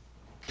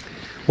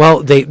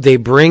 Well, they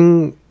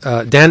bring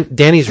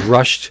Dany's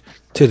rushed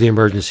to the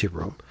emergency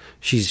room.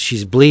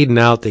 She's bleeding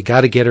out. They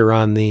got to get her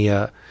on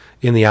the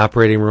in the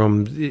operating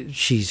room.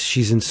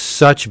 She's in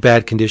such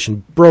bad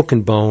condition,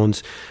 broken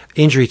bones,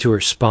 injury to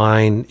her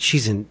spine.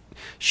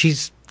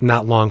 She's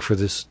not long for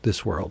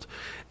this world.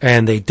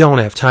 And they don't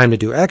have time to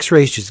do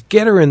x-rays. Just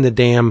get her in the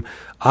damn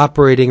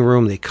operating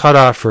room. They cut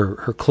off her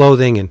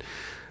clothing. And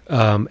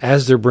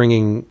as they're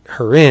bringing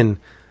her in,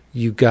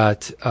 you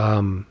got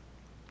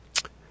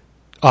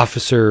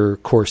Officer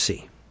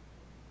Corsi,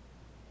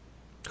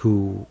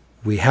 who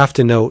we have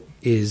to note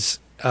is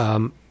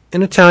an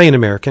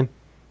Italian-American.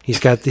 He's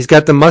got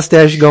the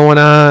mustache going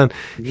on.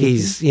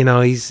 He's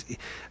a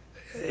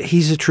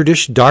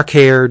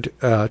dark-haired,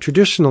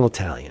 traditional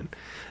Italian.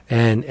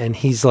 And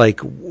he's like,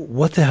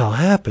 what the hell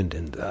happened?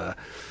 And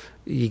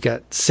you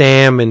got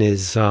Sam and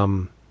his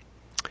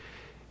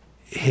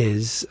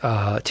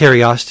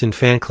Terry Austin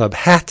fan club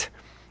hat,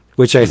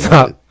 which I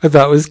thought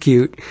was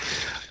cute.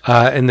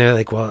 And they're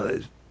like, well,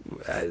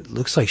 it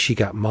looks like she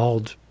got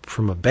mauled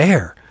from a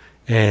bear.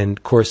 And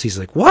of course he's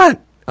like,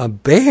 what? A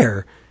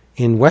bear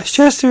in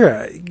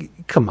Westchester?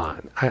 Come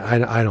on.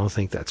 I don't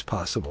think that's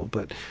possible.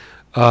 But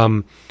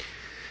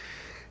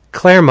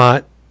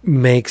Claremont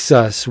makes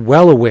us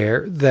well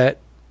aware that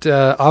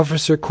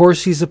Officer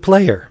Corsi's a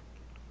player.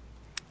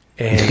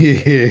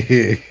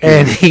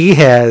 and he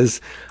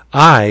has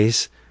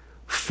eyes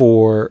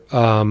for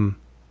a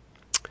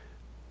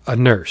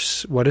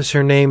nurse. What is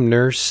her name?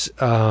 Nurse.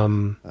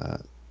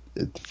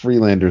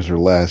 Freelander's her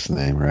last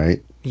name,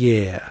 right?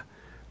 Yeah.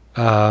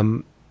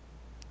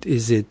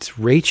 Is it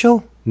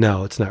Rachel?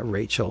 No, it's not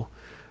Rachel.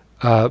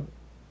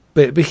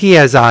 But he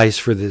has eyes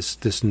for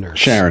this nurse.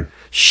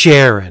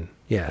 Sharon.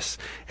 Yes.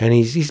 And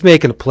he's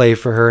making a play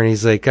for her, and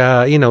he's like,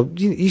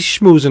 he's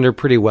schmoozing her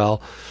pretty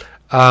well.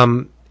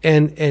 And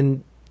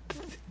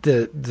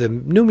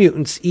the New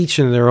Mutants, each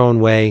in their own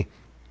way.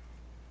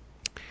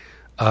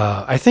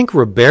 I think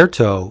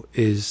Roberto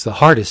is the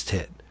hardest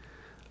hit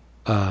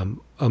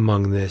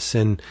among this,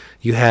 and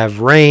you have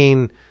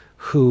Rain,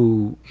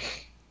 who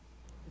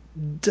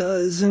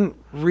doesn't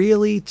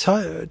really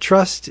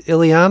trust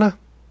Illyana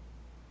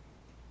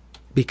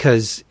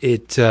because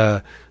it.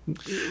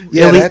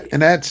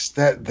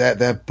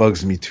 That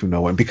bugs me to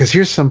no end, because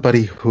here's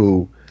somebody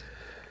who,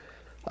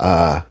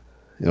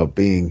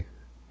 being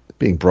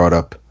brought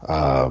up,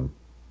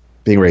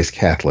 being raised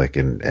Catholic,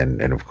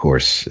 and of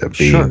course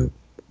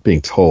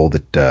being told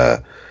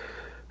that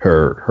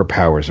her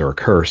powers are a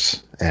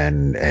curse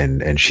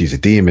and she's a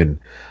demon,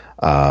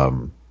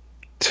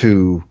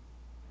 to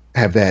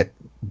have that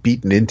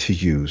beaten into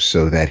you,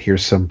 so that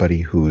here's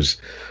somebody who's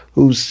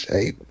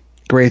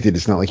granted,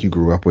 it's not like you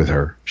grew up with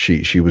her.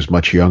 She was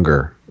much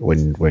younger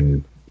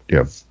when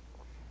a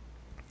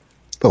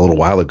little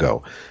while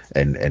ago,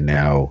 and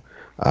now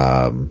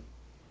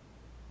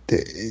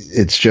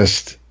it's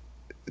just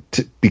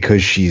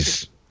because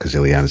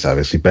Illyana's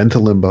obviously been to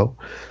Limbo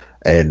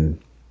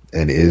and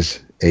is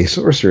a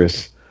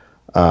sorceress,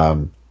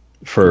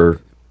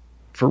 for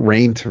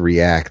Rain to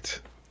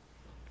react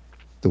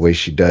the way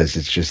she does,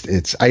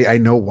 I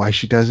know why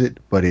she does it,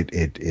 but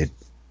it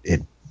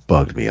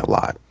bugged me a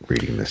lot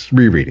rereading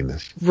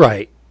this.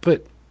 Right,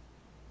 but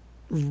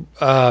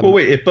well,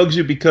 wait, it bugs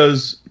you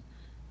because,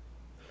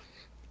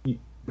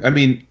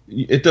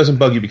 it doesn't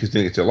bug you because you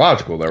think it's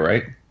illogical, though,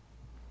 right?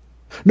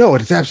 No,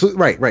 it's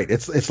absolutely right.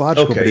 It's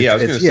logical. Okay, I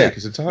was going to say,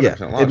 because it's 100%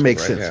 logical. It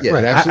makes sense. Right? Yeah,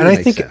 right. It And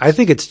I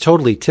think it's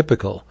totally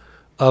typical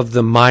of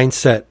the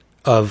mindset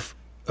of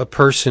a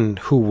person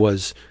who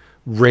was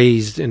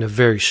raised in a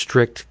very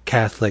strict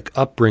Catholic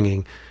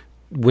upbringing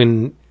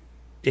when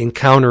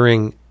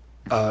encountering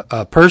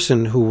a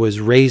person who was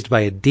raised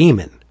by a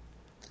demon.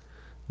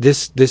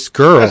 This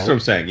girl, that's what I'm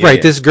saying. Yeah, right?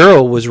 Yeah. This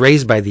girl was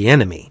raised by the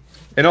enemy.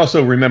 And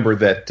also remember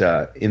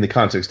that in the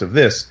context of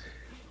this,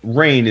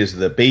 Rain is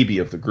the baby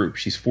of the group.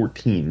 She's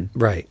 14.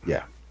 Right.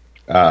 Yeah.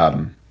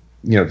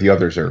 The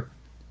others are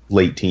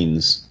late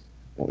teens,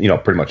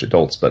 pretty much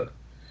adults. But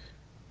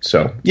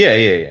so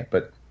yeah.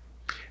 But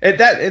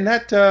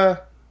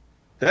that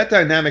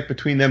dynamic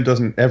between them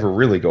doesn't ever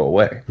really go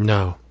away.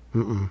 No.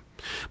 Mm-mm.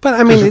 But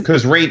I mean,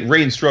 because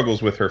Rain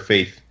struggles with her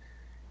faith.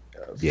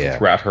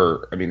 Throughout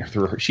her,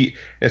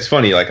 it's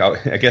funny. Like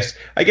I guess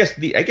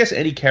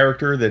any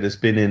character that has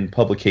been in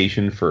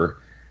publication for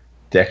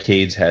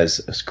decades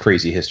has a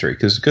crazy history,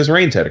 because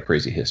Rain's had a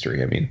crazy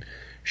history.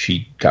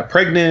 She got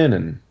pregnant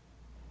and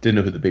didn't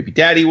know who the baby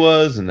daddy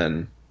was, and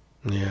then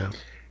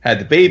had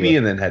the baby,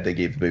 and then they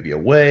gave the baby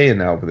away, and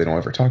now they don't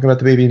ever talk about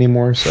the baby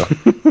anymore. So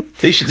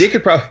they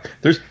could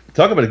probably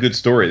talk about a good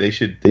story. They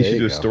should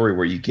do a story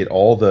where you get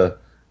all the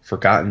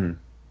forgotten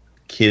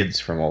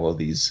kids from all of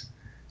these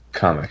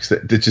comics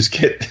that just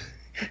get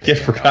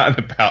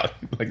forgotten about,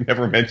 like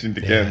never mentioned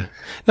again. Yeah.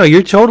 No,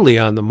 you're totally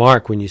on the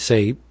mark when you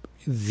say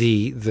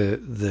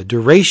the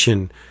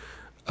duration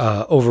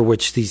over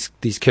which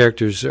these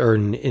characters are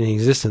in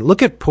existence.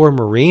 Look at poor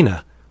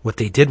Marina, what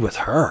they did with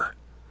her.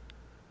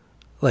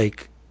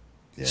 Like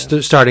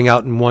starting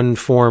out in one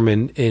form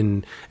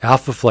in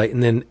Alpha Flight,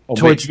 and then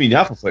towards you mean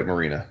Alpha Flight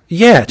Marina?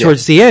 Yeah,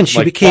 towards the end,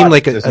 she became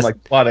like a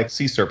Plot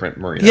Sea Serpent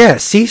Marina. Yeah,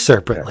 Sea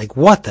Serpent. Yeah. Like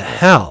what the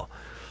hell?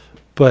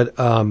 But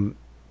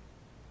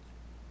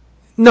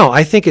no,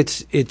 I think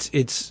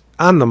it's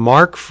on the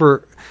mark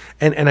for,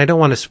 and I don't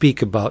want to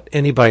speak about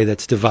anybody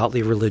that's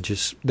devoutly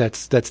religious.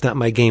 That's not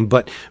my game.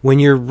 But when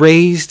you're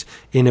raised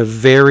in a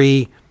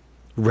very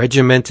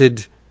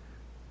regimented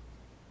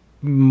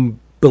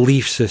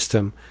belief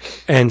system,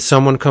 and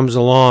someone comes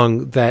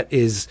along that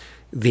was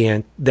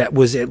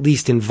at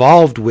least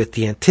involved with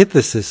the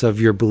antithesis of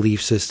your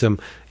belief system,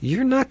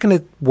 you're not going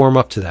to warm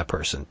up to that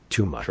person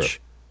too much. True.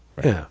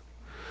 Right.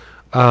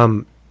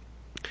 Yeah.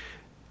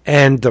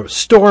 And the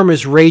storm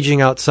is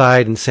raging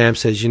outside, and Sam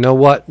says, "You know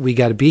what? We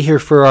got to be here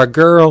for our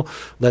girl.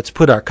 Let's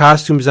put our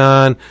costumes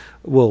on.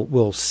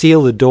 We'll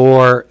seal the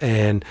door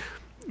and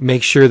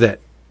make sure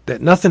that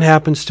nothing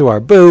happens to our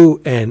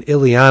boo." And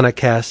Illyana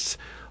casts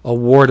a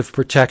ward of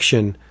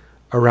protection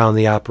around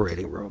the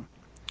operating room,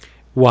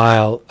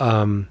 while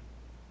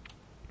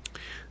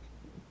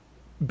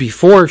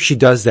before she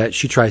does that,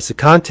 she tries to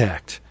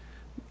contact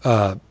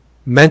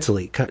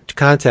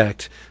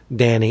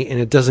Danny, and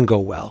it doesn't go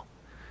well.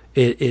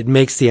 It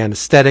makes the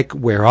anesthetic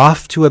wear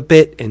off to a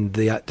bit, and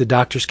the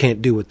doctors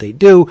can't do what they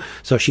do.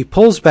 So she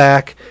pulls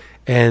back,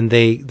 and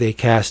they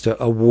cast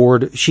a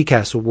ward. She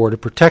casts a ward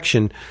of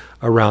protection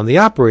around the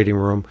operating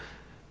room,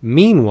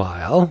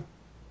 Meanwhile,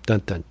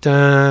 dun dun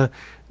dun,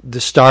 the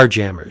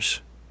Starjammers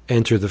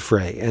enter the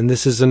fray, and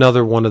this is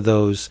another one of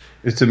those.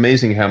 It's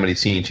amazing how many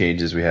scene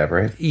changes we have,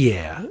 right?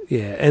 Yeah,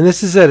 and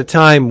this is at a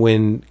time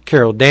when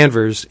Carol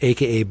Danvers,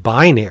 aka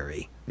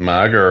Binary,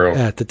 my girl,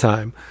 at the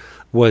time,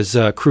 was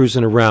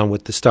cruising around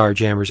with the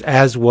Starjammers,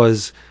 as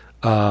was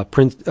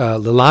Prince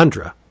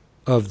Lilandra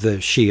of the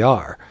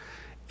Shi'ar,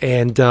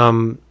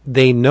 and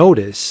they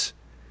notice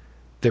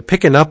they're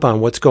picking up on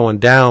what's going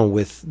down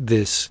with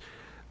this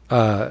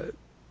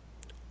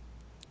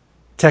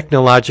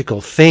technological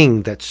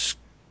thing that's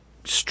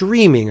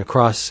streaming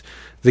across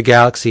the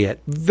galaxy at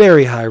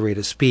very high rate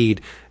of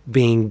speed,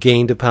 being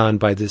gained upon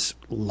by this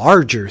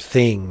larger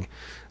thing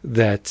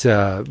that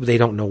they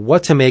don't know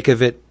what to make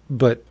of it,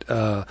 but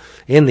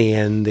in the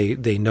end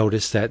they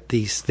notice that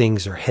these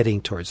things are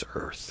heading towards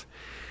Earth.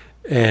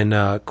 And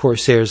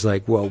Corsair's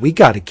like, well, we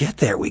got to get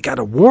there. We got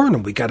to warn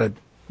them. We got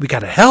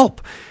to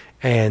help.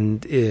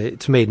 And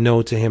it's made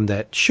known to him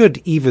that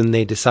should even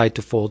they decide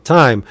to fold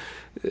time,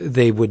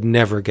 they would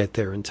never get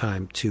there in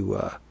time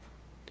to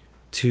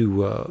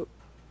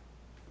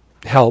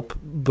help.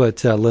 But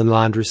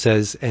Lilandra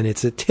says, and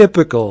it's a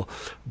typical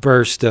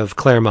burst of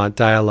Claremont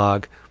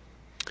dialogue,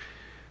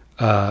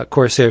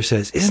 Corsair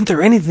says, isn't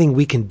there anything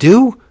we can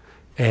do?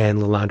 And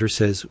Lilandra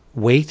says,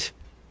 wait,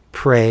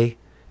 pray,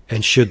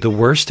 and should the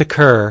worst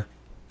occur,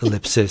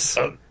 ellipsis,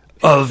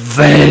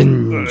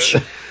 avenge.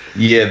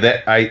 Yeah,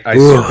 that I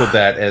circled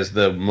that as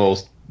the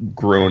most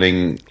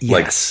groaning,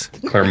 yes,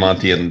 like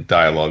Claremontian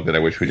dialogue that I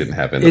wish we didn't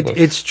have in the book.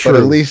 It's true.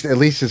 But at least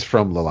it's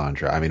from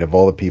Lilandra. I mean, of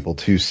all the people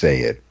to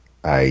say it,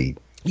 I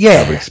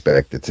would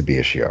expect it to be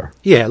a Shi'ar.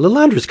 Yeah,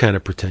 Lilandra's kind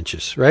of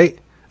pretentious, right?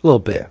 A little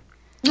bit.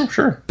 Yeah. Oh,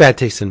 sure. Bad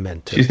taste in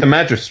men, too. She's the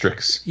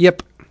magistrix.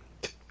 Yep.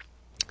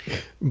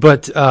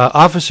 But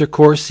Officer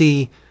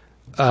Corsi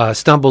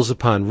stumbles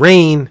upon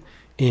Rain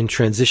in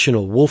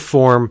transitional wolf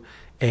form,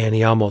 and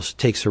he almost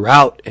takes her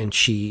out, and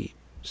she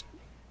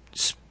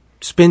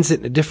spins it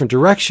in a different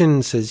direction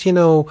and says,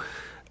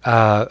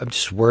 I'm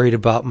just worried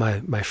about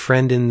my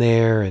friend in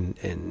there,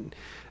 and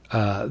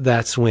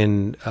that's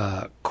when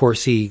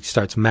Corsi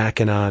starts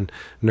macking on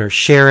Nurse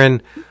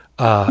Sharon.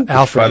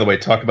 Alfred, by the way,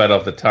 talk about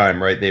of the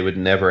time, right? They would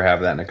never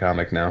have that in a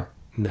comic now.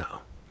 No.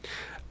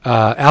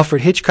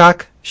 Alfred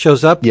Hitchcock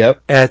shows up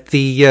Yep. at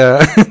the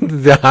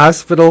the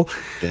hospital.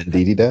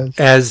 Indeed he does.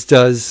 As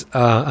does,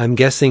 I'm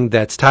guessing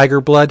that's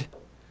Tiger Blood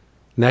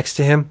next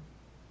to him.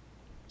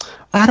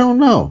 I don't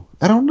know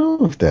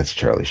if that's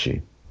Charlie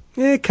Sheen.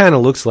 It kind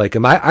of looks like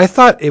him. I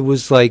thought it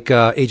was like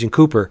Agent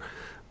Cooper,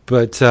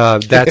 but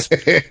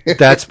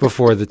that's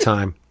before the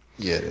time.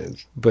 Yeah, it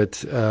is.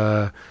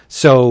 But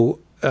so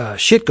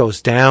shit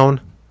goes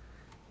down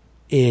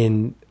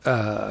in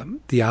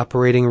the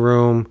operating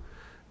room,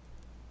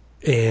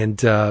 and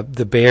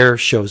the bear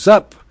shows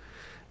up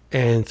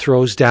and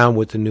throws down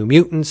with the New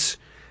Mutants.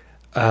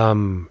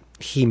 It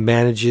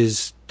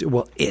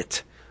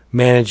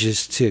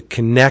manages to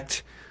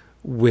connect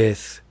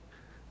with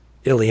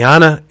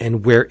Illyana,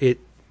 and where it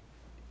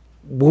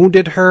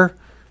wounded her,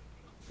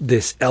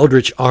 this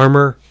eldritch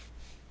armor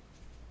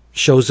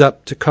shows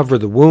up to cover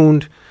the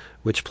wound,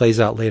 which plays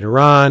out later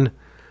on.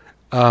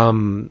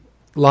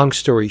 Long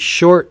story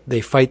short,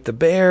 they fight the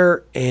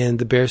bear, and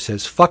the bear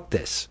says, "Fuck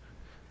this.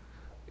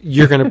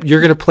 You're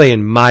gonna play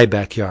in my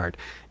backyard."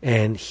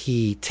 And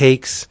he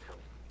takes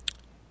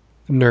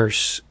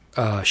Nurse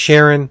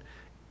Sharon,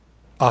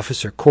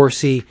 Officer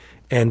Corsi,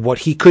 and what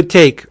he could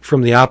take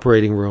from the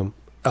operating room.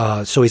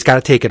 So he's got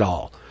to take it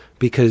all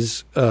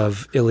because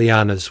of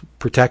Illyana's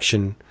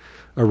protection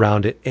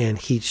around it, and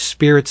he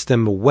spirits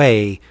them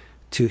away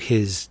to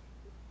his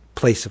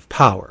place of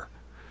power,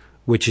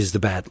 which is the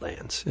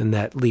Badlands, and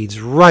that leads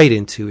right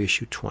into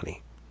issue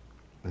 20.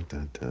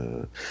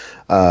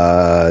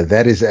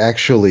 That is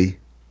actually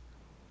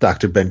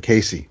Dr. Ben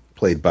Casey,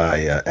 played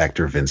by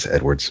actor Vince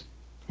Edwards.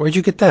 Where'd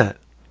you get that?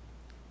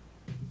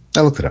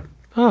 I looked it up.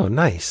 Oh,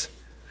 nice.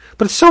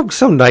 But it's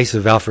so nice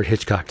of Alfred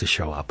Hitchcock to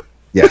show up.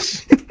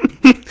 Yes.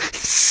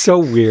 So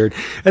weird.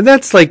 And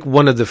that's like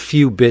one of the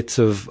few bits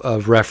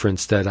of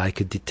reference that I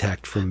could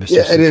detect from Mr.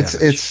 Yeah, and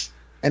Sienkiewicz.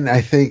 and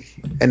I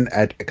think,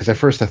 because at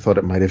first I thought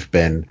it might have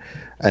been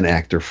an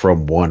actor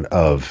from one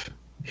of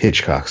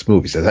Hitchcock's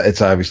movies.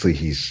 It's obviously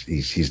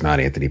he's not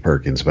Anthony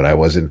Perkins, but I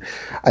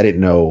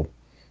didn't know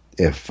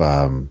if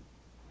how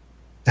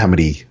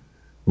many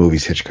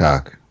movies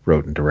Hitchcock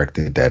wrote and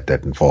directed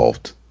that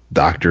involved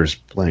doctors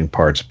playing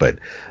parts. But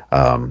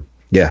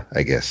yeah,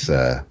 I guess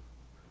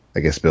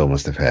Bill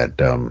must have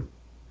had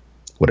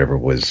whatever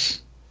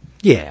was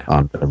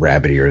on the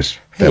rabbit ears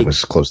that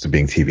was close to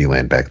being TV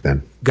land back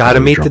then. Got to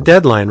meet the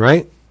deadline,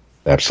 right?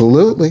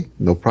 Absolutely,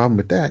 no problem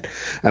with that.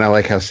 And I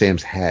like how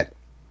Sam's hat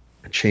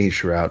changed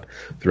throughout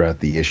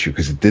the issue,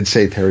 because it did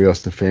say Terry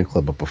Austin Fan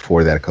Club, but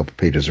before that, a couple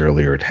pages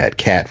earlier, it had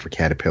Cat for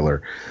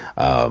Caterpillar.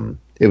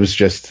 It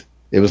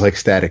was like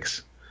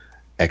Static's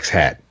X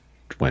hat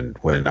when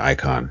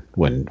Icon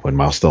when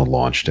Milestone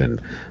launched,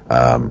 and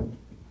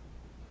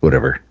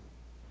whatever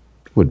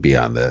would be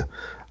on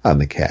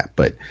the cap.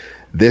 But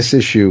this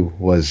issue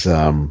was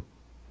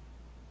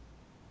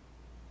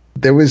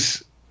there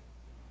was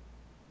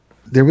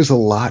a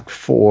lot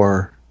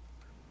for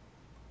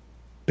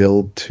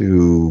Bill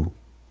to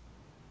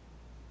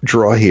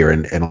draw here,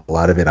 and a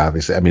lot of it,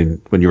 obviously. I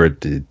mean, when you're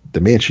at the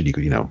mansion, you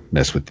could,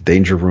 mess with the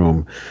danger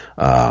room.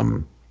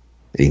 You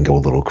can go a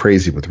little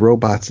crazy with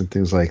robots and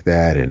things like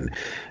that, and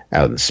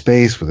out in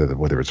space,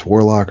 whether it's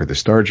Warlock or the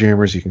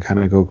Starjammers, you can kind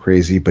of go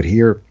crazy. But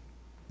here,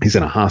 he's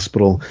in a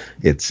hospital.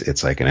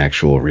 It's like an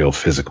actual, real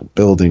physical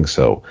building.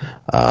 So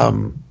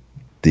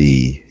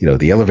the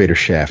elevator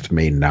shaft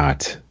may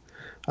not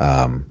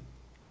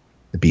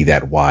be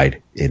that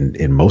wide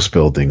in most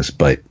buildings,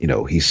 but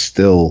he's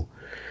still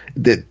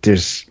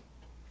there's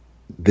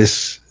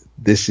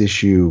this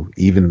issue,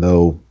 even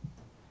though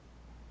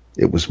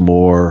it was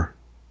more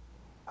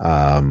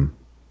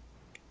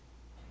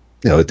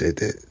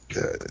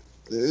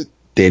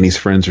Danny's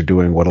friends are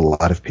doing what a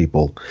lot of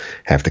people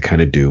have to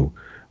kind of do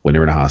when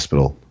they're in a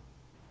hospital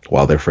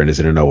while their friend is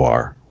in an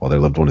OR, while their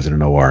loved one is in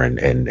an OR,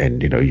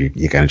 and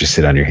you kind of just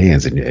sit on your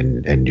hands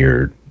and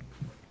you're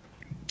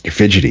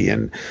fidgety,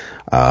 and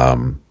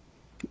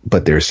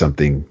but there's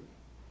something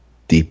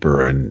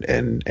deeper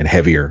and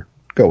heavier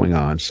going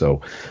on, so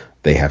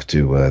they have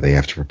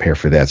to prepare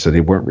for that. So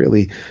they weren't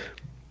really.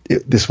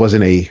 This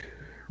wasn't a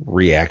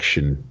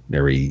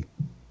reactionary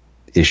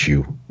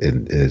issue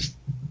as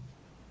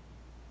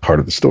part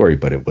of the story,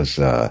 but it was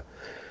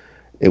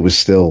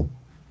still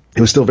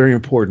very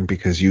important,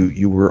 because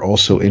you were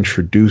also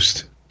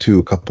introduced to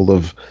a couple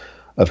of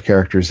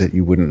characters that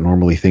you wouldn't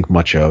normally think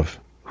much of,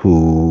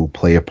 who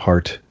play a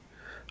part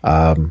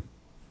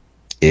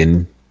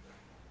in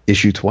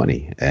issue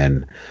 20,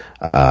 and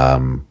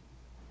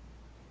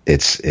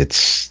it's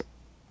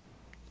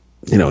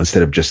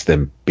instead of just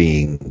them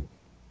being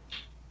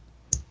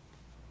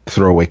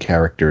throwaway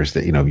characters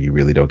that you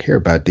really don't care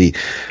about, the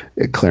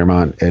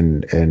Claremont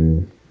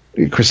and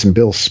Chris and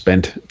Bill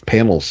spent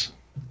panels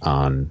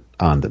on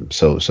them,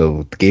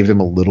 so gave them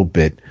a little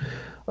bit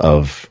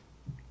of,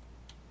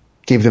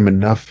 gave them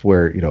enough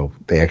where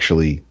they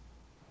actually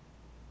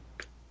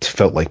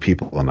felt like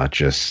people, and not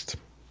just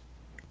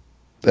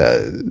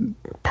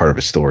part of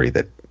a story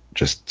that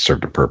just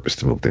served a purpose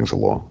to move things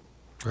along.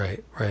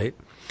 Right.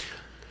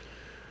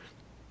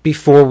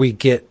 Before we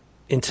get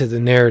into the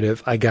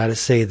narrative, I gotta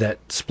say that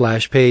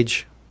splash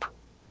page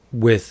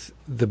with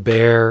the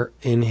bear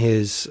in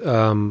his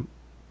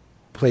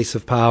place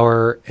of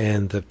power,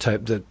 and the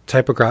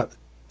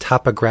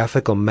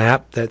topographical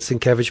map that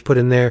Sienkiewicz put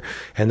in there,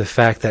 and the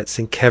fact that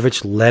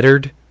Sienkiewicz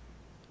lettered,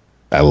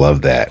 I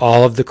love that,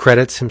 all of the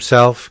credits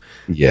himself.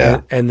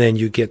 Yeah, and then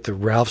you get the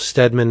Ralph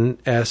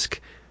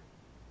Steadman-esque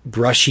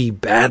brushy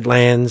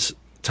Badlands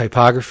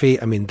typography.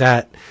 I mean,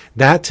 that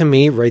to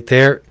me right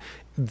there,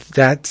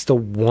 that's the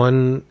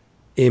one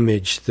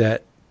image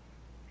that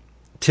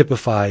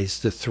typifies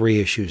the 3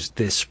 issues.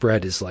 This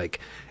spread is like,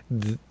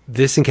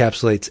 this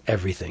encapsulates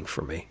everything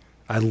for me.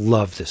 I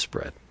love this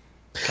spread.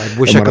 I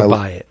wish I could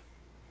buy it.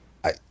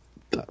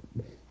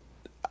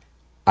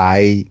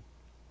 I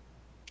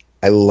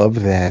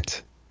love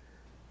that.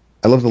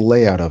 I love the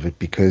layout of it,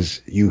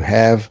 because you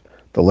have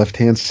the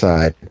left-hand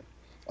side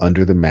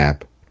under the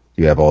map.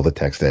 You have all the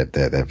text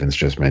that Vince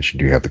just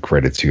mentioned. You have the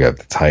credits. You have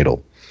the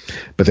title.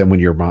 But then when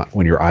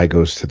your eye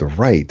goes to the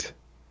right,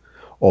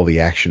 all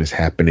the action is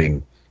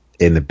happening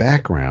in the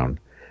background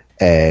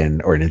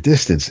or in a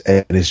distance,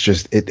 and it's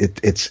just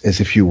it's as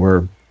if you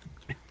were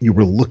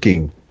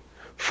looking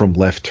from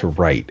left to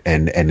right,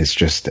 and it's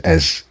just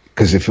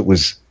because if it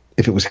was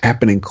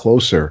happening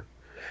closer,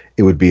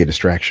 it would be a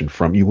distraction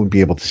you wouldn't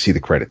be able to see the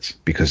credits,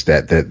 because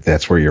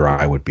that's where your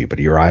eye would be. But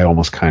your eye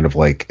almost kind of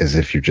like as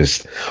if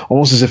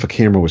almost as if a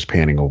camera was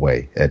panning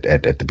away at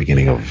the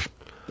beginning of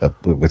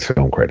with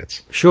film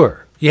credits.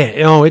 Sure.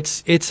 Yeah.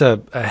 It's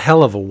a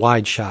hell of a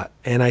wide shot,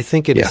 and I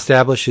think it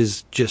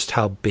establishes just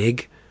how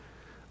big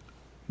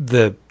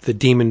the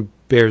Demon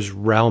Bear's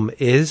realm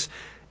is.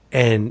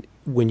 And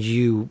when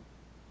you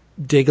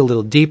dig a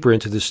little deeper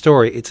into the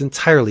story, it's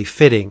entirely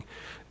fitting,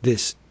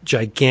 this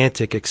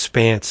gigantic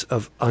expanse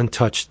of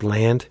untouched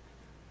land.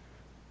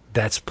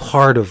 That's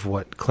part of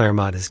what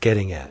Claremont is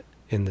getting at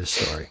in this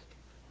story,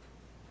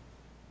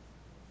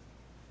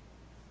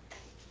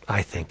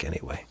 I think,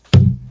 anyway.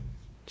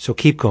 So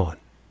keep going.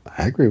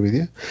 I agree with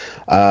you.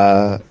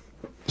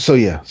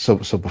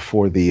 So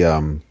before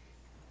the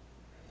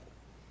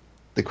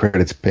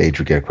credits page,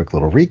 we get a quick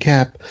little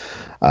recap,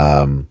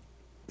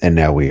 and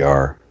now we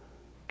are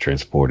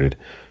transported,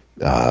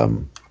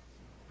 and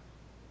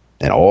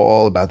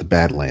all about the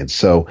Badlands.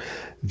 So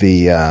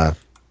the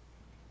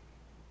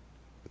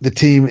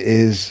team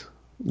is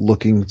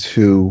looking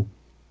to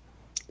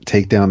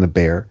take down the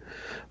bear,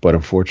 but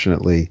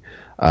unfortunately,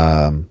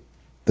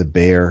 the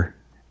bear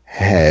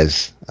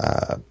has,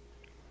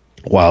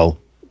 while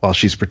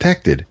she's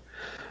protected,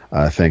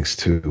 thanks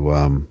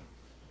to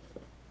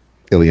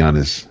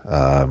Illyana's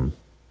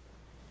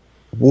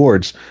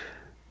wards,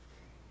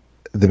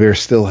 the bear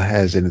still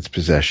has in its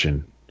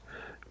possession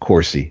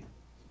Corsi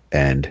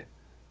and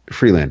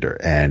Freelander,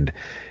 and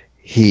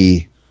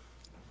he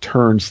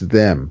turns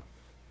them.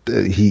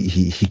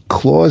 he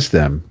claws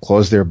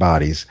their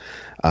bodies,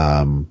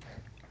 and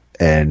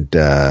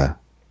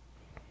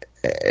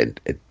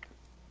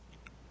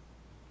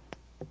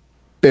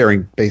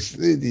bearing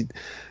basically,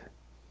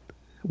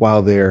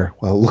 while it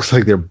looks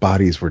like their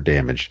bodies were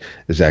damaged,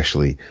 is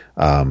actually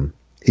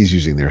he's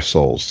using their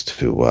souls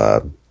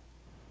to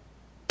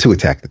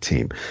attack the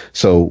team.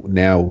 So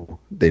now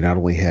they not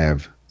only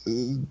have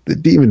the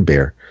demon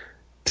bear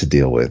to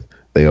deal with,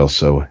 they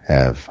also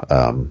have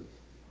a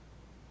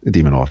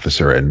demon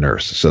officer and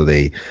nurse. So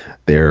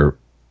they're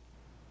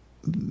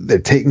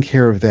taking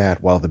care of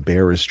that while the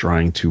bear is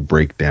trying to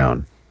break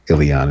down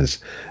Illyana's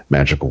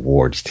magical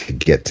wards to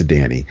get to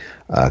Danny.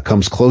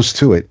 Comes close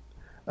to it,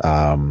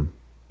 and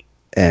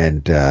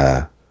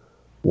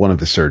one of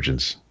the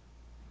surgeons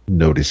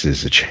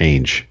notices a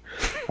change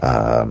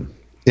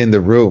in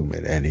the room,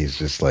 and he's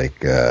just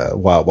like,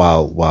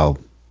 while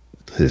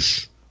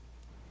his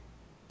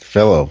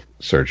fellow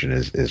surgeon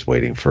is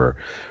waiting for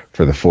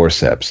the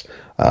forceps,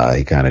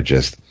 he kind of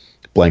just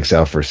blanks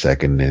out for a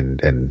second,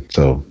 and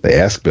so they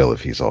ask Bill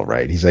if he's all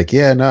right. He's like,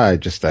 yeah, no, I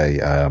could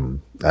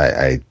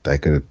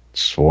have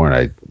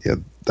sworn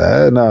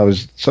no, it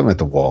was something at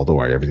the wall. Don't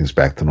worry, everything's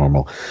back to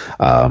normal.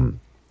 And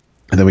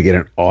then we get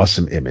an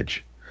awesome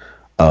image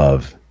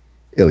of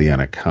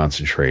Illyana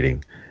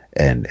concentrating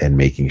and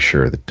making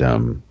sure that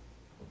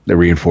they're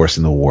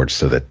reinforcing the wards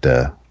so that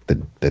the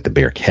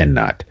bear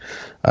cannot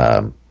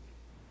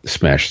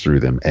smash through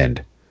them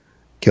and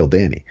kill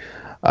Danny.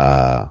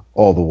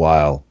 All the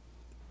while,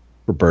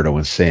 Roberto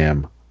and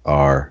Sam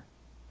are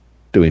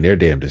doing their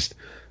damnedest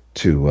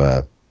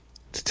to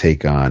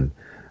take on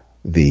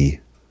the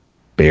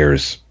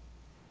bear's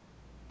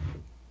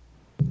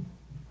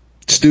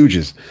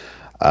stooges.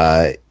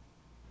 The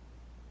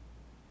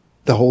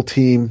whole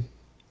team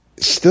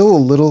is still a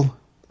little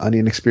on the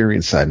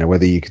inexperienced side. Now,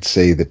 whether you could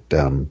say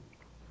that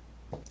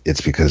it's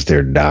because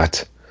they're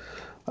not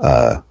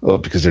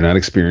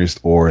experienced,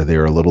 or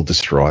they're a little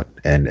distraught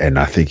and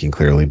not thinking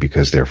clearly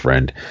because their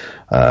friend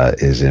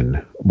is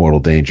in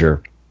mortal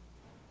danger.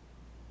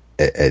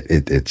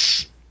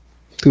 It's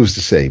who's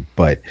to say,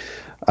 but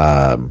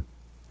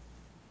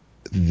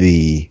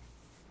the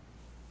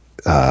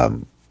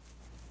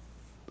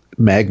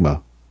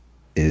Magma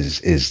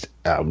is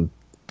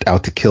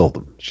out to kill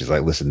them. She's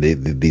like, listen,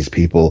 these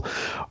people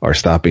are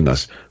stopping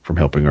us from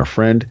helping our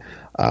friend.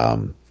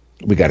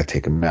 We got to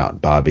take them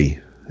out. Bobby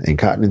ain't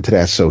cotton into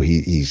that, so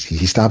he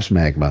stops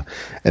Magma,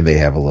 and they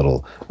have a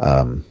little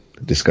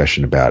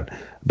discussion about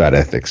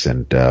ethics,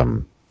 and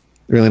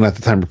really not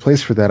the time or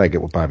place for that. I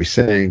get what Bobby's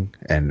saying,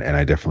 and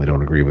I definitely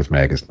don't agree with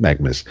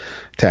Magma's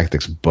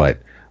tactics, but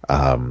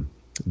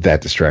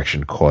that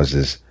distraction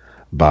causes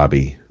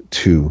Bobby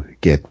to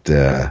get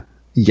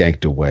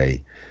yanked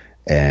away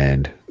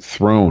and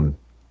thrown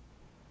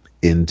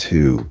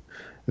into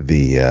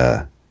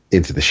the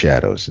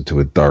shadows, into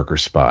a darker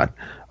spot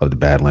of the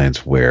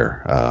Badlands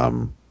where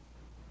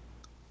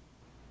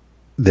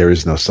there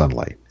is no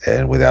sunlight,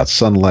 and without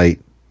sunlight,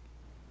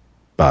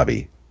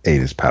 Bobby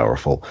ain't as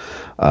powerful.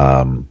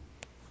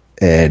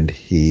 And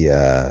he,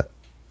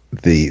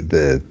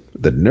 the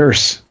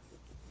nurse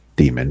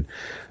demon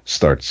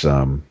starts,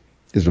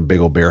 gives him a big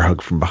old bear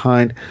hug from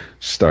behind,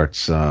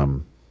 starts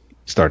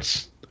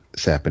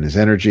sapping his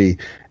energy,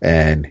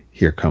 and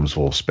here comes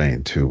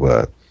Wolfsbane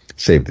to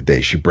save the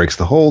day. She breaks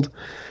the hold.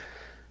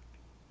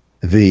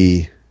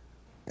 The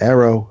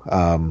arrow,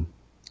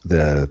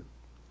 the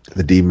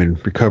demon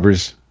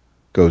recovers,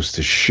 goes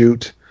to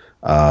shoot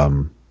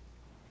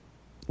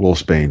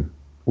Wolfsbane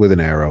with an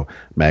arrow.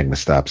 Magma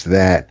stops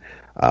that,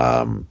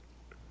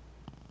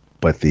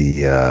 but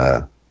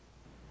the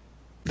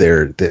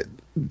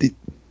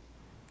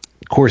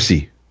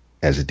Corsi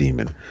as a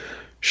demon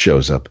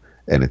shows up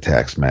and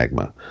attacks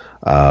Magma.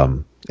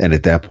 And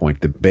at that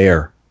point, the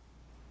bear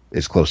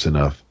is close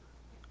enough,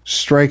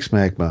 strikes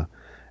Magma,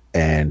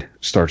 and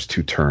starts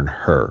to turn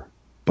her.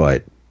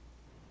 But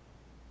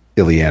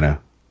Illyana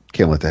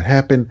can't let that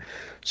happen,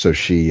 so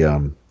she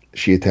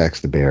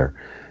attacks the bear.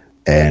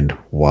 And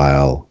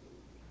while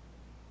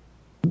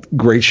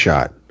great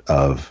shot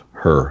of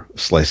her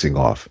slicing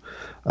off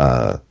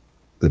the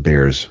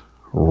bear's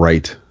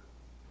right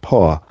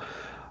paw,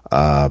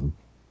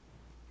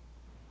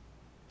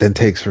 then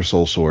takes her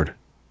soul sword,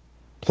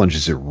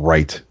 plunges it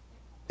right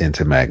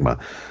into Magma.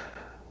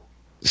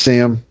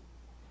 Sam,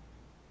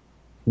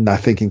 not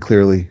thinking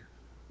clearly,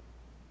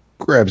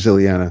 grabs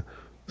Illyana,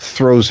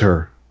 throws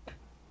her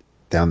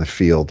down the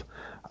field,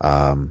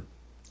 and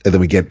then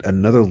we get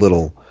another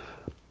little.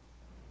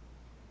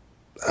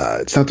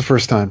 It's not the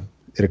first time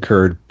it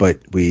occurred, but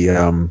we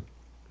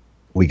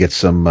get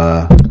some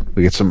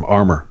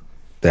armor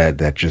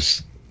that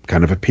just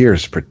kind of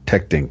appears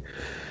protecting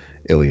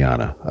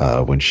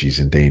Illyana when she's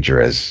in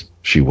danger, as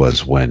she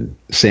was when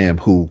Sam,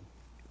 who,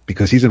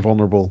 because he's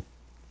invulnerable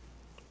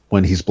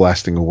when he's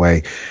blasting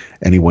away,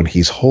 anyone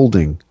he's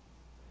holding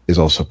is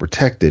also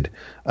protected,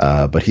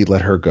 but he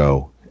let her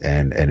go,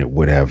 and it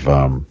would have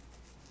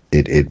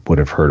it would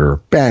have hurt her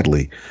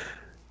badly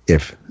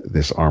if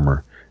this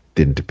armor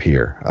didn't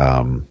appear.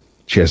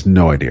 She has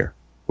no idea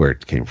where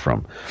it came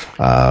from.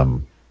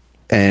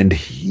 And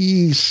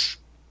he's,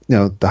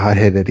 the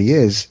hothead that he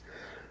is,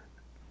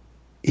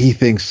 he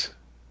thinks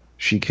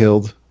he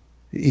thinks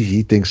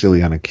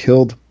Illyana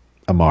killed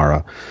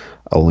Amara,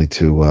 only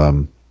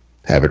to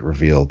have it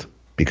revealed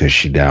because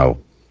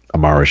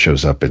Amara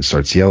shows up and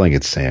starts yelling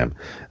at Sam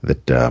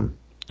that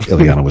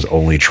Illyana was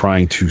only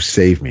trying to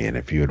save me, and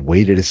if you had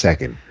waited a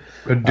second,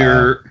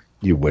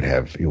 you would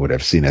have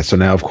seen that. So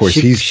now, of course,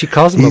 she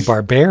calls him a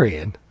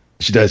barbarian.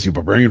 She does, you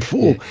barbarian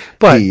fool. Yeah.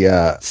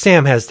 But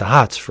Sam has the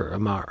hots for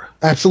Amara.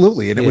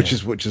 Absolutely, and which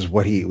is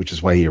why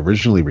he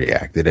originally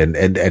reacted,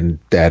 and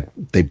that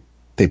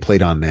they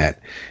played on that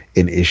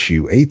in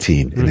issue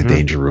 18 in the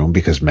Danger Room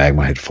because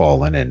Magma had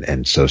fallen,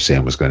 and so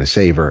Sam was going to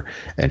save her,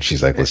 and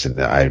she's like, "Listen,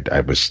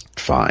 I was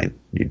fine.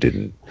 You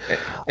didn't."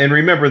 And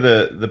remember,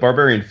 the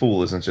barbarian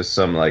fool isn't just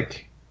some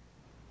like.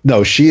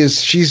 No,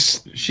 she's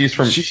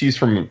from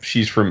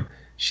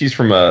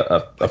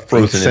a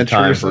frozen in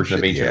time version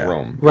of ancient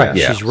Rome. Right,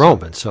 yeah. She's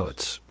Roman, so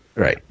it's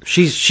right.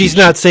 She's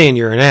not saying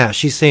you're an ass.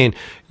 She's saying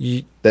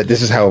that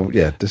this is how.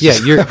 Yeah,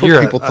 you're a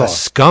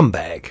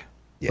scumbag.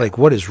 Yeah. Like,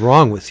 what is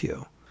wrong with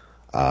you?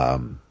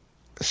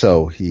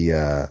 So he,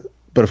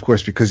 but of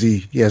course, because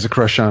he has a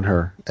crush on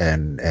her,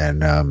 and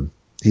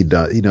he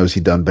knows he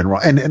done been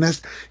wrong, and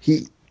as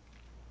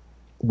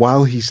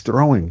while he's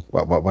throwing,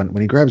 when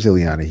he grabs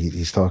Illyana,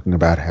 he's talking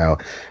about how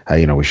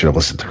we should have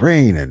listened to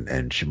Rain,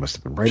 and she must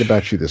have been right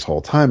about you this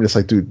whole time. And it's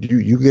like, dude,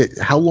 you get,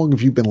 how long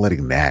have you been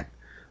letting that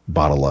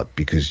bottle up?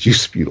 Because you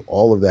spewed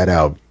all of that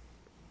out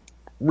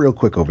real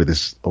quick over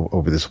this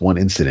one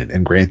incident.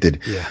 And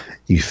granted,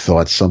 you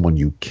thought someone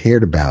you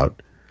cared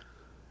about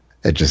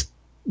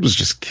was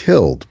just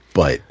killed,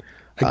 but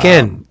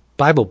again,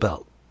 Bible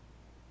Belt.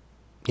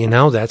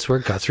 That's where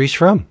Guthrie's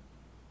from.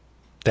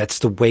 That's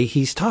the way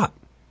he's taught.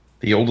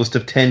 The oldest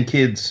of 10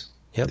 kids.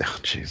 Yep. Oh,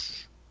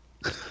 jeez.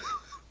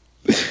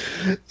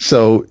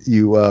 So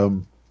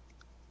you,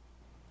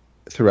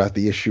 throughout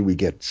the issue, we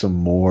get some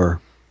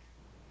more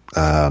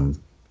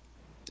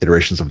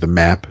iterations of the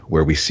map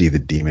where we see the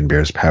Demon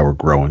Bear's power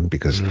growing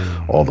because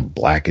all the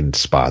blackened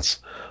spots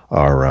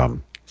are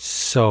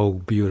so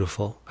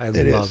beautiful. I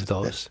love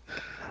those.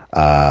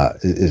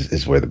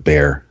 Is where the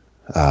bear,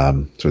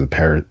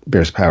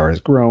 bear's power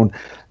has grown,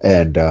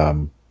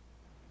 and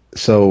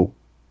so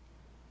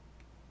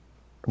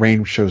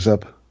Rain shows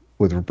up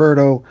with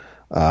Roberto,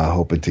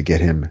 hoping to get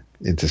him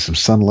into some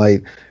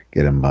sunlight,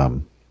 get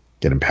him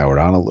powered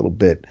on a little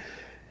bit.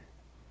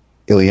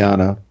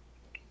 Illyana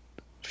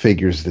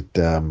figures that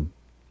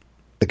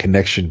the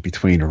connection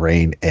between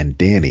Rain and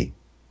Danny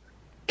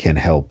can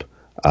help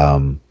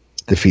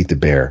defeat the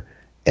bear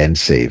and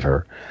save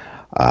her.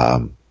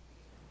 And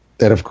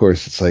of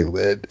course, it's like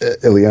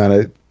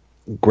Illyana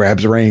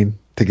grabs Rain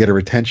to get her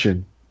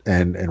attention,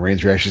 and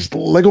Rain's reaction is,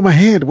 "Let go of my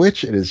hand,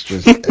 witch!" It is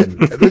just,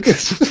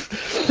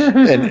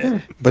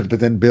 but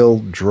then Bill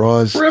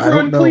draws. Forever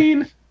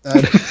unclean.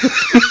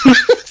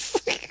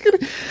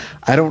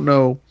 I don't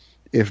know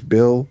if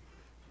Bill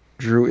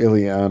drew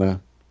Illyana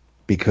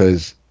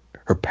because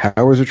her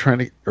powers are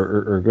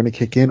going to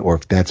kick in, or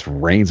if that's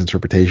Rain's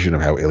interpretation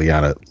of how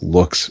Illyana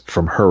looks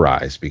from her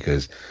eyes.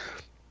 Because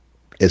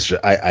it's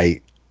just, I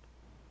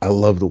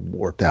love the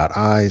warped out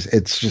eyes.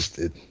 It's just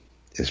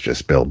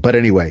Bill. But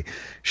anyway,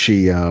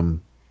 she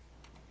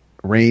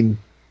Rain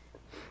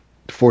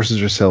forces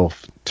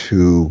herself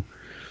to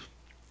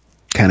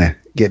kind of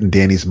get in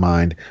Danny's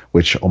mind,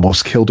 which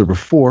almost killed her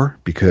before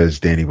because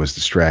Danny was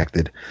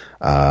distracted,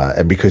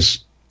 and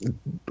because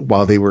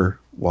while they were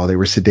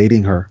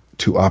sedating her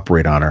to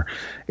operate on her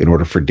in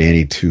order for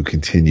Danny to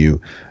continue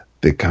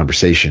the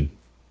conversation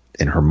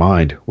in her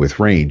mind with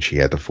Rain, she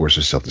had to force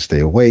herself to stay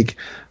awake,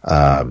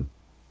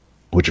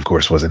 which of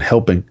course wasn't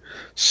helping.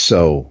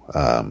 So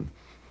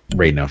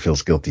Rain now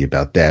feels guilty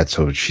about that.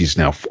 So she's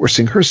now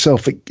forcing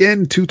herself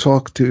again to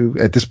talk to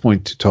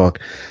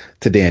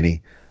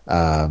Danny,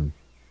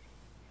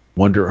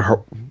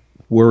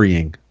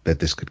 worrying that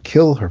this could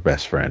kill her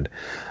best friend.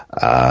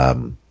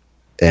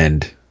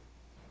 And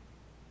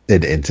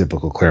in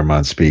typical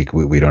Claremont speak,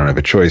 we don't have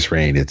a choice,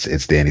 Rain.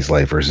 It's Danny's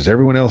life versus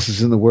everyone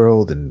else's in the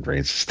world. And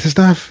Rain says, "It's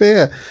not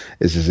fair."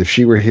 It's as if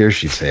she were here,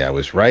 she'd say, "I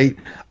was right."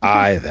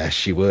 That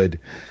she would.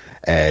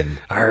 And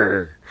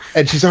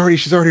she's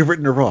already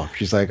written her off.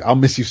 She's like, "I'll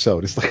miss you so."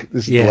 It's like,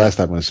 this is the last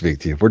time I'm going to speak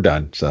to you. We're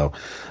done. So,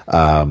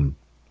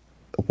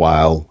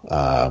 while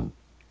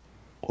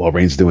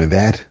Rain's doing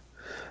that,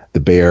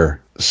 the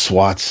bear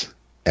swats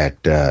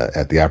at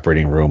the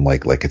operating room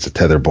like it's a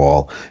tether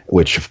ball,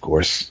 which of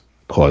course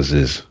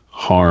causes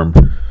harm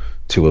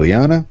to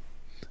Illyana,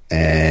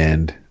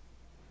 and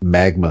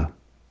Magma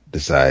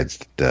decides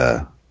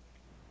that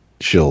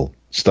she'll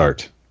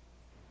start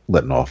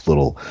letting off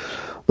little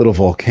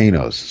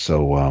volcanoes.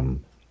 So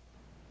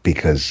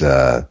because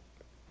the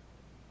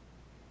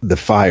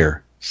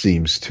fire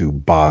seems to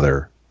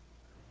bother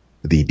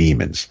the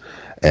demons,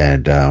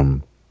 and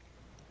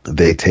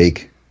they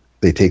take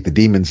the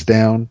demons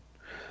down.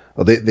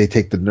 Well, they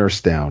take the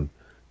nurse down.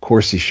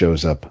 Corsi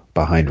shows up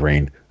behind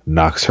Rain,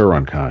 knocks her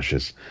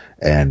unconscious,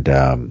 and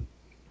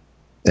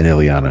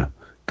Illyana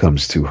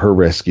comes to her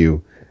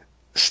rescue,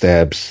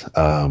 stabs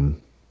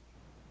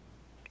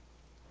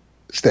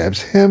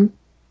him,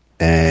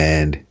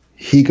 and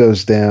he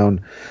goes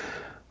down.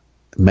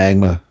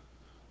 Magma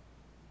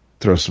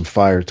throws some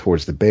fire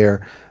towards the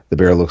bear. The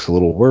bear looks a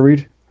little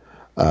worried,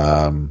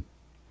 and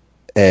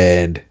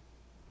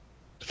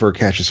Fur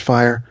catches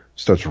fire,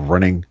 starts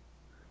running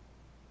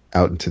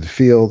out into the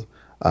field.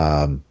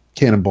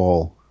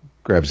 Cannonball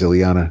grabs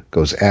Illyana,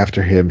 goes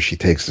after him. She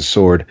takes the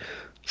sword,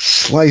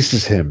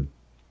 slices him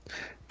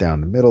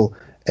down the middle,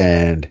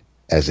 and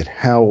as it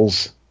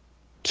howls,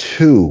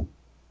 two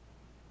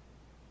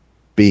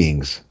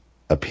beings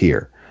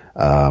appear.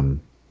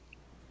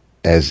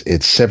 As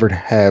its severed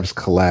halves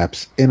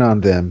collapse in on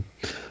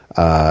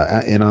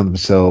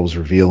themselves,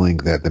 revealing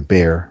that the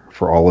bear,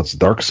 for all its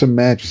darksome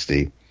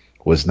majesty,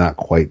 was not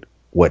quite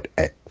what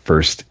at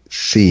first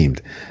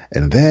seemed.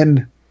 And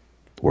then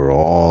we're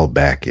all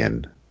back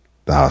in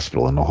the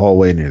hospital, in the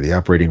hallway near the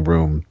operating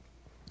room,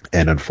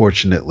 and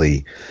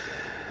unfortunately,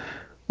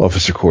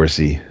 Officer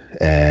Corsi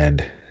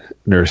and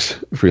Nurse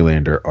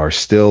Freelander are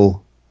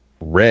still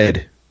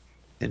red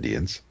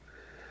Indians,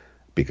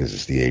 because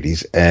it's the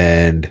 80s,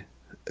 and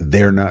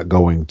they're not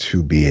going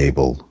to be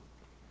able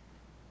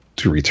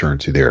to return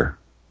to their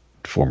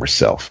former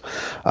self.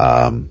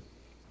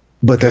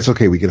 But that's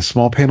okay. We get a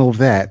small panel of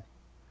that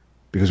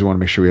because we want to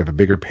make sure we have a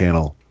bigger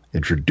panel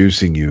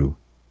introducing you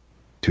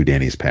to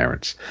Danny's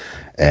parents.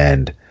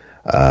 And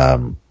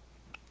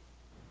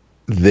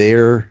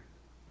the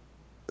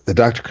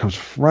doctor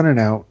comes running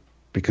out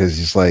because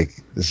he's like,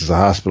 this is a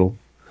hospital,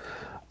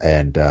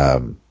 and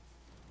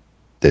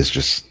there's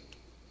just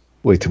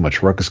way too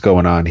much ruckus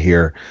going on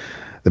here.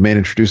 The man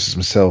introduces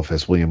himself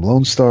as William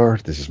Lone Star.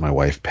 This is my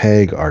wife,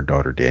 Peg. Our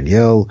daughter,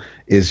 Danielle,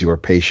 is your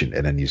patient.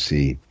 And then you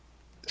see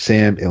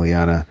Sam,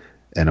 Illyana,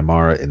 and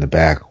Amara in the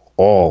back,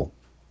 all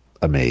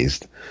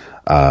amazed.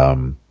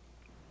 Pops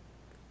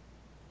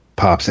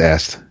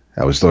asked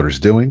how his daughter's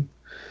doing.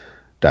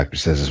 Doctor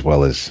says as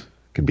well as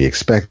can be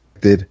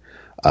expected.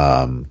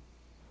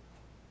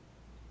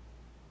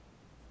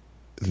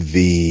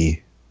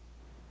 The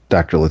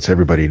doctor lets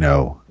everybody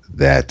know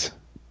that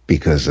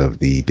because of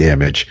the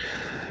damage,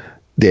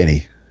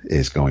 Danny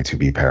is going to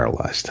be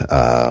paralyzed.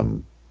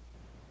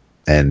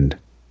 And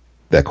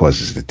that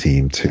causes the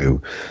team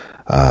to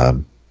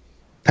have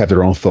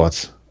their own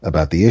thoughts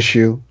about the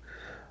issue.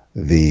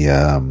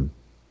 The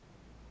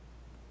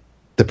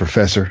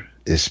professor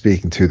is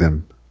speaking to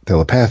them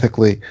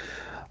telepathically.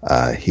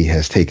 He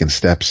has taken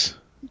steps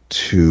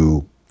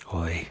to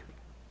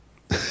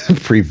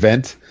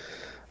prevent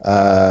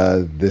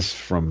this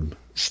from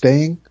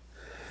staying.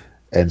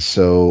 And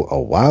so a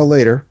while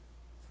later,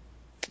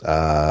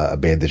 a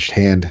bandaged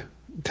hand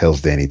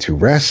tells Danny to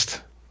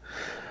rest,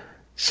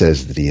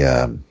 says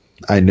that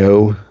I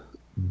know,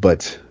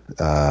 but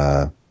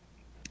the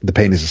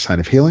pain is a sign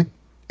of healing.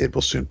 It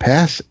will soon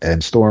pass.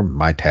 And Storm,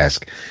 my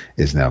task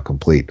is now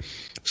complete.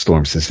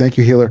 Storm says, thank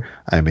you, healer.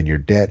 I'm in your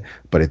debt.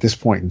 But at this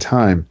point in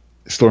time,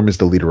 Storm is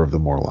the leader of the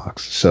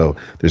Morlocks. So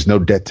there's no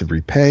debt to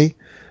repay.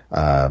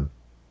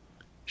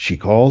 She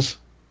calls.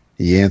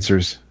 He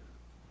answers.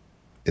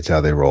 It's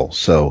how they roll.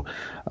 So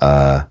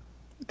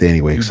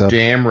Danny wakes up.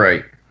 Damn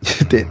right.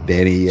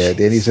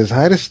 Danny says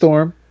hi to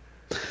Storm.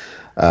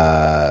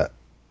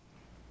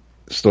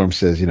 Storm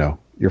says,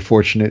 you're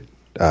fortunate.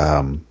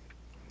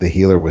 The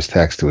healer was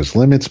taxed to his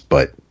limits,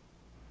 but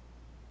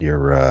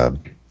you'll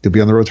be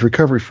on the road to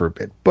recovery for a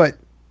bit, but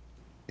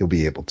you'll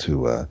be able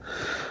to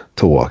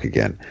walk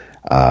again.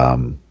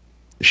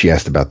 She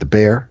asked about the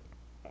bear,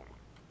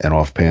 and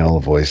off panel,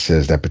 a voice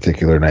says that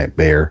particular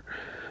nightmare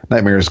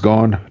is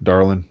gone,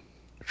 darling,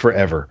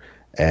 forever.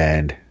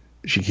 And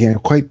she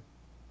can't quite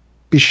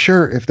be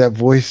sure if that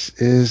voice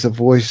is a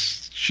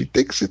voice she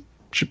thinks it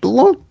should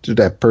belong to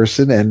that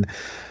person. And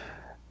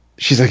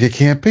she's like, it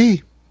can't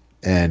be.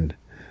 And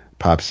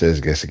Pop says,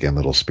 guess again,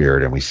 little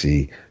spirit. And we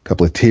see a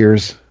couple of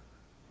tears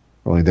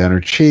rolling down her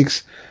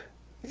cheeks.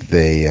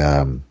 They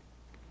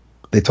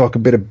talk a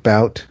bit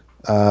about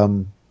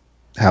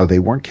how they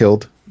weren't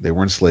killed. They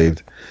weren't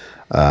enslaved.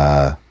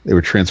 They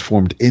were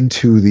transformed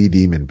into the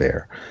demon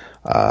bear.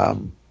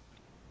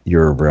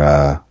 Your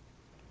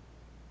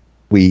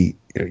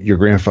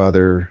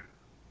grandfather's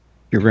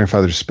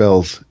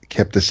spells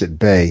kept us at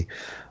bay.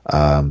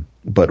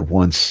 But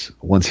once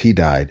he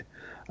died,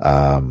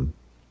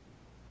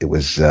 it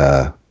was,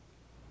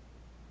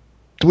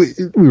 we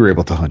were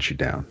able to hunt you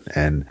down.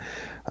 And,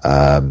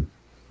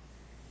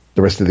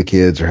 the rest of the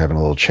kids are having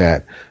a little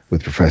chat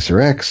with Professor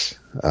X.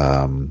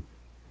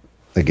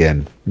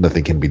 Again,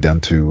 nothing can be done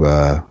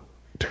to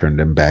turn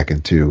them back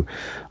into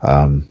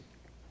the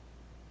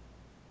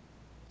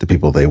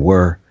people they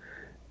were.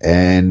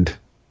 And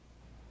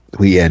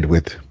we end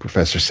with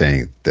Professor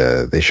saying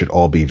they should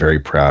all be very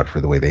proud for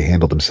the way they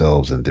handled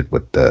themselves and did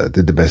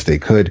the best they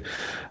could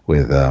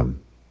with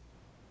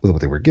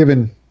what they were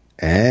given.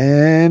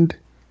 And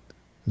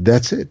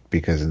that's it,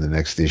 because in the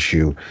next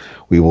issue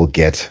we will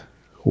get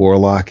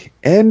Warlock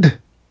and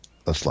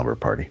a slumber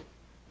party.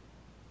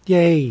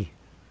 Yay.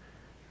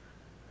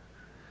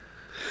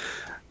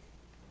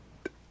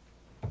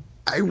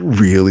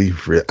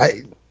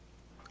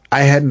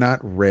 I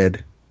haven't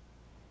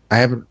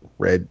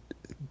read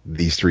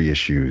these 3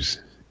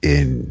 issues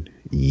in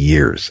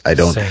years.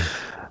 Same.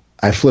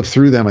 I flipped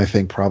through them, I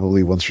think,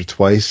 probably once or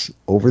twice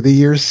over the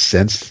years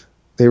since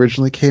they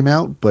originally came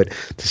out, but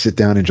to sit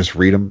down and just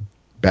read them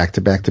back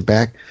to back to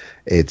back,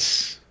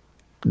 it's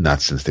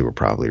not since they were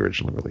probably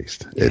originally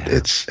released. Yeah.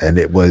 This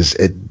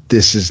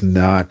is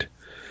not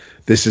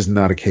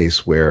a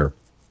case where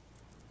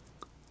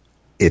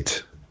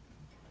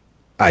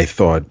I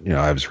thought,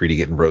 I was reading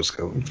it in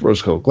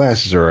rose-colored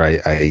glasses, or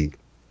I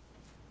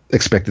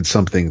expected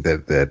something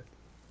that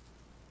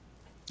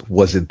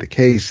wasn't the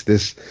case.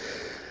 This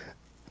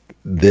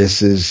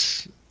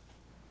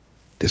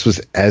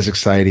was as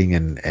exciting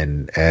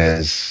and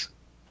as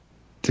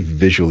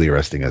visually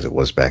arresting as it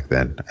was back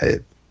then.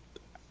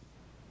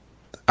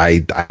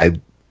 I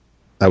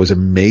was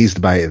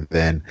amazed by it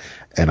then,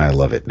 and I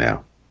love it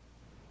now.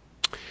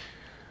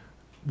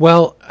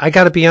 Well, I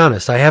got to be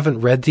honest. I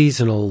haven't read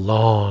these in a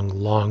long,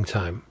 long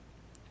time,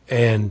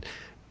 and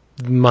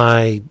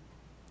my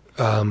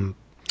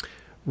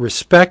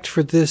respect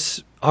for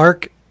this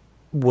arc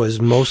was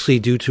mostly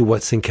due to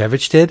what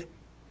Sienkiewicz did.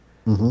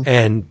 Mm-hmm.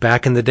 And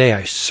back in the day,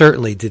 I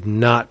certainly did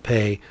not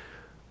pay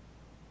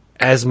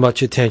as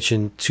much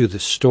attention to the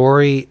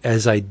story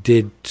as I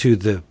did to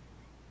the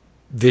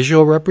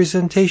visual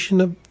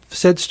representation of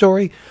said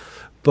story.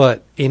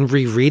 But in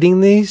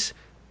rereading these,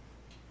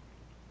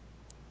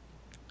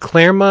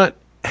 Claremont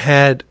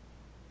had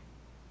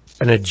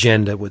an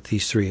agenda with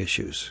these 3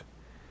 issues.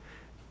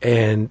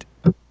 And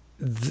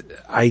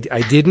I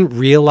didn't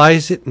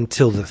realize it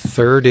until the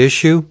 3rd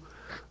issue,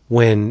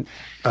 when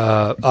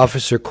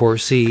Officer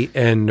Corsi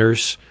and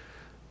Nurse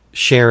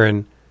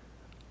Sharon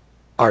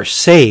are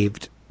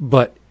saved,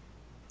 but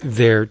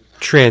they're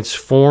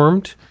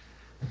transformed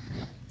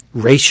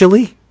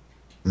racially.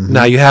 Mm-hmm.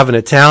 Now you have an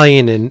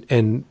Italian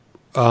and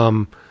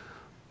I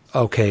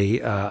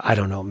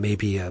don't know,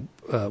 maybe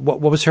what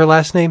was her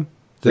last name?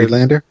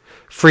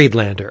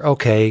 Friedlander.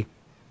 Okay,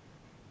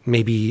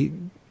 maybe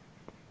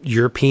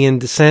European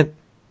descent.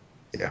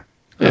 Yeah,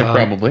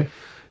 probably.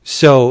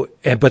 So,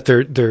 but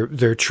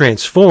they're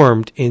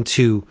transformed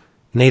into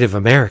Native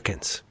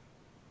Americans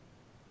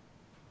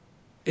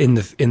in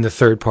the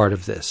 3rd part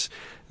of this.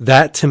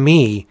 That, to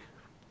me,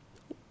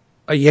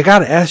 you got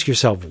to ask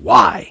yourself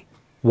why.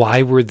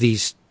 Why were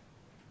these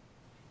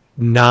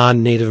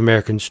non-Native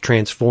Americans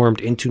transformed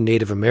into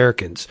Native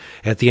Americans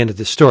at the end of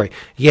the story?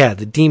 Yeah,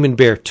 the Demon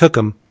Bear took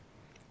them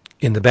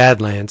in the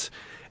Badlands,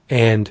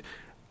 and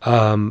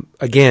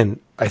again,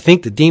 I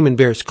think the Demon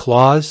Bear's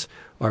claws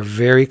are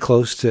very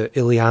close to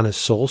Illyana's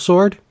soul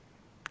sword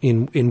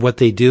in what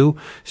they do.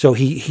 So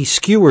he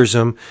skewers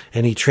them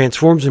and he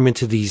transforms them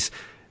into these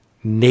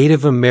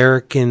Native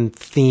American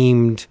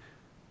themed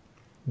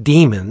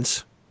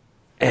demons,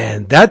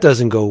 and that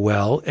doesn't go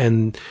well.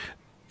 And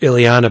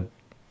Illyana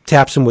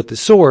taps them with the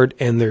sword,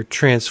 and they're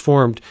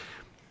transformed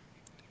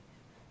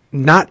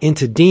not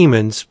into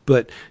demons,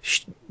 but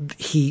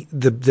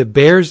the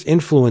bear's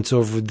influence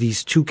over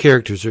these 2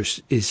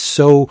 characters is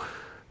so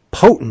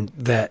potent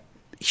that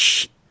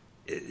she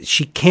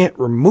can't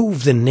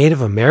remove the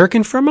Native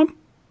American from them.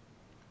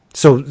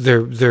 So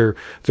their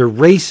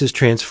race is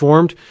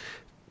transformed.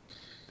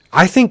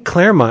 I think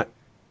Claremont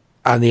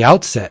on the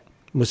outset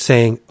was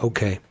saying,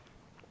 okay,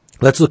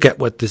 let's look at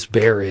what this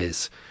bear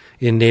is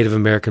in Native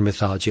American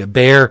mythology. A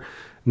bear,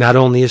 not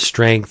only a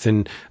strength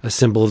and a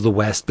symbol of the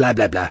West, blah,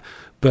 blah, blah,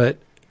 but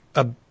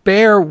a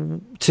bear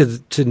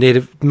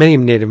to many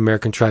Native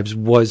American tribes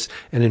was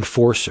an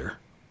enforcer.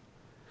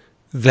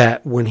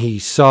 That when he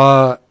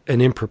saw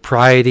an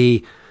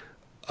impropriety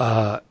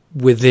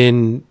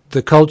within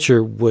the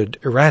culture, would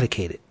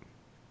eradicate it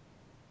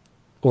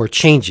or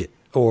change it.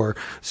 Or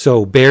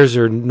so bears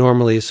are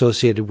normally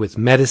associated with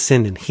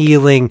medicine and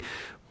healing,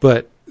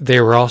 but they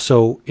were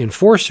also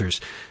enforcers.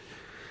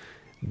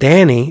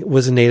 Danny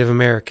was a Native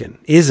American,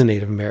 is a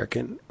Native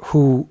American,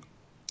 who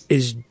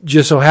is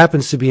just so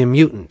happens to be a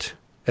mutant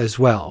as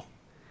well.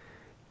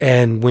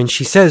 And when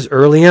she says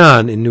early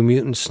on in New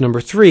Mutants number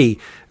 3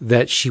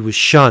 that she was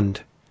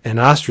shunned and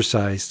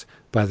ostracized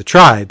by the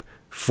tribe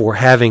for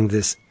having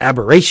this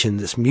aberration,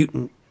 this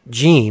mutant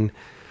gene,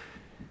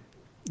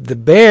 the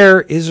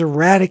bear is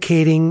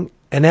eradicating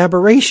an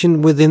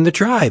aberration within the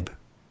tribe.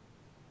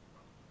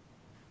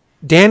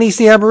 Danny's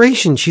the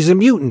aberration. She's a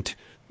mutant.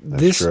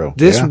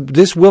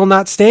 This will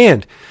not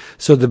stand.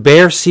 So the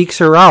bear seeks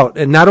her out,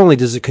 and not only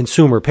does it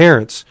consume her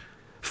parents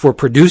for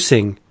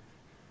producing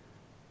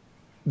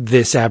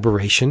this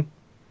aberration,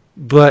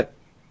 but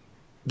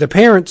the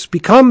parents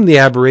become the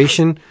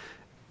aberration,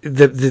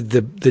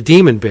 the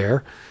demon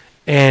bear,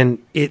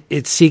 and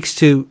it seeks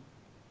to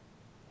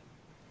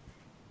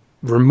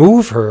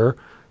remove her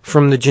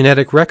from the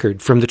genetic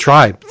record, from the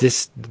tribe.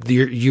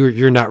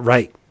 You're not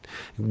right.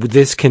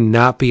 This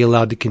cannot be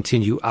allowed to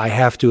continue. I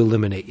have to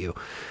eliminate you.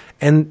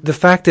 And the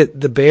fact that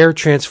the bear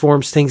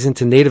transforms things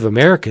into Native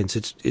Americans,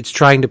 it's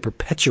trying to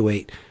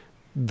perpetuate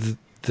the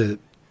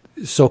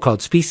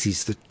so-called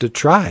species, the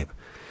tribe.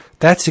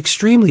 That's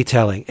extremely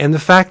telling. And the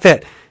fact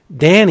that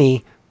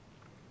Danny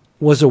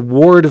was a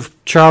ward of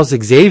Charles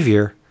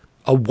Xavier,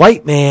 a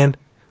white man.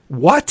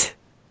 What?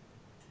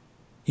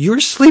 You're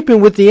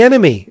sleeping with the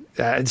enemy,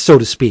 so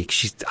to speak.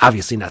 She's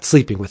obviously not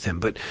sleeping with him,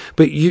 but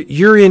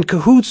you're in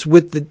cahoots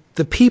with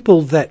the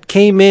people that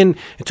came in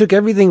and took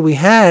everything we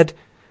had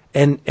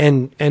and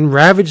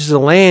ravaged the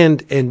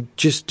land and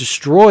just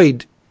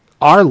destroyed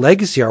our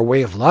legacy, our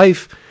way of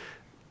life.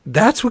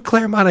 That's what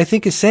Claremont, I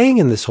think, is saying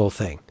in this whole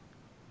thing.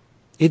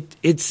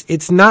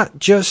 It's not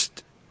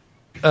just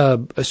a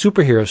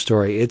superhero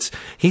story.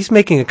 He's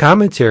making a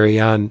commentary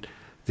on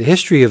the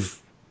history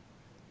of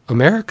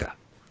America,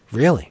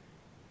 really.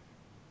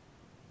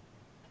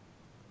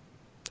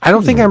 I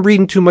don't think I'm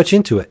reading too much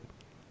into it.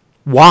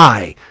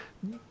 Why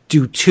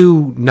do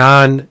two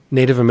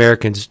non-Native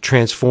Americans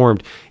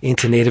transformed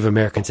into Native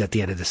Americans at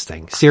the end of this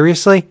thing?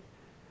 Seriously?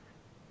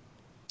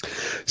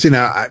 See,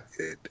 now,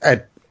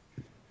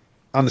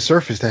 on the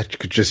surface, that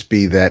could just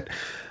be that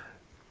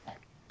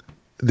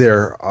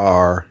there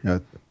are,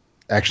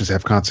 actions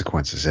have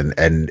consequences,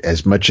 and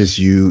as much as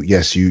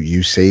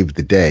you saved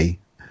the day,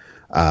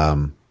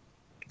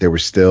 there were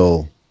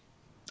still,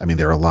 I mean,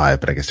 they're alive,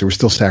 but I guess there were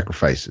still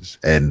sacrifices,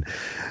 and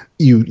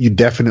you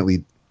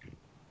definitely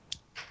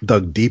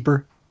dug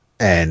deeper,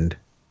 and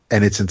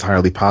it's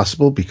entirely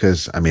possible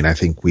because, I mean, I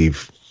think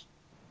we've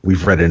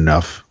read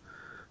enough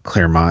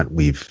Claremont,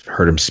 we've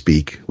heard him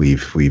speak,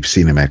 we've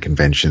seen him at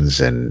conventions,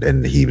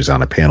 and he was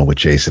on a panel with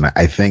Jason.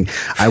 I think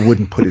I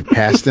wouldn't put it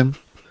past him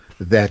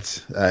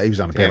that he was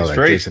on a panel that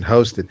Jason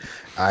hosted.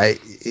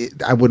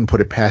 I wouldn't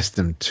put it past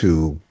him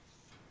to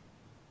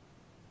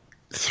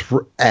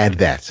add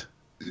that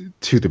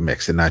to the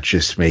mix and not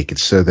just make it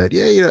so that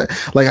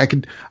like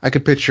I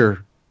could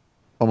picture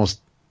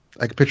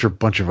a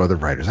bunch of other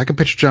writers. I could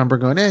picture John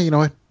Byrne going, you know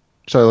what?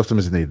 So I left them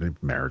as Native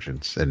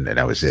Americans, and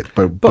that was it.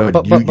 But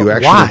you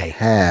actually why?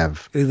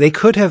 have. They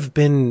could have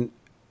been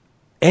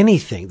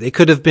anything. They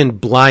could have been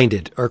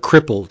blinded or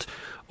crippled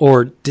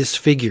or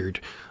disfigured,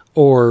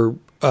 or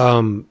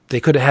they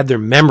could have had their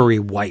memory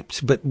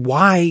wiped. But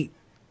why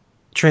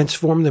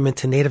transform them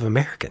into Native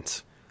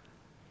Americans?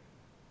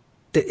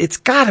 It's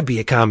got to be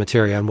a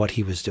commentary on what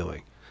he was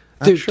doing.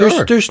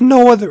 There's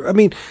no other. I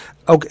mean,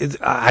 okay,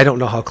 I don't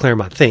know how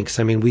Claremont thinks.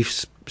 I mean, we've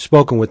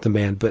spoken with the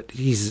man, but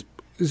he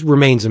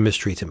remains a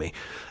mystery to me.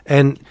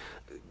 And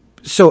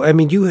so, I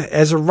mean, you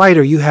as a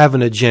writer, you have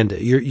an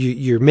agenda.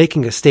 You're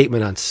making a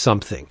statement on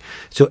something.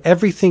 So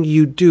everything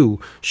you do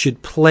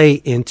should play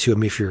into. I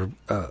mean, if you're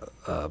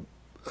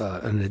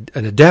an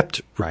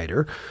adept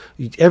writer,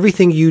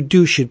 everything you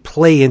do should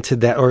play into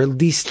that, or at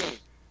least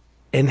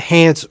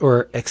enhance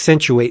or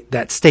accentuate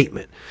that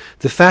statement.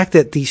 The fact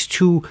that these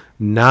two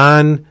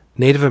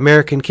non-Native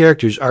American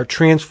characters are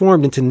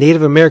transformed into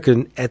Native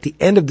American at the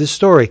end of this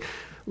story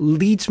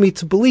leads me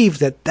to believe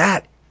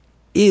that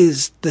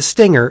is the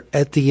stinger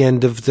at the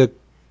end of the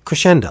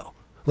crescendo.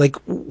 Like,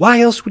 why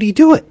else would he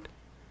do it?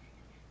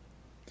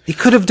 He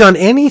could have done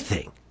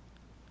anything.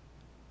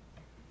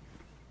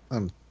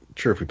 I'm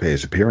sure if we pay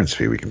his appearance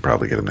fee, we can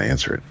probably get him to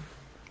answer it.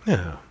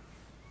 Yeah.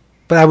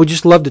 But I would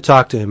just love to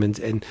talk to him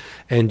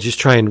and just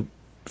try and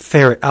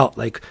ferret out.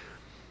 Like,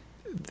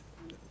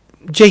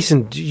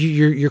 Jason,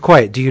 you're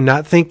quiet. Do you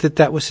not think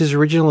that was his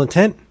original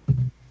intent?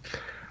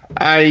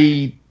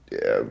 I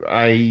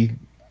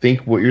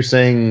think what you're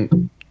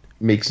saying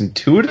makes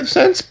intuitive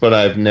sense, but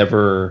I've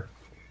never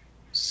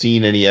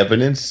seen any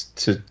evidence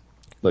to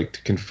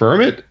confirm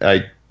it.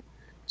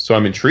 So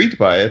I'm intrigued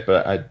by it,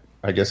 but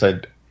I guess I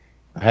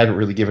hadn't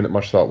really given it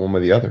much thought one way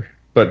or the other.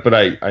 But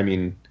I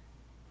mean,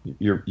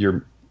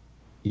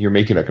 you're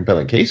making a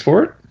compelling case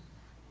for it.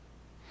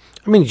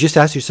 I mean, you just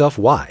ask yourself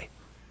why.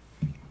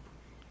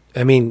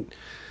 I mean,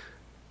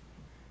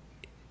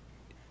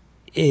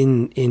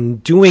 in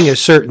doing a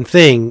certain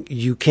thing,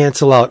 you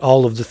cancel out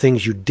all of the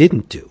things you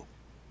didn't do.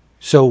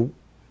 So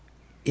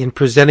in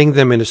presenting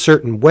them in a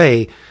certain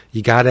way,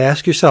 you got to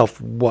ask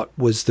yourself, what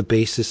was the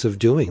basis of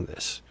doing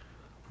this?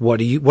 What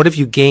have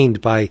you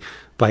gained by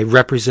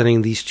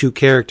representing these two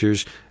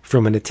characters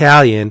from an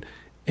Italian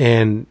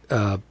and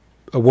a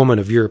woman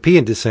of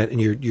European descent, and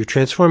you're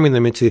transforming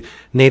them into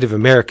Native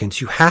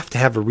Americans? You have to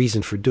have a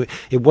reason for doing it.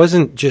 It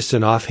wasn't just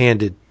an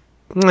offhanded,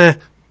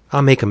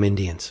 I'll make them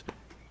Indians.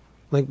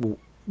 Like,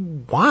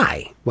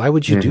 why? Why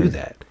would you do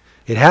that?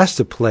 It has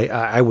to play,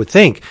 I would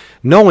think,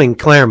 knowing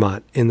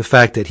Claremont in the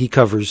fact that he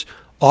covers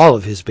all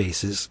of his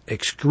bases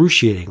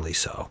excruciatingly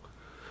so,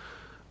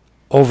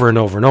 over and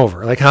over and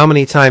over. Like, how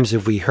many times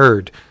have we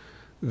heard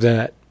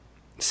that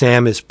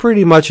Sam is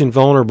pretty much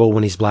invulnerable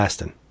when he's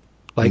blasting?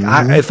 Like,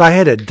 if I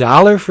had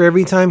 $1 for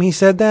every time he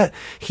said that,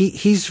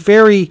 he's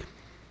very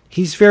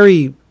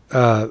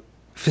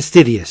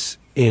fastidious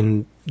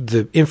in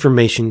the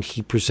information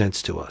he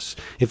presents to us.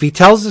 If he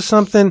tells us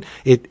something,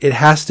 it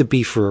has to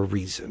be for a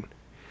reason.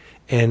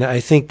 And I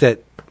think that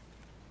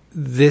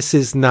this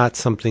is not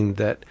something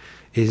that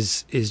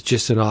is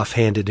just an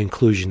offhanded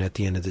inclusion at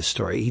the end of this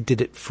story. He did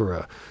it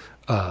for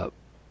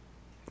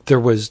there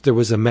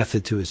was a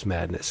method to his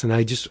madness, and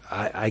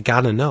I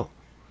gotta know.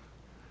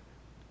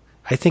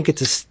 I think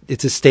it's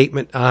a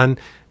statement on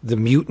the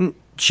mutant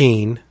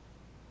gene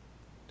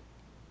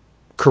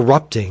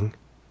corrupting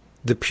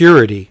the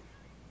purity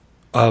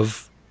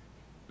of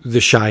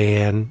the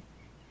Cheyenne.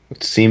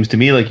 It seems to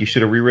me like you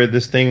should have reread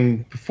this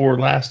thing before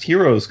Last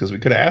Heroes, because we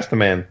could have asked the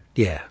man.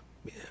 Yeah.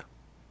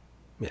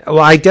 Well,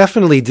 I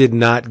definitely did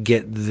not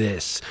get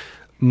this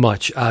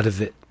much out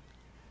of it.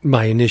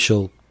 My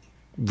initial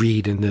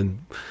read, and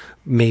then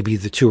maybe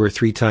the 2 or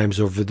 3 times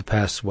over the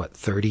past,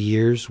 30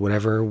 years,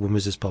 whatever. When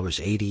was this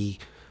published?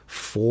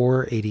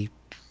 84, 80?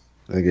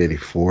 I think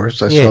 84.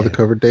 So I saw the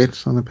cover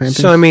dates on the painting.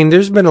 So, I mean,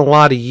 there's been a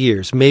lot of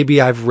years.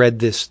 Maybe I've read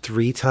this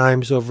 3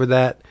 times over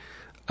that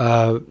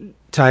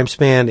time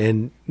span,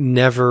 and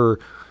never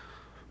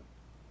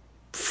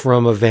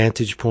from a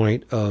vantage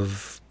point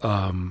of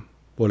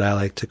what I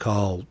like to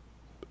call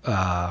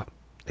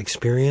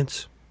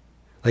experience.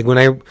 Like when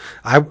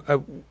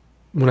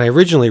I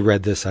originally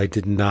read this, I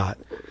did not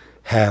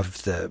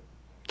have the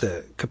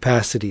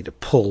capacity to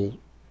pull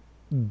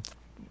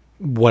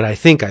what I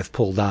think I've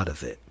pulled out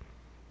of it.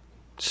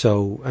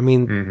 So, I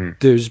mean,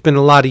 there's been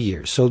a lot of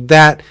years. So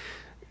that,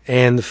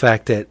 and the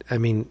fact that, I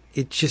mean,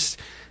 it just,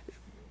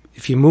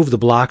 if you move the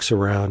blocks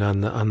around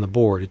on the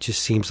board, it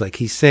just seems like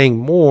he's saying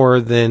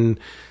more than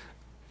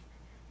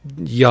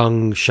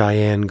young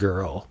Cheyenne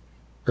girl.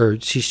 Or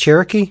she's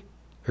Cherokee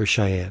or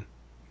Cheyenne?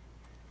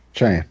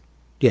 Cheyenne.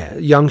 Yeah,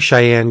 young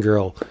Cheyenne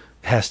girl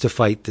has to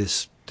fight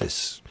this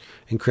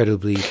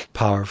incredibly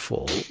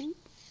powerful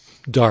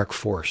dark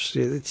force.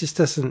 It just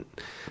doesn't,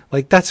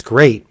 like, that's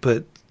great,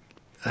 but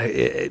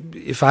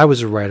if I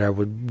was a writer, I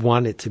would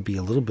want it to be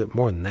a little bit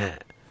more than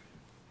that.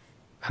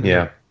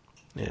 Yeah.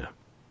 Yeah.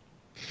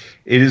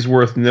 It is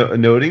worth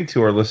noting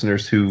to our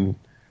listeners who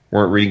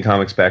weren't reading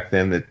comics back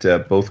then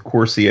that both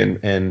Corsi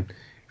and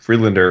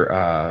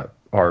Friedlander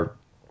are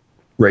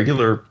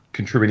regular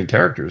contributing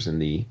characters in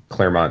the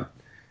Claremont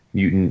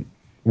mutant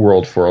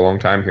world for a long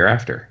time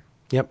hereafter.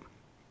 Yep.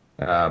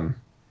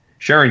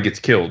 Sharon gets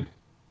killed.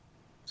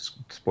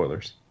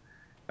 Spoilers.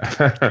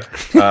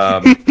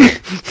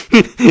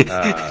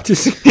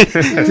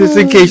 Just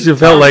in case you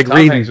felt like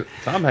reading.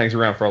 Tom hangs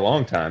around for a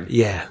long time.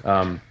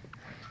 Yeah.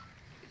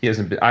 He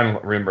hasn't been. I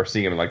don't remember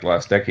seeing him in like the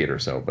last decade or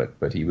so,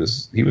 but he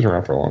was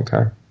around for a long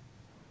time.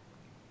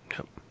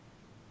 Yep.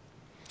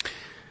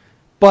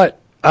 But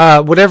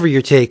whatever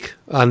your take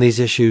on these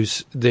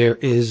issues, there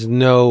is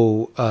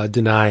no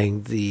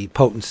denying the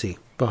potency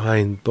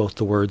behind both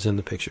the words and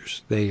the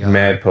pictures. They are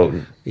mad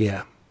potent.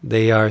 Yeah,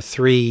 they are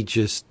 3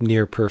 just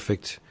near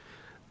perfect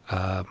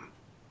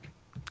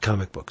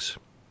comic books.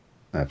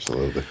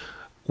 Absolutely.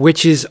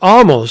 Which is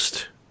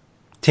almost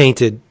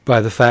tainted by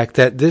the fact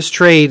that this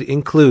trade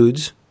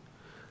includes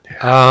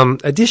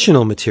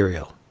additional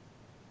material.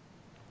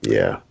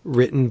 Yeah.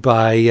 Written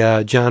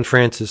by John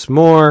Francis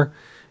Moore,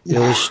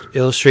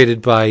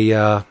 illustrated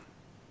by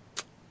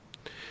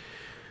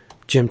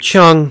Jim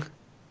Chung,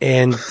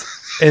 and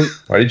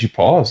why did you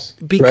pause?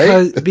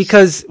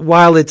 Because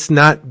while it's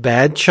not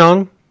bad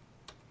Chung,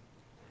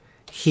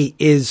 he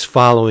is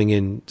following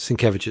in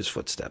Sienkiewicz's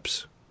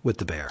footsteps with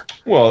the bear.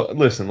 Well,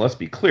 listen, let's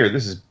be clear.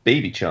 This is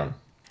Baby Chung.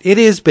 It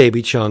is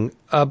Baby Chung.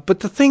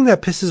 But the thing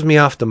that pisses me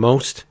off the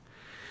most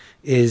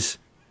is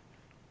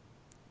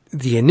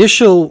the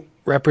initial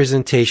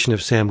representation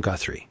of Sam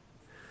Guthrie.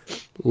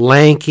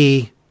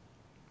 Lanky,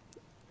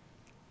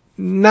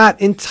 not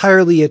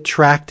entirely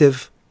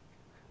attractive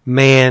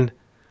man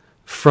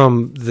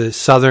from the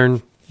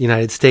southern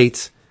United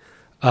States,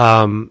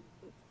 born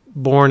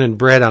and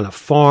bred on a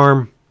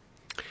farm.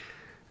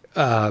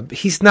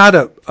 He's not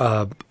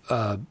a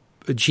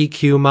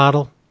GQ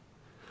model.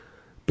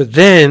 But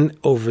then,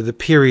 over the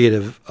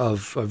period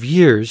of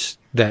years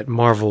that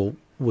Marvel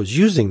was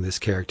using this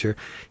character,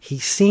 he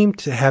seemed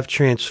to have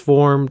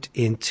transformed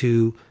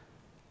into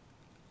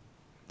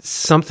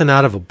something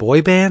out of a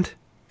boy band.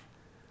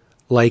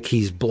 Like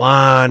he's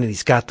blonde and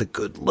he's got the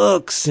good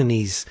looks and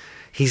he's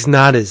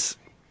not as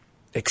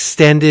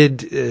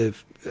extended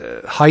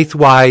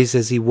height-wise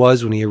as he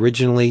was when he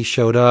originally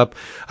showed up.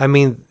 I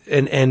mean,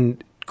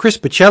 and Chris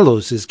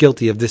Bachalo's as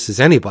guilty of this as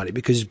anybody,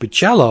 because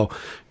Bachalo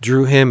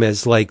drew him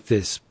as like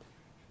this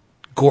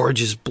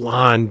gorgeous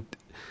blonde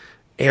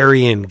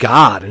Aryan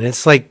god, and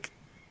it's like,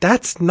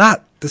 that's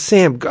not the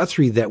Sam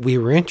Guthrie that we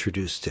were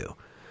introduced to.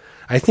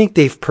 I think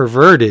they've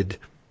perverted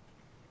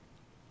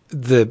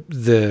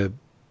the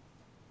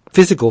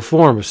physical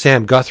form of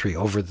Sam Guthrie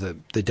over the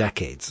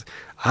decades.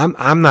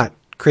 I'm not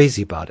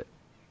crazy about it.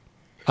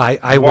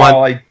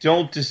 While I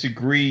don't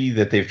disagree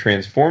that they've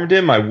transformed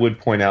him, I would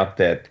point out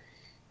that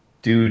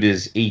dude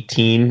is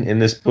 18 in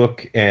this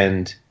book,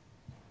 and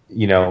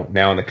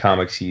now in the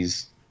comics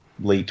he's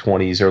late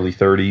 20s, early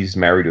 30s,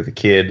 married with a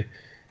kid,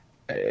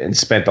 and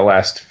spent the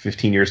last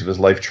 15 years of his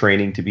life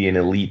training to be an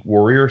elite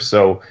warrior.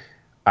 So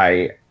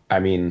I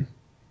mean,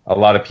 a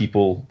lot of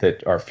people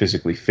that are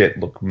physically fit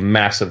look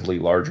massively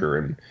larger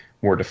and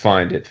more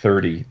defined at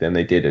 30 than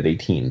they did at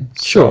 18.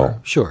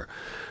 Sure.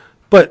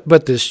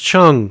 But this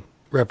Chung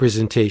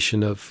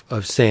representation of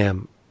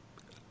Sam,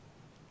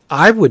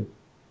 I would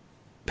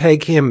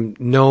peg him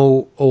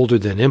no older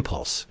than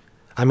Impulse.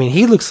 I mean,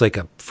 he looks like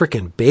a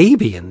freaking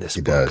baby in this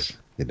book. He does.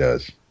 He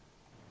does.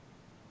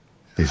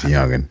 He's a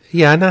youngin'.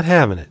 Yeah, I'm not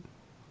having it.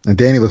 And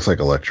Danny looks like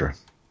Elektra.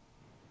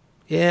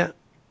 Yeah.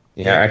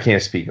 Yeah, I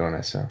can't speak on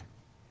it, so.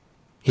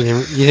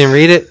 You didn't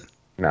read it?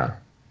 No.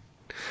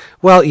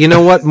 Well, you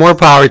know what? More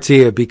power to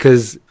you,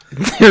 because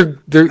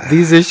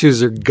these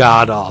issues are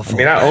god awful. I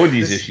mean, I own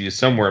these issues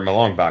somewhere in my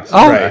long box.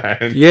 Oh,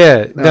 right?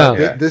 yeah.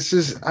 No. This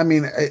is, I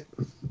mean,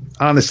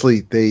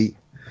 honestly, I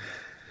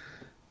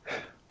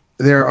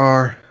think there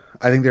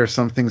are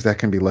some things that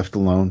can be left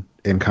alone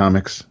in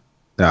comics.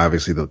 Now,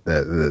 obviously,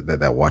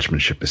 that Watchman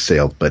ship has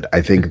sailed, but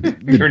I think the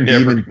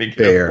Demon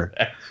Bear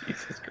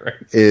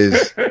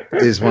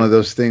is one of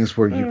those things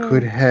where you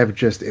could have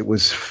just, it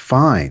was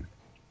fine.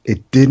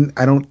 It didn't.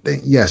 I don't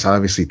think. Yes,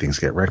 obviously things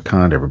get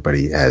retconned.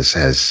 Everybody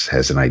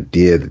has an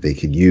idea that they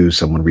could use.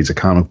 Someone reads a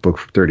comic book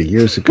from 30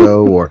 years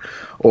ago,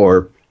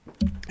 or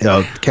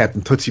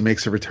Captain Tootsie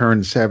makes a return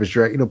in Savage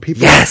Dragon.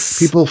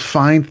 People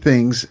find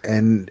things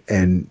and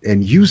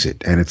use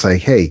it, and it's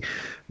like, hey,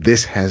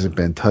 this hasn't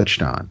been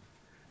touched on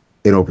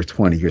in over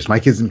 20 years. My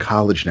kid's in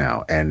college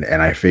now, and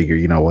I figure,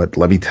 you know what?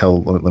 Let me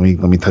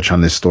touch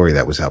on this story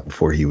that was out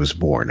before he was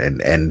born,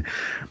 and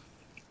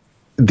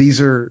these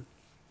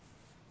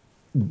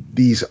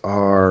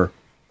are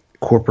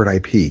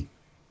corporate IP,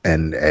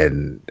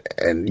 and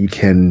you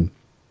can,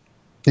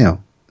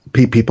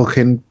 people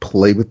can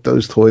play with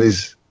those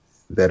toys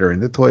that are in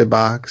the toy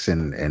box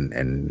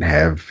and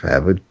have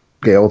a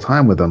gay old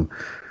time with them.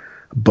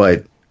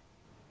 But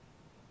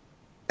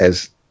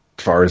as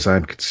far as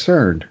I'm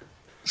concerned,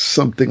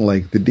 something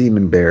like the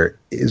Demon Bear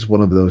is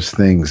one of those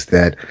things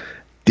that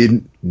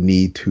didn't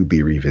need to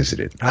be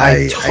revisited.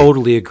 I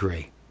totally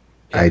agree.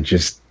 I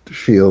just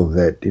feel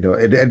that,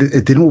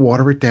 it didn't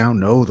water it down.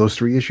 No, those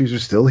 3 issues are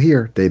still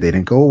here. They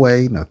didn't go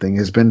away. Nothing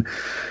has been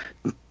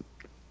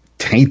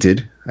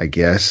tainted, I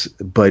guess.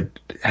 But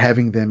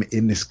having them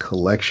in this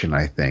collection,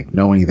 I think,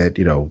 knowing that,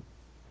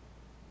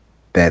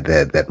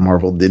 that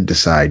Marvel did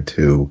decide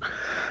to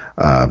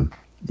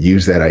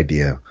use that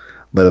idea,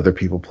 let other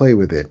people play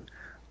with it.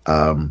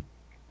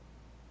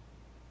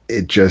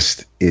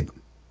 It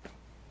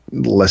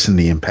lessened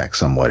the impact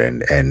somewhat,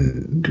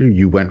 and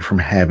you went from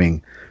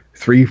having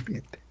 3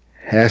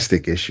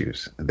 fantastic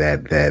issues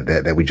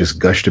that we just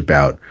gushed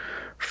about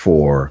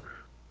for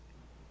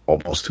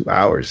almost 2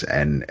 hours,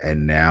 and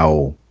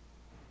now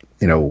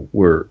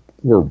we're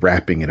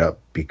wrapping it up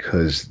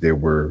because there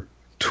were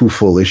 2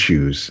 full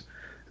issues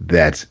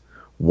that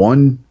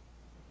one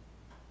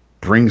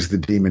brings the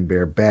Demon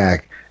Bear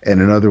back,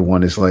 and another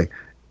one is like,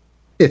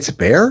 it's a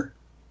bear,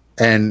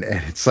 and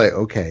it's like,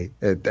 okay,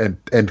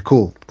 and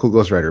cool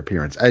Ghost Rider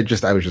appearance. I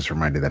was just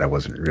reminded that I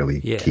wasn't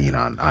really keen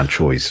on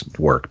Choi's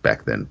work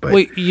back then. But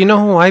wait, you know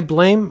who I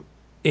blame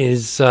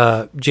is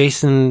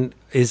Jason?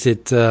 Is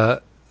it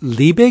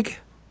Liebig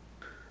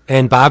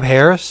and Bob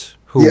Harris?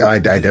 I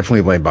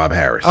definitely blame Bob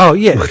Harris. Oh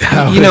yeah,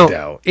 without a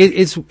doubt.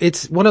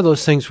 It's one of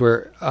those things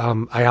where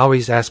I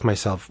always ask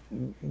myself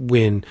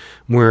when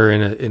we're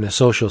in a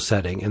social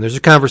setting and there's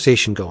a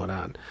conversation going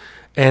on,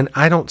 and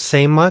I don't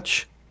say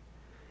much,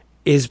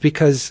 is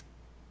because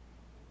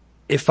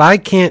if I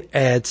can't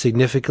add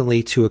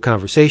significantly to a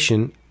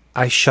conversation,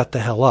 I shut the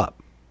hell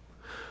up.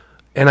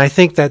 And I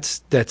think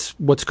that's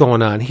what's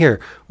going on here,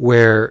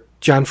 where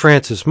John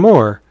Francis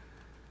Moore,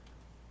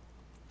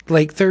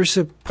 like, there's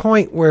a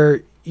point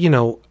where,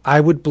 I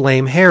would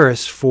blame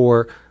Harris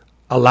for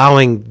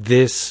allowing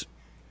this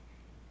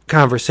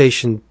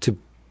conversation to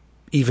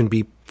even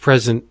be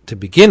present to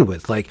begin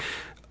with. Like,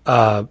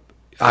 I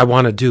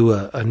want to do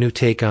a new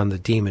take on the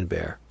Demon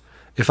Bear.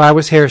 If I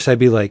was Harris, I'd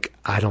be like,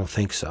 I don't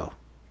think so.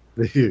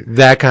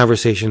 That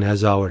conversation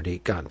has already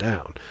gone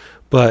down.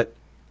 But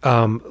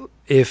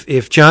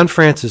if John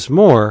Francis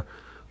Moore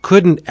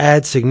couldn't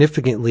add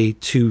significantly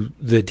to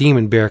the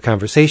Demon Bear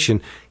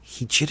conversation,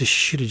 he should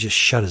have just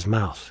shut his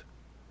mouth.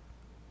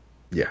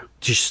 Yeah.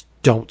 Just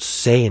don't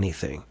say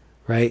anything,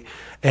 right?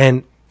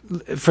 And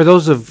for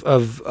those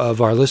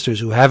of our listeners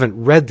who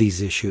haven't read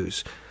these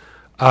issues,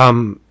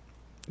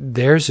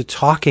 there's a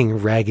talking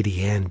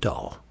Raggedy Ann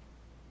doll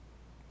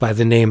by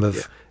the name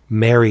of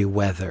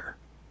Merryweather.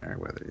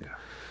 Merryweather, yeah.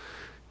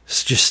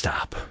 So just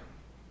stop.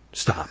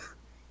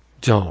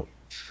 Don't.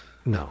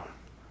 No.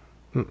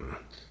 Mm-mm.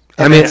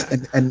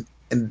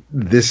 And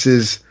this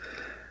is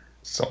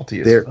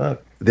salty as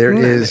fuck.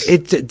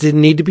 It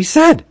didn't need to be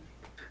said.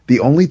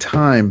 The only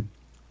time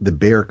the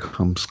bear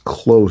comes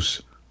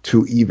close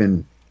to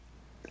even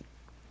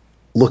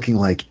looking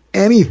like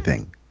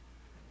anything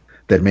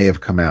that may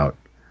have come out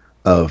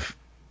of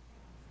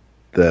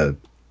the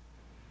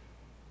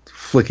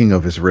flicking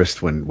of his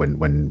wrist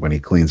when he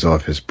cleans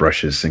off his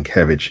brushes,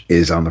 Sienkiewicz,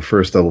 is on the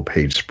first double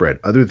page spread.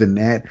 Other than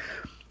that,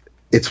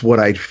 it's what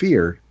I'd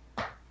fear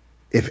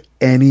if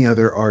any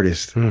other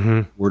artist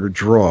were to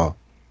draw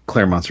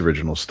Claremont's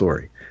original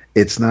story.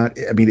 It's not,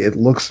 I mean, it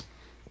looks,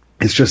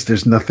 it's just,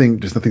 there's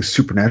nothing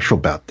supernatural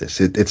about this.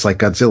 It's like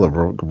Godzilla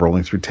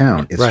rolling through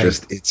town. It's right.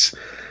 just,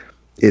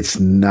 it's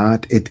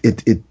not,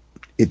 it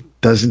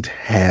doesn't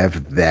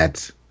have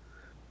that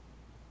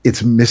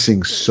it's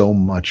missing so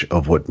much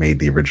of what made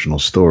the original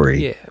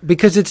story. Yeah,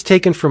 because it's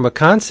taken from a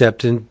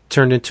concept and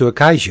turned into a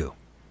kaiju.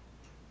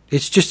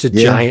 It's just a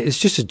giant. It's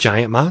just a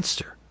giant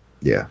monster.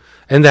 Yeah.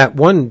 And that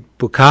one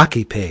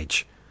Bukkake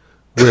page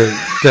where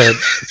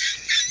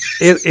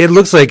it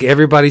looks like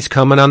everybody's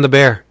coming on the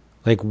bear.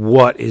 Like,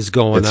 what is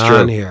going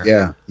on here?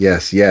 Yeah.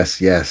 Yes. Yeah,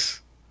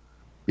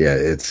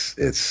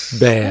 it's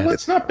bad. Well,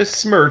 let's not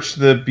besmirch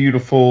the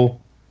beautiful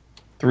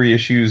 3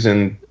 issues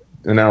and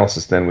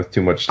analysis then with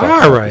too much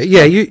stuff. All right.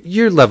 Yeah,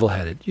 you're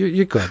level-headed.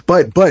 You're good.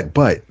 But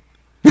those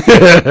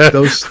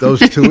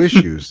 2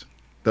 issues.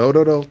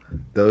 No.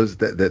 Those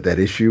that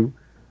issue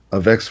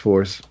of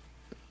X-Force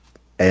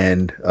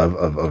and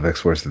of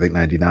X-Force, I think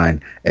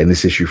 99, and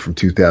this issue from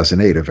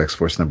 2008 of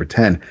X-Force number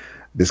 10,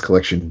 this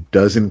collection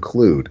does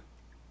include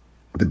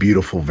the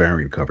beautiful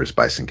variant covers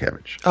by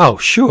Sienkiewicz. Oh,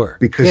 sure.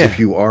 Because if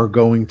you are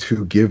going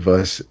to give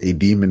us a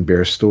Demon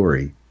Bear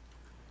story,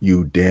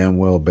 you damn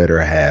well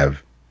better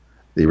have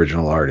the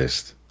original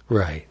artist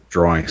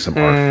drawing some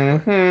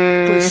art.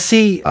 Mm-hmm.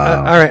 See,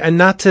 all right, and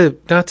not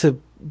to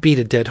beat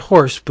a dead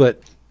horse,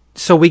 but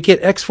so we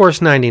get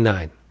X-Force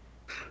 99.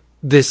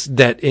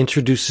 That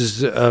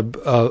introduces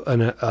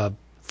a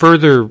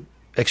further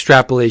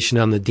extrapolation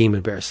on the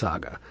Demon Bear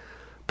saga,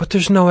 but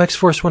there's no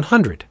X-Force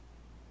 100.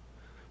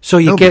 So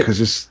you get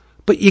this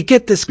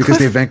because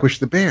they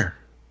vanquished the bear,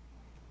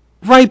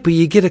 right? But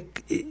you get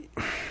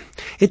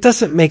it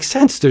doesn't make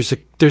sense.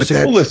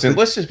 Well, listen,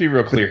 let's just be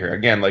real clear here.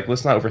 Again, like,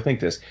 let's not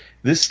overthink this.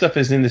 This stuff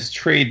is in this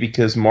trade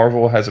because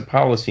Marvel has a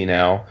policy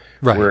now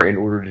where in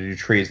order to do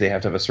trades, they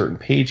have to have a certain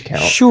page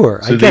count. Sure,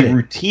 so they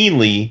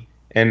routinely,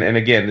 and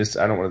again, this,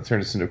 I don't want to turn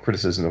this into a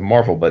criticism of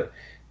Marvel, but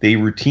they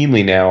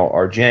routinely now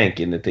are jank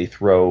in that they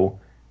throw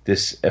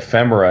this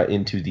ephemera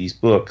into these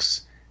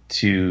books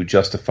to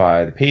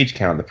justify the page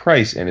count and the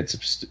price, and it's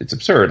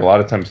absurd. A lot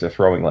of times they're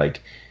throwing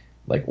like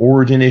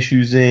origin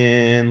issues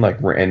in,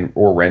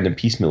 or random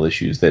piecemeal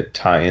issues that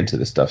tie into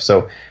this stuff.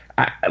 So,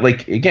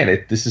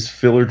 this is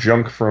filler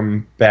junk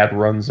from bad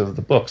runs of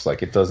the books.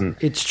 Like, it doesn't.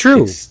 It's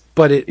true,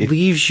 but it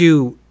leaves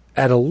you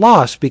at a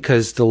loss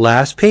because the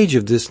last page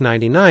of this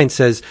 99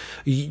 says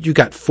you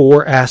got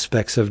 4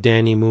 aspects of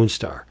Danny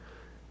Moonstar.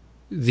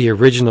 The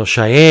original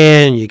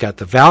Cheyenne, you got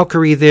the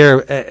Valkyrie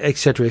there, et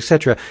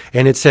cetera,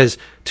 and it says,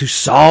 to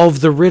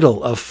solve the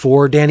riddle of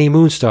 4 Danny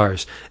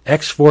Moonstars,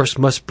 X-Force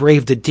must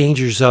brave the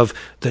dangers of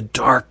the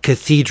Dark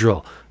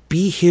Cathedral.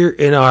 Be here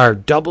in our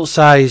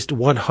double-sized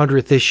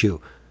 100th issue.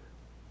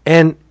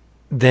 And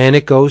then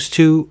it goes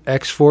to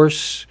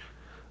X-Force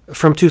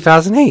from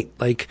 2008.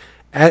 Like,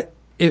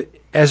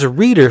 as a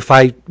reader, if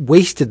I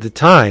wasted the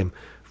time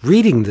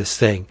reading this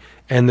thing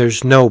and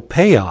there's no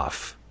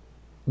payoff,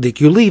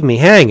 like, you leave me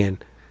hanging,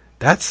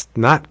 that's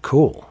not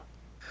cool.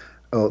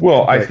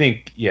 Well, I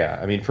think,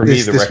 I mean, for me,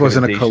 this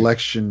wasn't a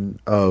collection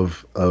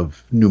of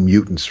New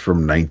Mutants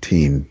from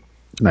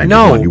 1991.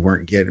 No. You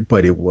weren't getting,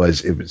 but it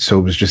was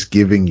just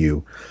giving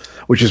you,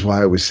 which is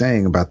why I was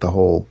saying about the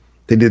whole.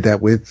 They did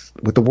that with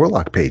the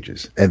Warlock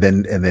pages, and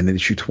then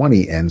issue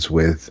 20 ends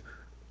with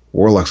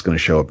Warlock's going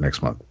to show up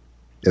next month.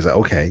 Is like,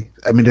 okay.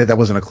 I mean, that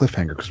wasn't a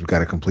cliffhanger because we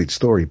got a complete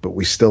story, but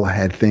we still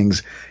had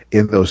things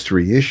in those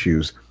 3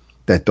 issues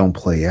that don't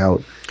play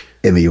out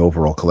in the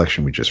overall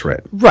collection we just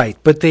read. Right,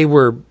 but they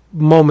were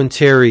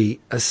momentary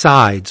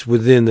asides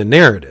within the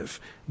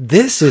narrative.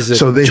 This is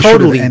a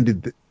totally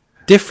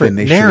different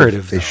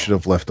narrative. They should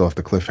have left off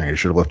the cliffhanger. They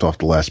should have left off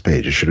the last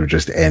page. It should have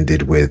just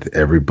ended with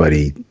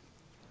everybody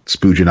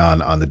spooging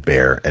on the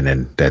bear, and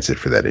then that's it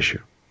for that issue.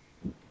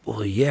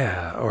 Well,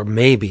 yeah, or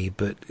maybe,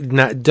 but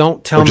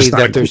don't tell me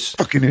that there's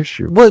fucking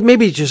issue. Well,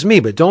 maybe it's just me,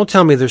 but don't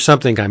tell me there's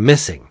something I'm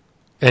missing,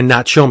 and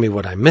not show me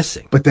what I'm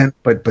missing. But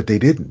they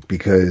didn't,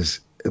 because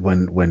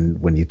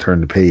when you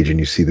turn the page and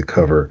you see the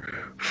cover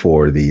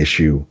for the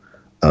issue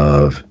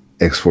of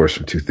X-Force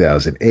from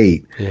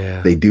 2008,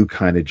 they do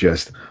kind of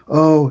just,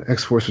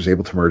 X-Force was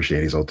able to merge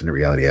Danny's alternate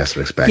reality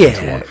aspects back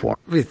into one form.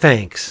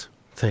 Thanks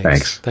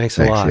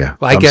a lot. Yeah.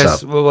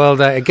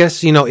 Well, I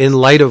guess in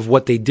light of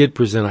what they did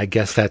present, I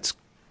guess that's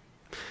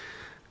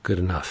good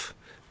enough.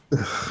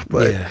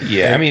 But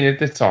I mean,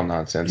 it's all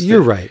nonsense.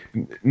 You're right.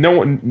 No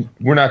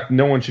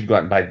one should go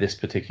out and buy this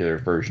particular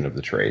version of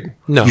the trade.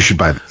 No, you should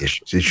buy the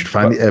issues. You should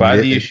buy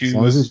the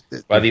issues.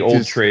 Buy the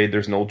old trade.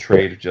 There's an old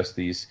trade of just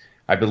these.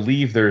 I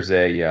believe there's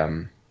a.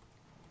 In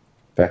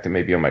fact, it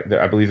may be on my.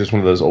 I believe there's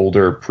one of those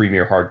older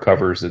premiere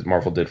hardcovers that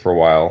Marvel did for a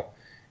while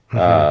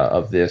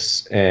of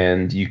this,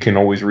 and you can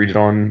always read it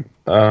on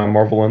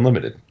Marvel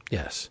Unlimited.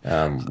 Yes,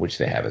 which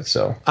they have it.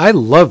 So I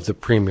love the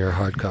premiere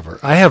hardcover.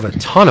 I have a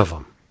ton of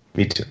them.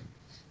 Me too.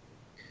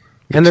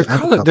 And they're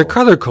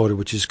color coded,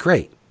 which is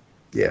great.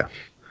 Yeah.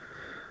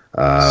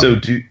 So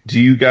do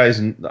you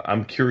guys?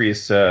 I'm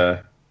curious.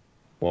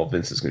 Well,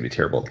 Vince is going to be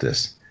terrible at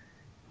this.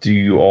 Do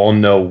you all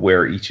know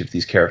where each of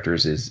these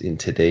characters is in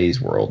today's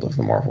world of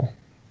the Marvel?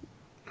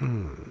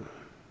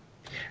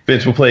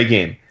 Vince, we'll play a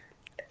game.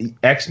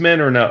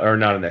 X-Men or not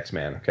an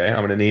X-Man? Okay, I'm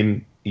going to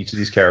name each of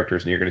these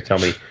characters, and you're going to tell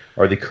me,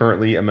 are they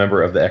currently a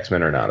member of the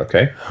X-Men or not?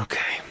 Okay.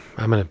 Okay.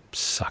 I'm going to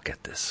suck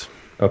at this.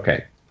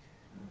 Okay.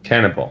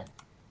 Cannonball.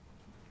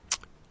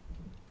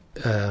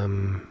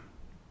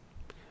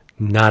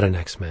 Not an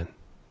X-Men.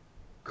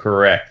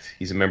 Correct.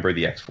 He's a member of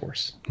the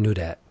X-Force. Knew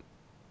that.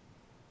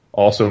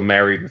 Also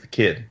married with a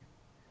kid.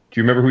 Do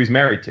you remember who he's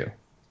married to?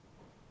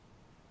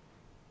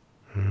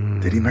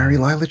 Did he marry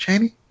Lila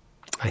Cheney?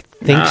 I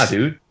think Nah,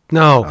 dude.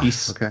 No.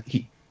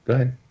 Okay. Go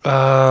ahead.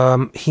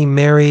 He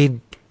married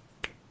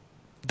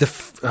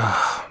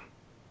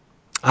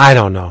I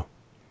don't know.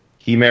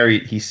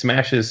 He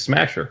smashes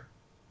Smasher.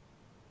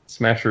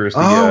 Smasher is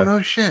the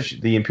no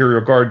shit. The Imperial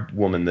Guard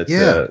woman that's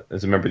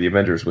is a member of the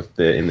Avengers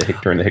during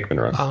the Hickman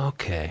run.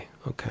 Okay.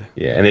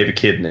 Yeah, and they have a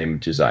kid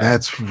named Josiah.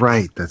 That's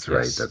right.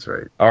 Yes. That's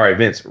right. All right,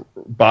 Vince.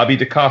 Bobby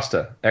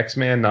DaCosta,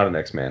 X-Man, not an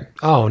X-Man.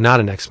 Oh,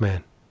 not an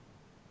X-Man.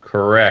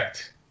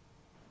 Correct.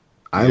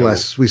 I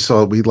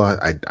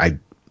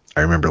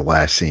remember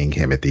last seeing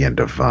him at the end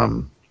of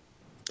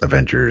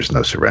Avengers: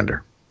 No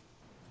Surrender.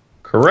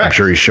 Correct. I'm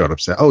sure he showed up.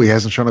 He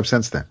hasn't shown up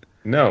since then.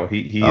 No,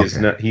 he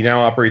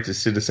now operates as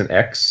Citizen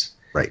X.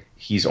 Right.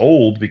 He's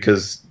old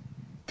because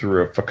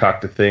through a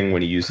Fakakta thing,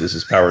 when he uses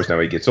his powers now,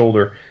 he gets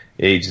older,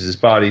 ages his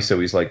body, so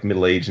he's like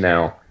middle aged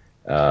now.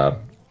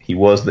 He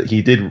was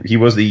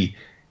the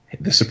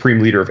supreme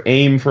leader of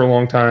AIM for a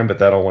long time, but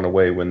that all went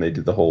away when they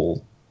did the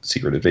whole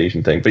secret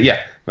invasion thing. But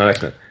yeah, not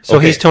X-Men. So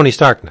he's Tony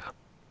Stark now.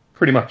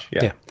 Pretty much,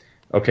 yeah.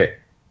 Okay.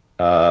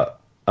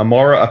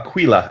 Amara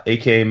Aquila,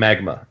 a.k.a.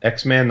 Magma.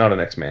 X-Man, not an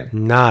X-Man.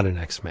 Not an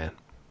X-Man.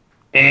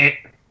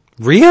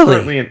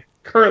 Really?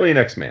 Currently an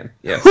X-Man,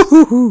 yes.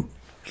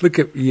 Look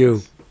at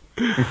you.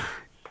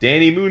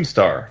 Danny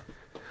Moonstar.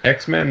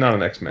 X-Men, not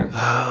an X-Men.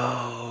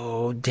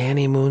 Oh,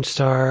 Danny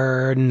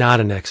Moonstar, not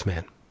an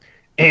X-Man.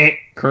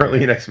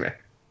 Currently an X-Men.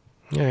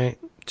 All right.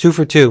 2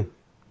 for 2.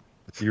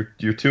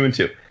 You're 2 and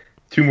 2.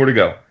 2 more to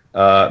go.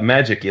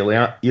 Magic,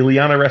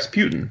 Ileana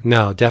Rasputin.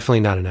 No,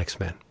 definitely not an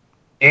X-Men.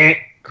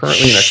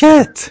 Currently an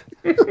Shit!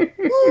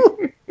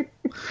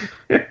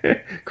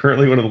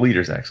 Currently one of the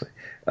leaders, actually.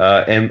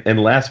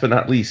 And last but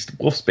not least,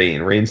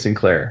 Wolfsbane, Rain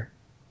Sinclair.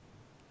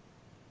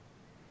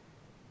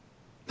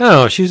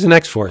 No, she was an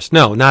X-Force.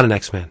 No, not an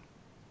X-Man.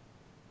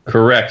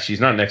 Correct. She's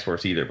not an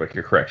X-Force either, but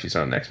you're correct. She's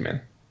not an X-Man.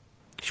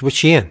 What's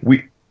she in?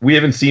 We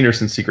haven't seen her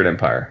since Secret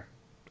Empire.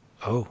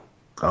 Oh.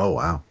 Oh,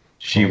 wow.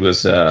 She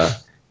was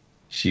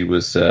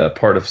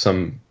part of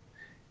some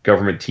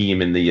government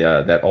team in the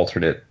that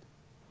alternate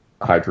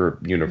Hydra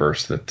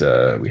universe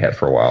that we had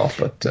for a while,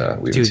 but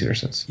we haven't seen her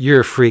since. You're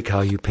a freak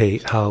how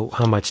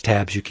much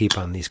tabs you keep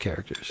on these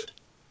characters.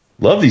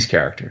 Love these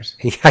characters.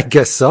 I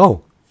guess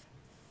so.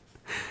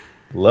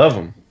 Love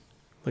them.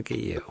 Look at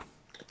you.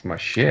 It's my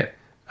shit.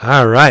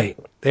 All right.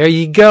 There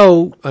you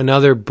go.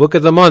 Another book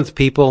of the month,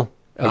 people.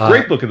 A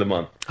great book of the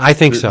month. I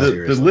think so.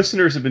 The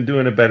listeners have been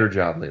doing a better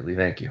job lately.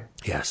 Thank you.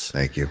 Yes.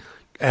 Thank you.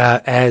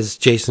 As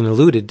Jason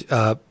alluded,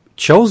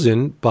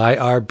 chosen by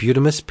our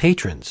Butamus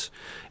patrons.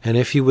 And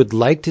if you would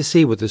like to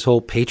see what this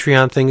whole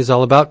Patreon thing is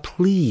all about,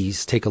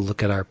 please take a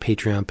look at our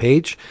Patreon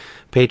page,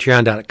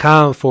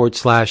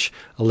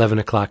 patreon.com/11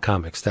 o'clock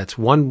comics. That's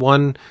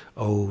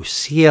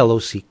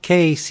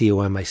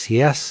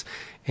 11OCLOCKCOMICS.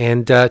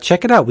 And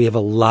check it out. We have a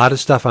lot of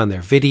stuff on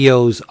there.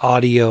 Videos,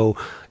 audio,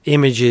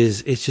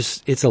 images.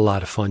 It's a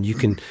lot of fun. You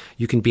can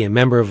be a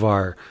member of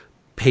our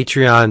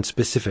Patreon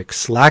specific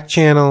Slack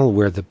channel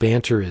where the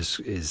banter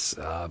is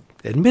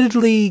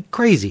admittedly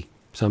crazy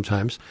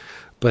sometimes,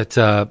 but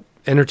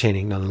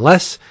entertaining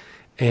nonetheless.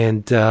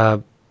 And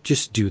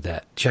just do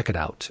that. Check it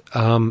out.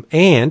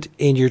 And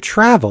in your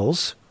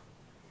travels,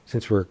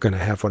 since we're going to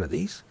have one of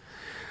these,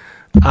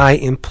 I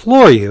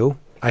implore you,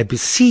 I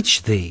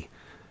beseech thee,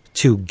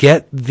 to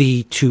get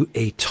thee to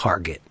a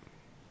Target.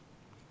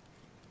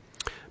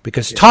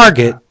 Because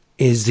Target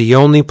is the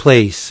only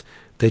place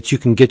that you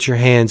can get your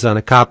hands on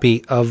a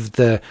copy of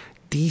the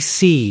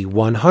DC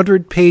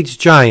 100-page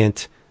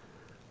giant,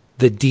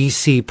 the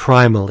DC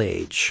Primal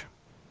Age.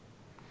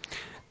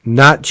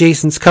 Not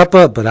Jason's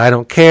cuppa, but I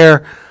don't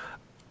care.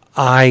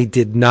 I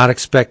did not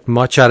expect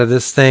much out of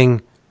this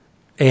thing,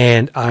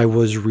 and I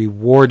was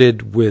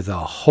rewarded with a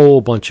whole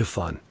bunch of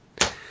fun.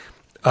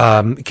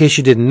 In case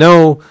you didn't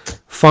know,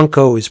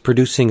 Funko is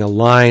producing a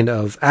line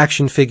of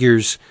action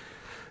figures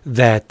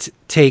that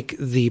take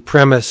the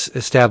premise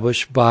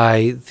established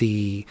by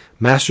the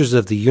Masters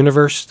of the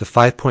Universe, the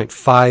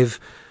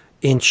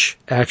 5.5-inch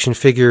action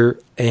figure,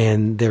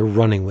 and they're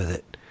running with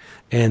it.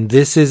 And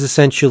this is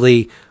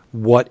essentially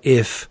what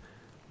if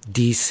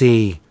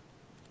DC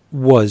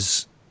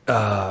was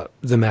the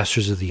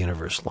Masters of the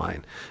Universe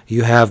line.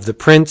 You have the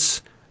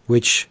Prince,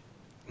 which,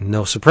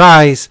 no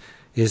surprise,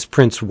 is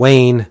Prince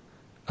Wayne.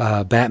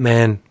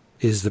 Batman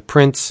is the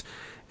Prince,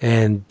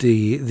 and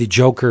the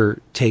Joker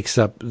takes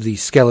up the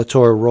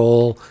Skeletor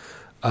role.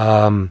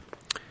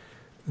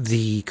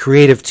 The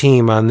creative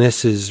team on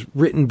this is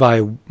written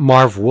by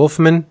Marv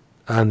Wolfman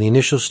on the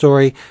initial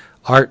story,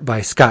 art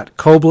by Scott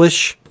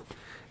Koblish,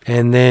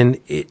 and then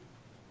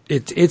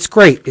it's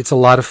great. It's a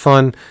lot of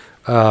fun.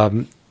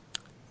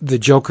 The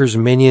Joker's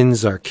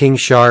minions are King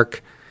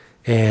Shark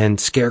and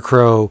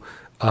Scarecrow.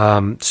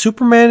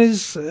 Superman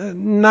is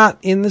not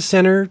in the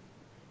center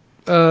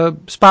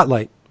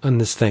spotlight on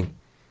this thing.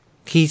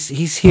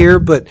 He's here,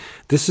 but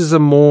this is a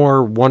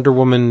more Wonder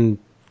Woman,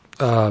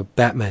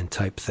 Batman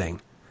type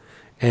thing.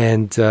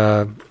 And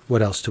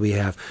what else do we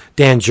have?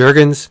 Dan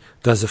Jurgens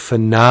does a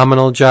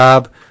phenomenal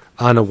job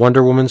on a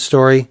Wonder Woman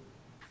story.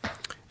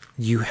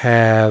 You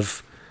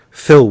have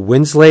Phil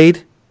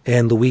Winslade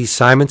and Louise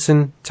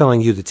Simonson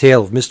telling you the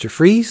tale of Mr.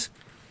 Freeze.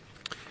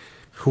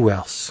 Who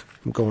else?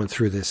 I'm going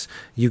through this.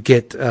 You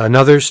get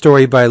another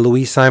story by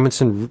Louise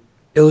Simonson,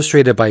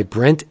 illustrated by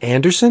Brent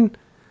Anderson,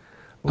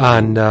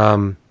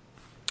 on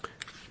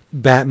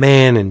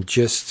Batman and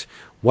just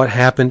what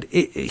happened.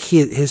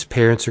 His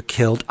parents are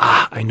killed.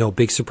 I know,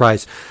 big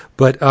surprise.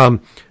 But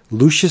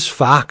Lucius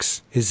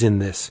Fox is in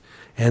this.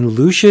 And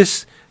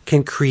Lucius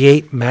can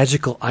create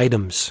magical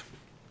items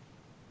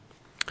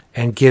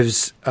and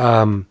gives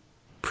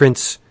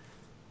Prince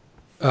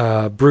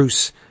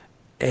Bruce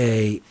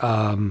a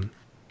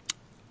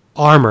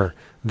armor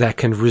that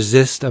can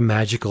resist a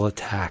magical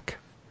attack.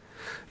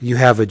 You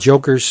have a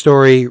Joker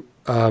story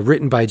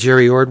written by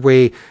Jerry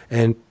Ordway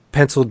and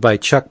penciled by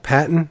Chuck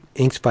Patton,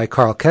 inked by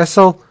Carl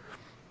Kessel.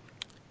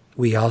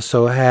 We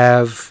also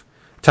have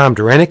Tom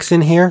Dorenix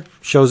in here,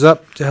 shows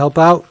up to help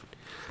out.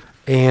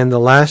 And the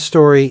last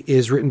story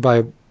is written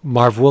by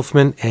Marv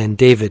Wolfman and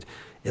David,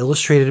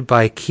 illustrated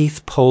by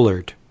Keith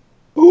Pollard.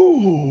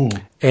 Ooh.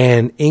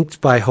 And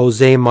inked by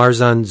Jose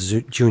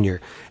Marzan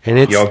Jr. And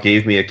it's, y'all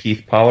gave me a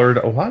Keith Pollard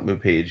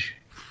Ohatmu page.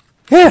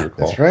 Yeah,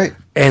 that's right.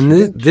 And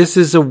this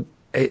is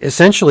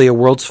essentially a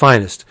world's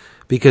finest,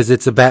 because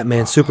it's a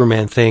Batman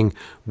Superman thing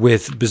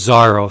with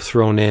Bizarro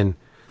thrown in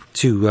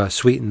to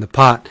sweeten the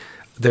pot.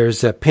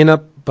 There's a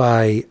pinup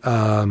by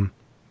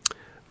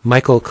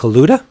Michael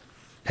Kaluta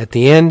at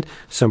the end,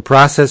 some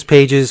process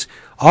pages.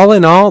 All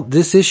in all,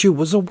 this issue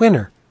was a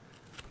winner.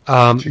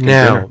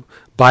 Now,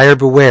 buyer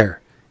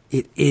beware.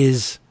 It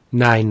is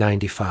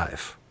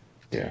 $9.95.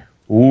 Yeah.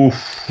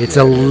 Oof. It's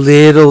a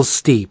little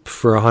steep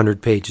for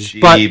 100 pages.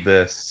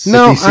 Jeebus. But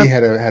no, DC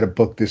had a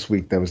book this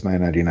week that was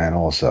 $9.99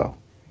 also.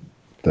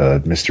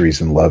 The Mysteries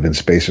in Love in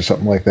Space or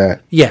something like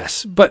that.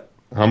 Yes, but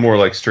I'm more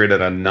like straight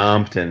out of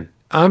Nompton.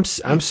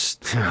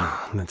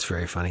 That's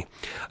very funny.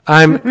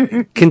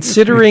 I'm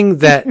considering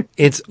that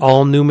it's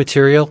all new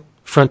material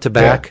front to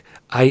back.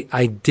 Yeah.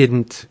 I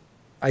didn't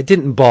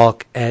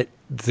balk at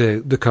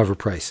the cover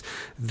price.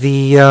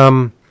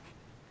 The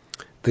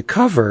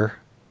cover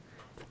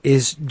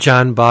is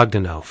John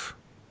Bogdanove.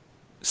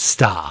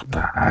 Stop.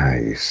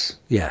 Nice.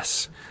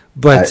 Yes,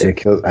 but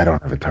I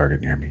don't have a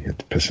Target near me.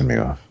 It's pissing me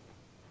off.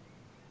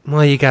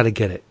 Well, you got to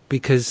get it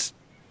because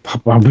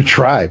I'm gonna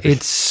try.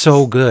 It's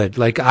so good.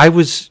 Like, I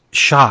was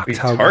shocked. Wait,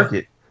 how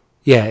Target?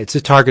 Yeah, it's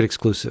a Target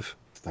exclusive.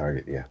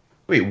 Target, yeah.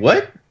 Wait,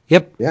 what?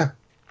 Yep. Yeah.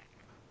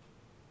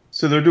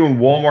 So they're doing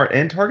Walmart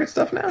and Target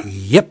stuff now?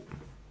 Yep.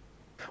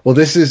 Well,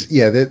 this is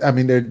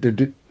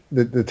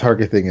the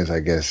Target thing is,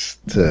 I guess,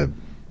 to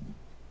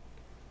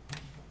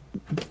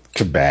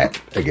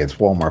bat against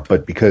Walmart,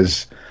 but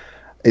because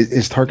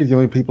is Target the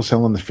only people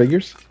selling the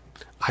figures?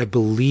 I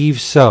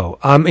believe so.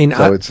 I mean,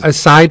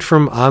 aside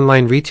from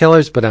online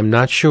retailers, but I'm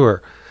not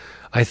sure.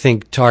 I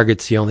think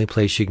Target's the only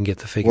place you can get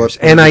the figures. What's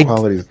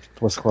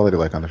the quality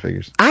like on the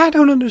figures? I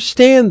don't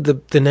understand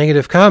the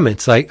negative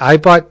comments. Like, I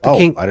bought the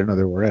King. I didn't know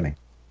there were any.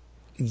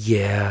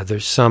 Yeah,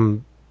 there's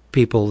some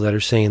people that are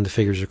saying the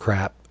figures are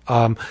crap.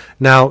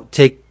 Now,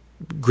 take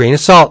grain of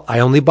salt. I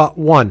only bought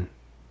one.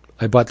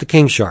 I bought the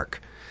King Shark.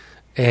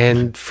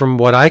 And from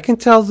what I can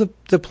tell,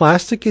 the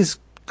plastic is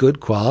good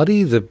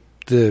quality.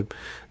 The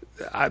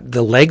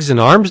legs and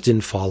arms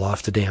didn't fall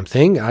off the damn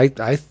thing.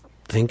 I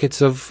think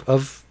it's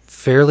of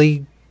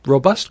fairly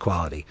robust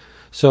quality.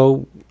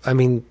 So, I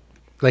mean,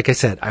 like I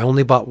said, I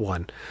only bought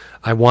one.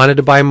 I wanted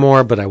to buy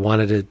more, but I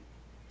wanted to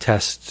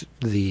test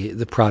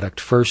the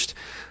product first.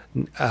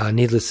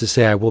 Needless to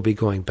say, I will be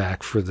going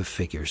back for the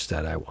figures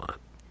that I want.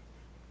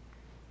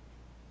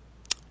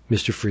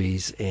 Mr.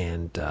 Freeze,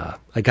 and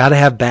I got to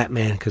have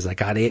Batman because I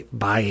got to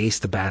buy Ace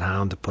the Bat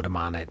Hound to put him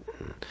on it.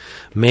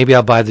 Maybe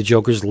I'll buy the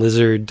Joker's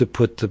Lizard to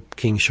put the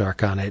King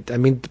Shark on it. I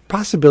mean, the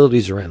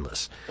possibilities are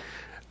endless.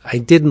 I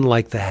didn't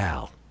like the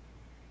Hal.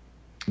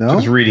 No? I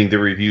was reading the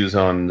reviews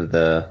on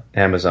the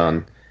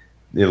Amazon.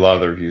 A lot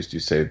of the reviews do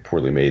say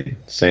poorly made,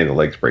 saying the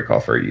legs break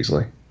off very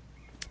easily.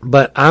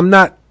 But I'm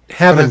not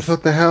having... I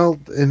thought the Hal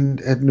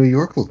at New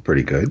York looked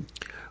pretty good.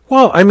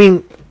 Well, I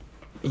mean...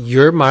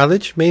 Your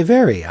mileage may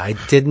vary. I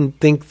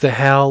didn't think the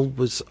Hal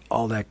was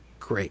all that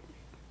great.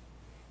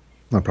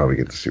 I'll probably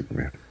get the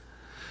Superman.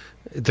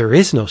 There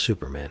is no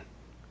Superman.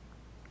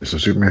 There's a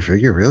Superman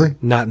figure, really?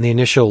 Not in the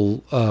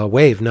initial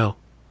wave, no.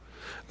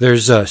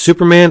 There's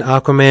Superman,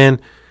 Aquaman,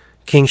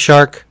 King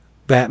Shark,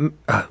 Batman.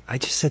 I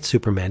just said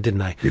Superman,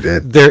 didn't I? You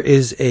did. There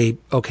is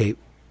okay,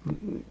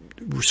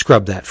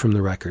 scrub that from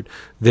the record.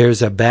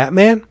 There's a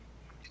Batman,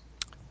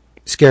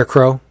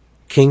 Scarecrow,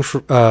 King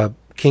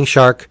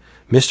Shark,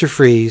 Mr.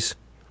 Freeze,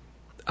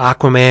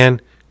 Aquaman,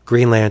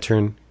 Green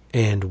Lantern,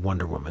 and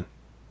Wonder Woman,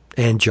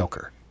 and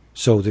Joker.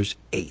 So there's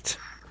 8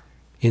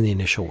 in the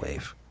initial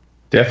wave.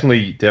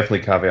 Definitely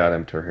caveat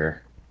emptor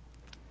here.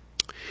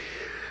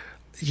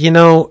 You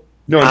know,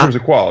 No, in terms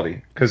of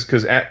quality,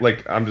 because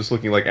like I'm just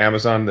looking like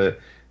Amazon, the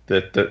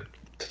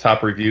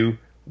top review,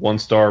 1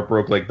 star,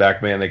 broke leg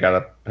Batman. They got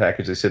a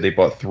package. They said they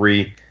bought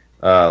 3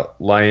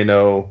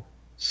 Lion-O,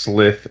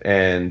 Slith,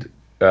 and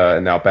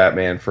now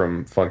Batman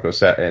from Funko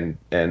Set,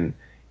 and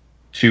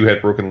 2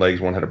 had broken legs,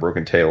 1 had a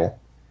broken tail.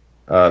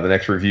 The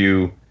next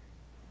review,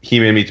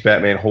 He-Man meets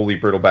Batman, Holy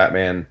Brittle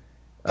Batman,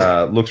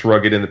 looks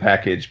rugged in the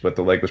package, but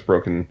the leg was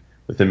broken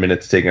within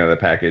minutes taken out of the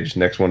package.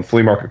 Next one,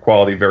 flea market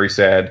quality, very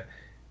sad.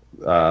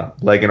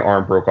 Leg and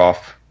arm broke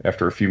off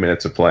after a few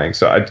minutes of playing.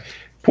 So,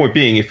 point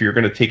being, if you're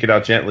going to take it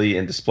out gently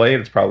and display it,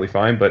 it's probably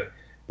fine. But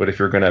if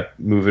you're going to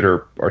move it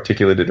or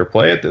articulate it or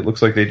play it, it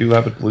looks like they do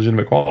have a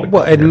legitimate quality.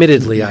 Well,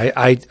 admittedly,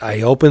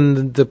 I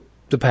opened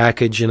the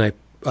package and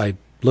I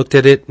looked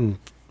at it and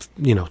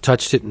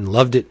touched it and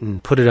loved it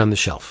and put it on the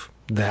shelf.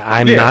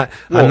 I'm not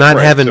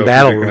having so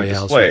battle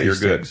royales with these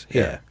things.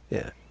 Yeah.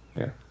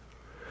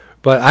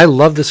 But I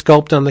love the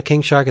sculpt on the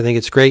King Shark. I think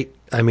it's great.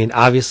 I mean,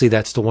 obviously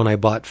that's the one I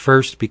bought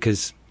first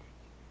because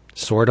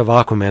Sword of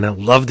Aquaman. I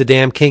love the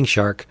damn King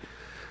Shark.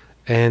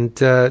 And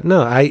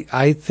no,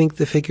 I think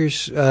the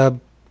figures, at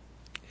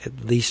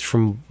least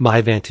from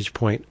my vantage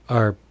point,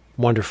 are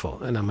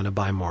wonderful, and I'm going to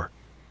buy more.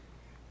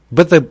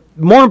 But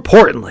more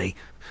importantly,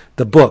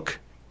 the book,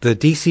 the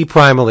DC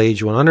Primal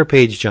Age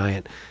 100-page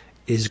giant,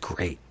 is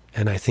great,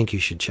 and I think you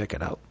should check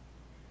it out.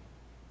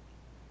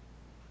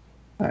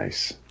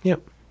 Nice.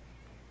 Yep.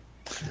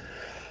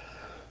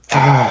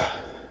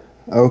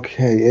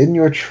 Okay, in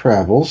your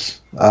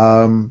travels,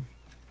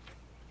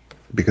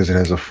 because it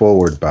has a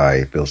foreword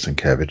by Bill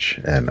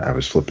Sienkiewicz, and I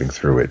was flipping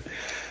through it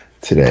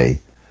today.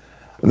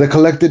 The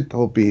Collected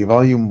Popey,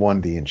 Volume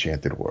 1, The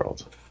Enchanted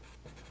World.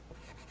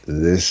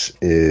 This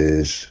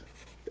is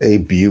a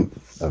beaut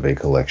of a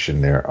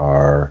collection. There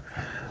are...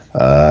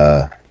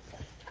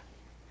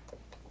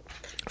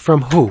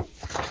 From who?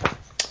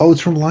 Oh,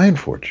 it's from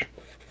Lionforge.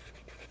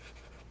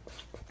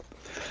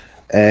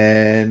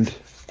 And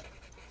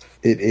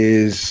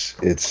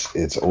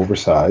it's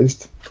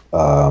oversized.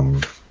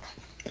 1,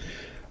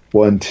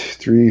 2,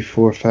 3,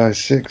 4, 5,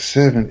 6,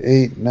 7,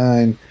 8,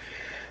 9,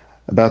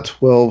 about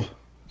 12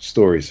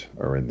 stories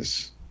are in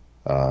this.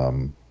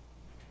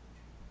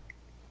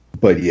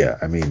 But yeah,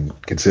 I mean,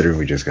 considering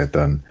we just got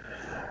done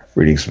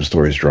reading some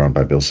stories drawn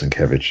by Bill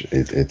Sienkiewicz,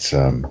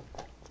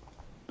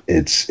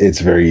 it's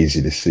very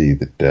easy to see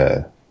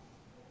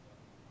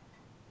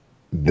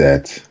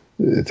that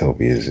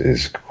Toby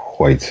is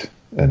quite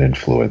an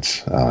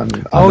influence on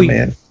the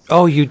man.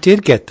 Oh, you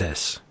did get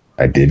this.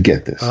 I did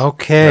get this.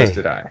 Okay. As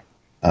did I.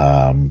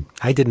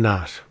 I did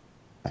not.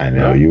 I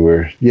know you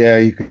were. Yeah,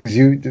 you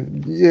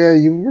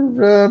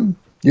were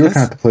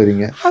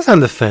contemplating it. I was on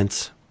the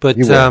fence, but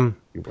you were.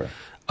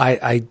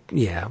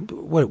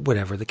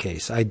 Whatever the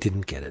case, I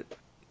didn't get it.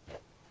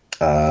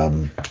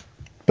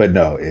 But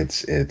no,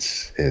 it's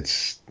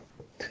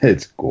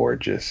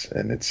gorgeous,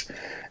 and it's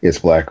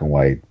black and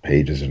white.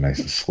 Pages are nice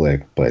and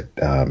slick, but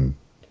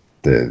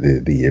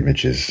the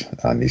images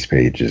on these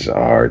pages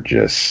are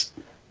just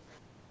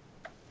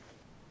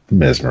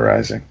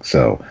mesmerizing.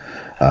 So,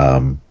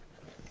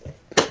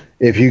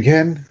 if you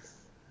can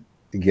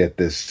get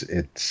this,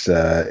 it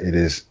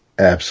is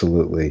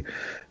absolutely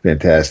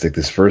fantastic.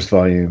 This first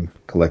volume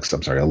collects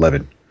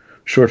 11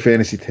 short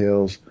fantasy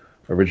tales,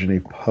 originally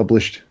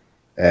published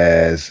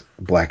as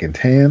Black and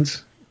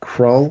Tans,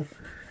 Krull,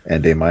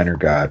 and A Minor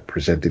God,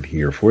 presented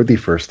here for the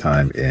first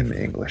time in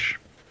English.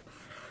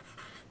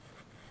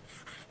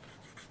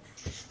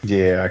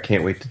 Yeah, I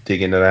can't wait to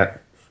dig into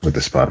that. With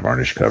the spot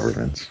varnish cover,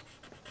 Vince.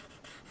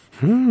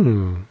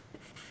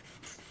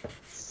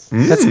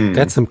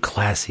 That's some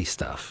classy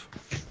stuff.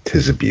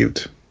 'Tis a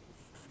beaut.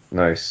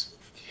 Nice.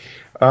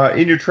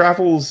 In your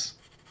travels,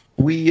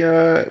 we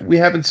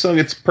haven't sung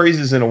its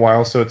praises in a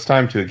while, so it's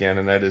time to again,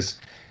 and that is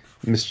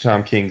Mr.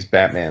 Tom King's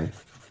Batman.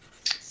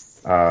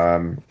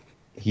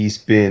 He's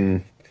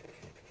been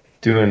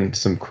doing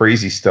some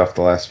crazy stuff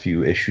the last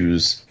few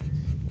issues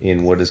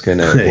in what is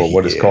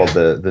called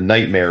the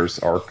Nightmares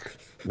arc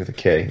with a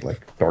K, like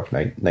Dark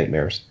Knight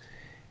Nightmares.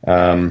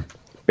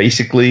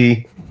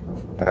 Basically,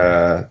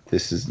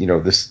 this is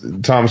this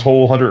Tom's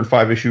whole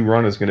 105 issue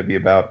run is going to be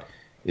about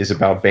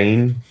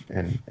Bane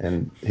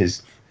and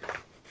his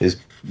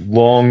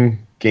long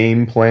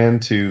game plan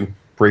to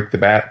break the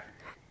Bat.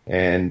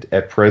 And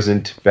at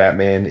present,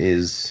 Batman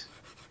is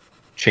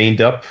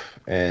chained up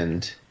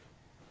and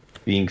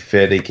being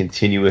fed a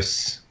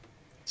continuous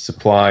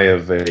supply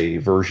of a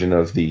version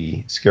of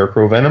the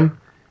Scarecrow venom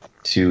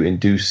to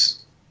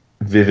induce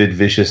vivid,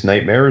 vicious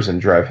nightmares and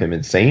drive him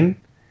insane.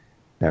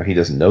 Now, he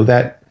doesn't know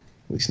that,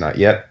 at least not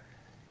yet.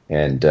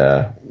 And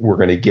we're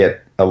going to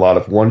get a lot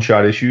of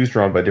one-shot issues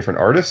drawn by different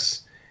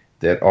artists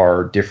that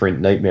are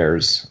different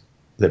nightmares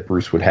that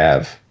Bruce would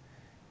have.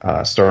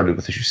 Started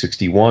with issue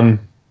 61.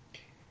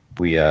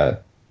 We've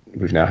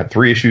now had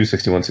 3 issues,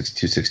 61,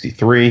 62,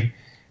 63.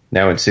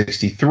 Now in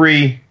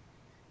 63,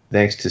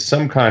 thanks to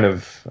some kind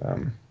of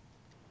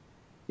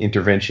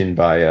intervention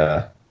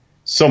by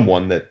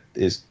someone that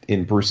is,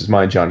 in Bruce's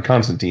mind, John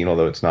Constantine,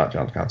 although it's not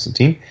John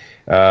Constantine,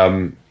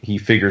 he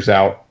figures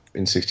out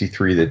in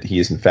 63 that he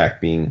is in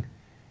fact being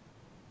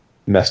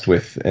messed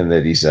with, and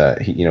that he's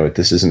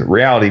this isn't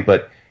reality,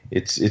 but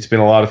it's been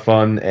a lot of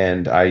fun,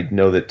 and I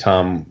know that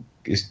Tom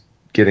is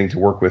getting to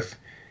work with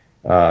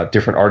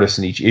different artists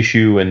in each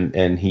issue,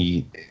 and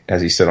he,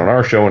 as he said on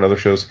our show and other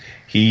shows,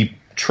 he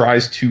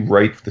tries to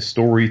write the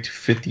story to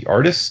fit the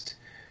artist.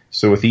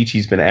 So with each,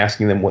 he's been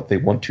asking them what they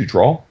want to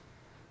draw,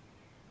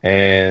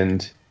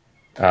 and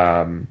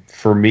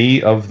for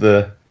me, of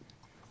the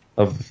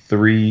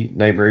 3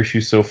 Nightmare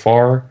issues so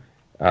far,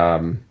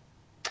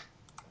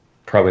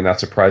 probably not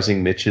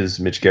surprising,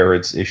 Mitch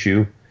Garrett's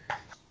issue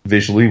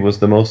visually was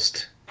the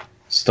most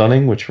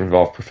stunning, which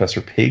involved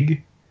Professor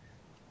Pig.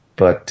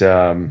 But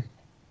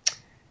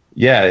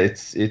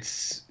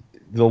it's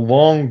the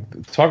long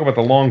talk about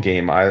the long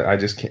game. I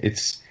just can't,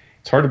 it's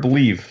hard to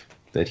believe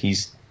that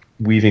he's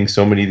weaving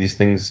so many of these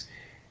things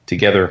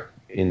together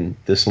in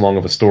this long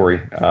of a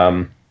story.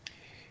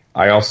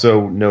 I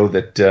also know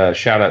that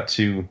shout out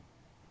to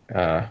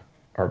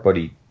our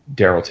buddy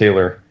Daryl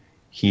Taylor.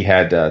 He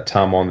had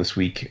Tom on this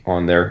week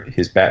on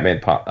his Batman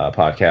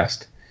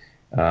podcast,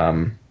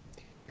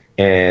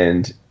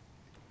 and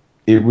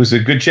it was a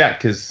good chat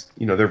because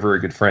they're very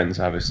good friends,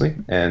 obviously,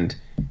 and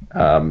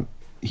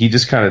he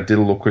just kind of did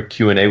a little quick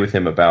Q&A with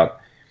him about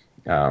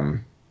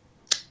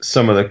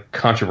some of the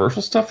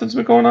controversial stuff that's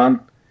been going on.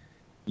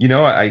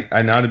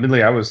 I not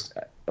admittedly I was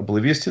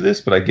oblivious to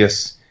this, but I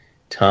guess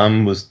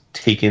Tom was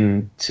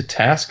taken to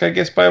task, by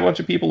a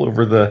bunch of people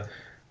over the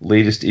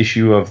latest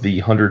issue of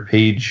the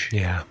 100-page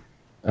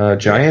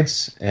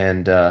Giants,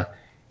 and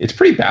it's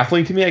pretty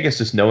baffling to me, I guess,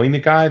 just knowing the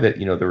guy, that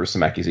there were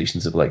some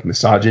accusations of like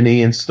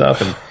misogyny and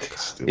stuff, and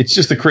it's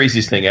just the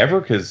craziest thing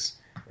ever because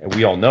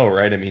we all know,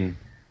 right? I mean,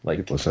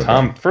 like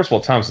Tom. First of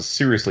all, Tom's a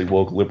seriously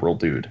woke liberal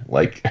dude.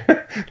 Like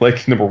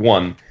number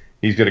one,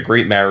 he's got a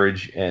great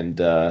marriage and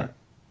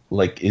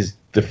is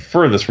the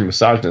furthest from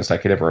misogynist I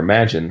could ever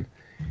imagine.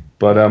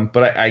 But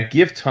I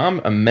give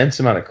Tom immense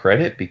amount of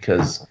credit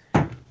because,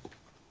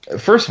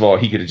 first of all,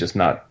 he could have just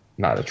not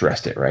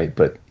addressed it, right?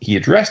 But he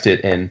addressed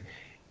it, and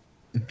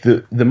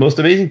the most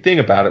amazing thing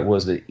about it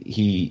was that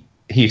he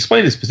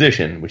explained his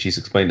position, which he's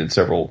explained in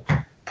several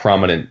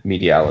prominent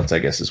media outlets, I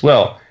guess, as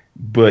well.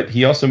 But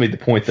he also made the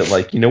point that,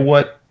 like,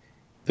 what?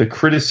 The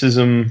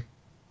criticism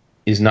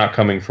is not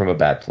coming from a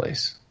bad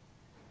place.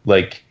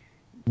 Like,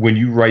 when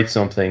you write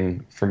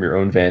something from your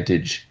own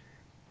vantage,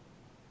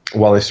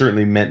 while they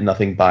certainly meant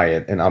nothing by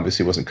it, and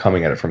obviously wasn't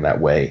coming at it from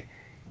that way,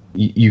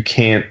 you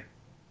can't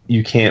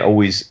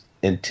always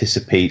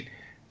anticipate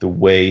the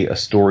way a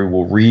story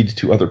will read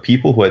to other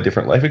people who had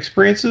different life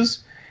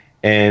experiences.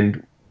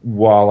 And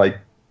while I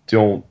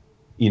don't,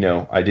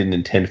 I didn't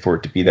intend for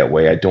it to be that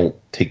way, I don't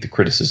take the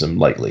criticism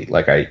lightly.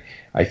 Like I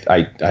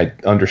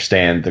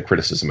understand the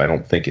criticism. I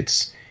don't think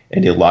it's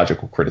an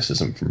illogical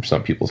criticism from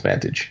some people's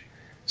vantage.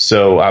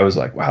 So I was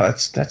like, wow,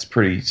 that's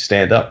pretty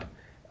stand up.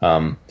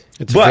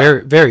 It's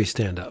very, very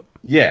stand up.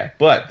 Yeah,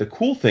 but the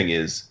cool thing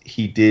is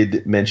he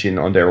did mention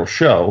on Daryl's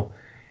show,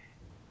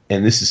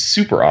 and this is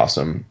super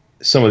awesome,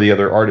 some of the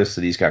other artists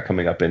that he's got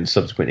coming up in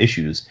subsequent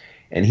issues,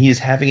 and he is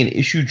having an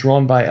issue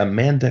drawn by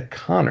Amanda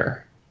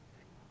Conner.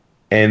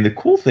 And the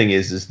cool thing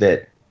is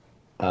that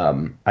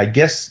I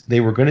guess they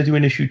were going to do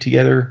an issue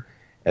together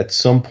at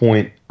some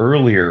point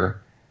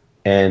earlier,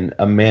 and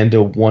Amanda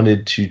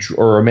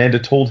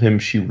told him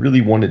she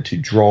really wanted to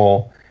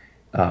draw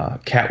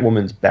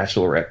Catwoman's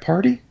bachelorette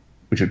party,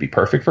 which would be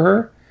perfect for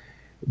her.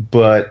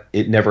 But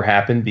it never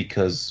happened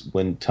because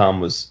when Tom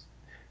was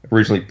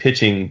originally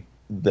pitching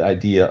the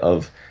idea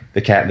of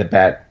the Cat and the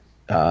Bat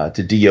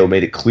to Dio,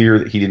 made it clear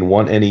that he didn't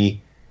want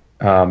any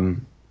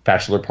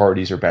bachelor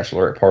parties or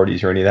bachelorette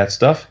parties or any of that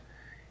stuff.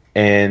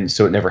 And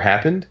so it never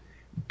happened.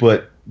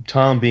 But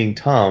Tom being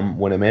Tom,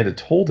 when Amanda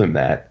told him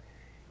that,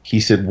 he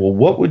said, well,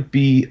 what would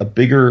be a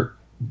bigger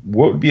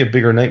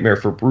nightmare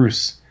for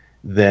Bruce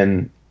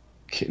than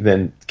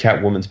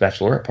Catwoman's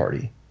bachelorette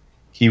party?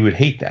 He would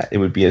hate that. It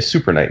would be a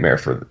super nightmare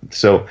for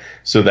so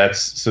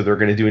they're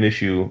going to do an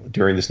issue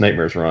during this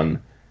Nightmares run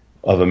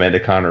of Amanda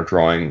Conner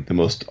drawing the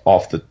most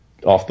off the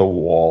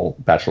wall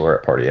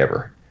bachelorette party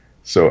ever.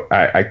 So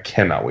I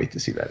cannot wait to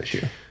see that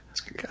issue.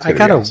 I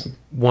gotta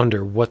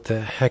wonder what the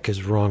heck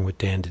is wrong with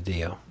Dan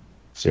DiDio.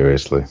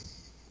 Seriously.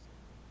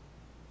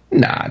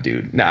 Nah,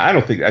 dude. Nah, I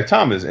don't think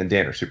Tom and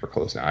Dan are super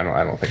close now.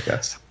 I don't think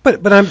that's.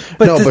 But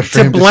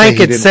to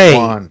blanket say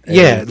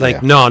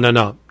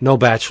no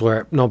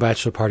bachelor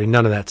party,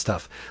 none of that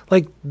stuff.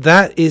 Like,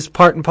 that is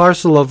part and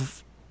parcel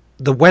of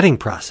the wedding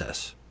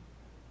process,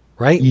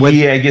 right?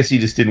 Yeah, I guess he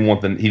just didn't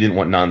want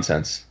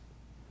nonsense.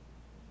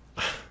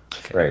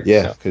 Right.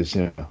 Yeah, because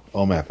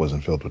OMAC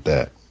wasn't filled with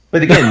that.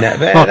 But again,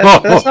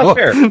 that's not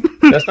fair.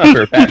 That's not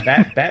fair.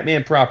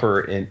 Batman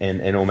proper and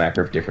OMAC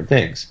are different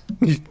things.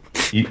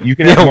 You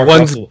can have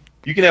Russell.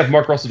 You can have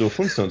Mark Russell do a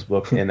Flintstones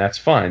book, and that's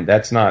fine.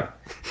 That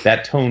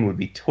tone would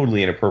be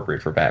totally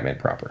inappropriate for Batman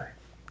proper.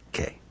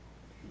 Okay.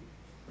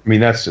 I mean,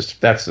 that's just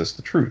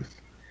the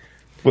truth.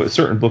 But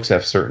certain books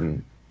have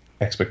certain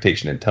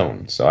expectation and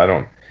tone. So I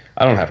don't.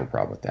 I don't have a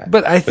problem with that.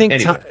 But I think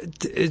anyway,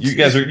 you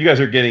guys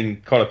are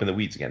getting caught up in the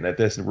weeds again.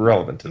 That's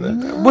irrelevant to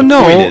the. Well,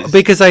 no,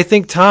 because I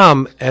think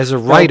Tom, as a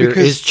writer,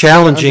 is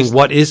challenging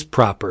what is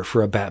proper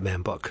for a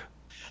Batman book.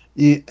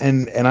 Yeah,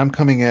 and I'm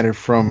coming at it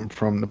from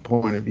the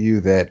point of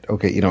view that,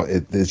 okay,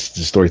 it's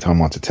the story Tom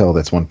wants to tell.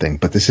 That's one thing,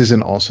 but this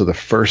isn't also the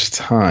first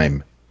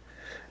time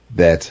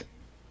that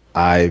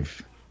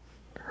I've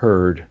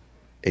heard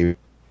a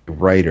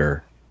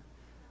writer,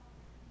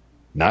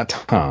 not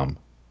Tom,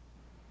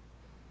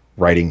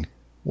 writing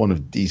one of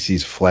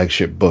DC's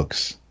flagship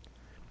books,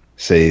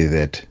 say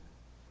that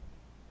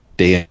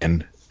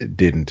Dan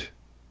didn't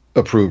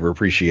approve or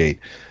appreciate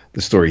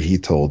the story he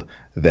told,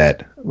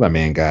 that my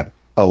man got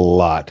a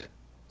lot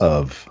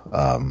of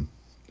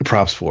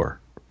props for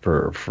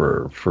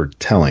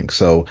telling.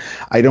 So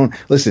I don't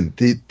listen.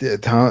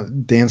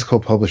 Dan's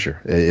co-publisher.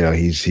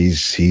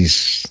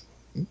 He's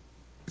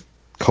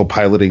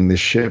co-piloting this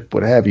ship,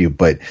 what have you.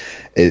 But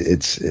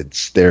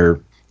it's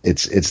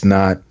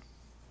not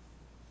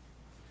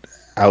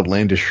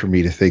outlandish for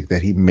me to think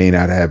that he may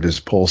not have his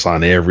pulse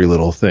on every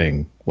little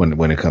thing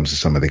when it comes to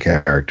some of the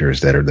characters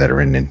that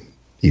are in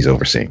he's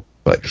overseeing.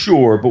 But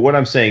sure, but what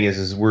I'm saying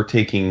is we're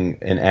taking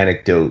an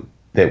anecdote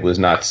that was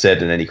not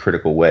said in any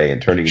critical way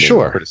and turning it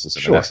into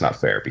criticism, and that's not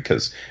fair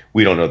because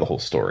we don't know the whole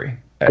story.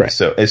 Right.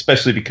 So,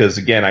 especially because,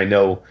 again, I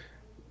know,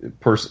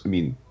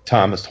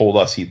 Tom has told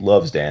us he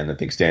loves Dan and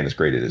thinks Dan is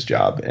great at his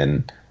job,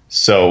 and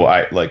so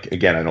I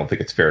don't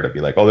think it's fair to be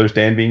like, oh, there's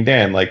Dan being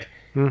Dan.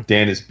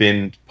 Dan has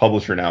been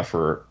publisher now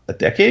for a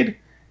decade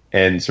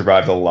and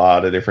survived a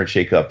lot of different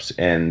shakeups,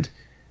 and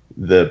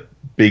the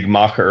big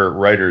mocker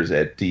writers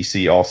at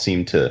DC all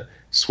seem to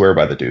swear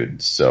by the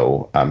dude.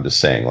 So I'm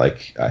just saying, I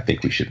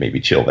think we should maybe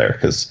chill there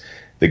because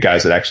the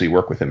guys that actually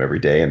work with him every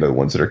day and the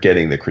ones that are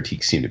getting the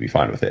critiques seem to be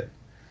fine with it.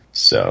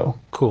 So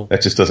cool.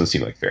 That just doesn't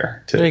seem like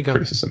fair to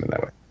criticism in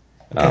that way.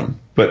 Okay.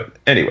 But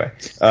anyway,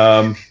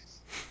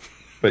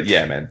 but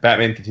yeah, man,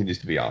 Batman continues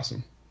to be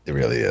awesome. It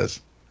really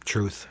is.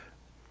 Truth.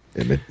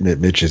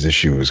 Mitch's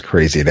issue was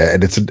crazy,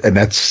 and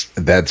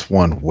that's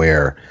one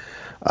where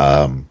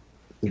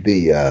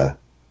the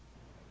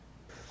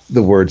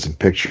words and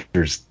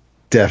pictures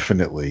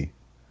definitely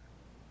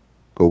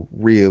go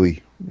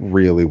really,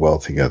 really well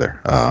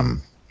together.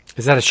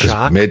 Is that a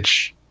shock?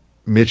 Mitch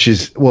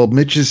is,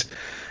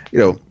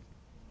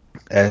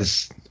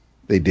 as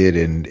they did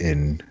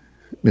in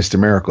Mr.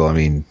 Miracle. I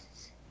mean,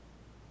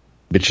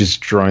 Mitch is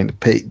drawing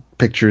the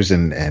pictures,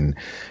 and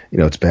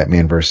it's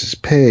Batman versus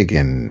Pig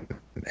and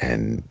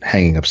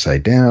hanging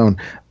upside down,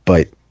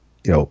 but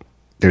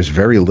there's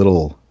very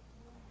little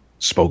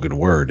spoken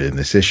word in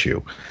this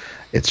issue.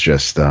 It's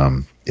just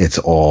it's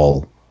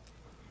all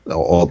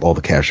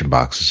the caption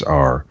boxes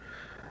are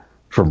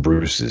from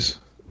Bruce's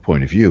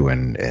point of view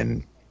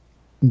and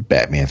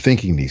Batman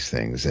thinking these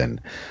things, and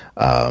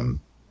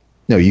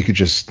you could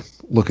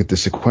just look at the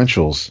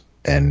sequentials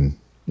and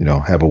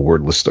have a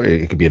wordless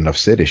story. It could be an enough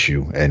said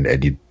issue,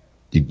 and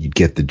you'd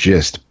get the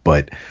gist.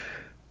 But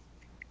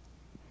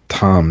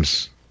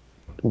Tom's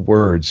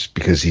words,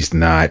 because he's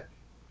not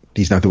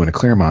doing a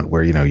Claremont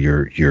where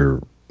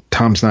you're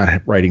Tom's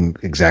not writing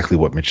exactly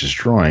what Mitch is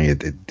drawing.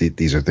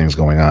 These are things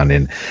going on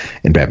in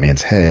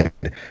Batman's head,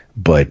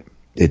 but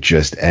it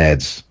just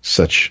adds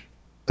such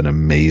an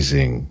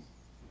amazing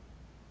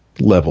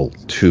level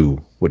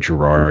to what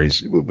your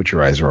eyes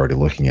are already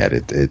looking at.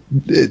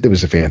 It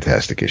was a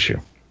fantastic issue.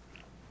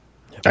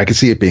 I could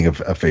see it being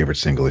a favorite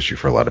single issue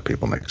for a lot of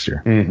people next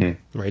year.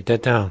 Mm-hmm. Write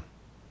that down.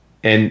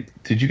 And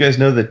did you guys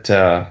know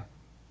that?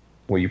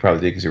 Well, you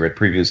probably did because you read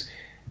previews.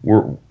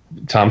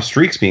 Tom's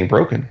streak's being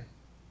broken.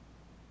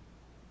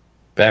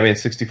 Batman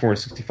 64 and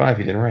 65,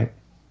 he didn't write.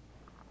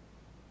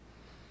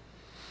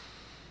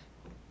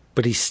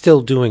 But he's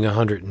still doing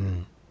 100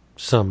 and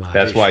some odd.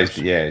 That's why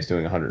he's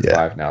doing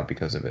 105 now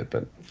because of it.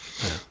 But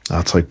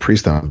it's like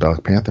Priest on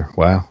Black Panther.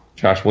 Wow.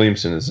 Josh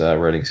Williamson is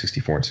writing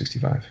 64 and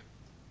 65.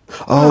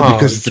 Oh,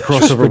 because it's a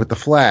crossover with the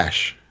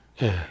Flash.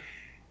 Yeah.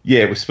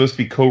 Yeah, it was supposed to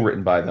be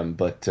co-written by them,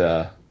 but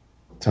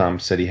Tom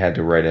said he had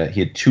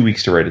 2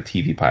 weeks to write a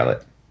TV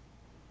pilot.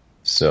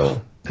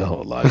 So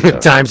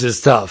times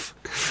is tough.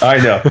 I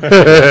know.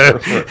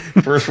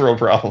 First world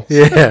problems.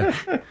 Yeah.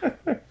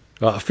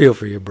 I feel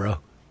for you, bro.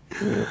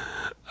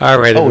 All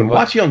right. Oh, and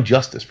watch Young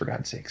Justice, for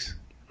God's sakes.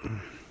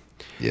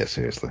 Yeah,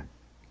 seriously.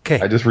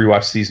 Okay. I just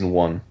rewatched season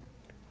 1.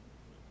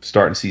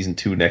 Starting season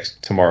 2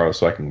 tomorrow,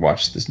 so I can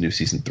watch this new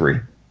season 3.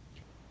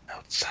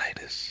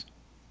 Outsiders.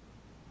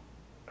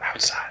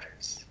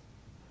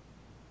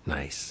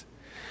 Nice.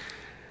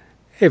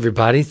 Hey,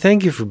 everybody.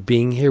 Thank you for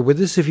being here with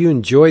us. If you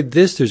enjoyed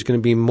this, there's going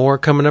to be more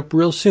coming up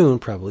real soon,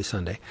 probably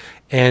Sunday.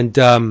 And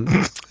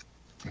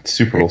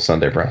Super Bowl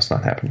Sunday, bro. It's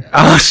not happening.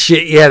 Oh,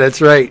 shit. Yeah,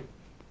 that's right.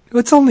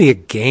 It's only a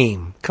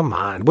game. Come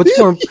on.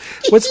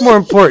 What's more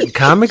important,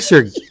 comics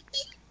or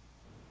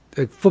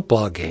a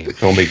football game?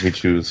 Don't make me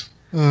choose.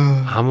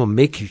 I'm going to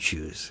make you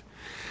choose.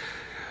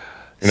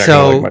 You're not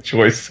going to like my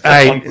choice.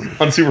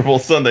 On Super Bowl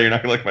Sunday, you're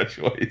not going to like my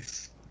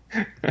choice.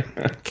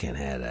 Can't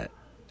have that.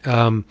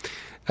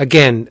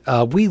 Again,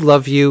 we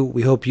love you.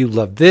 We hope you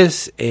love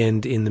this.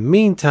 And in the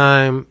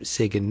meantime,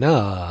 say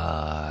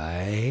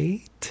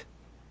goodnight.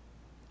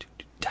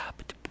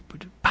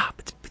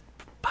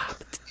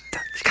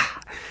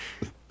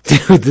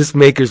 Dude, this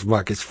Maker's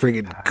Mark is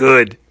friggin'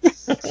 good.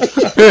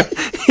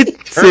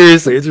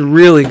 Seriously, it's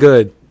really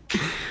good.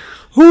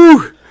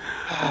 Whew.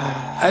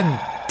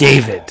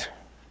 David.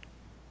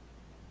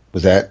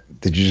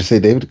 Did you just say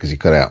David? Because you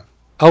cut out.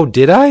 Oh,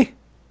 did I?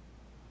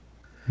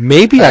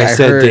 Maybe I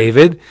said heard...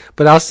 David,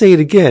 but I'll say it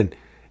again.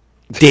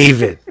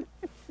 David.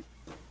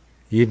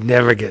 You'd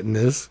never get in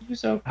this. You're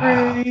so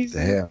crazy.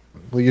 Damn.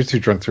 Well, you're too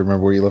drunk to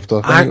remember where you left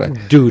off anyway.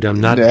 Dude, I'm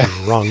not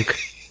drunk.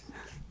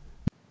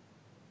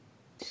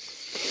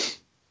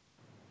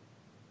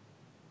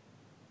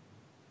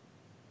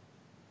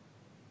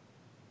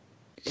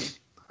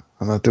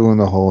 I'm not doing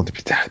the whole...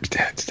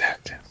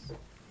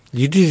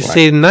 You did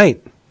say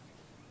tonight.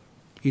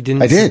 You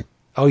didn't. I did.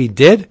 Oh, you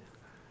did?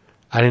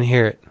 I didn't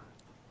hear it.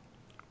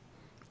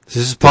 This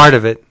is part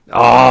of it.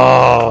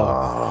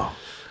 Oh.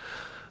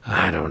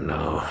 I don't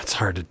know. It's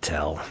hard to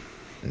tell.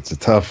 It's a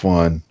tough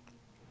one.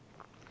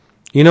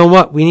 You know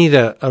what? We need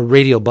a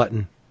radio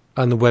button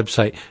on the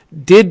website.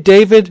 Did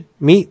David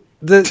meet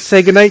the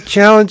Say Goodnight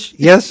challenge?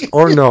 Yes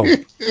or no?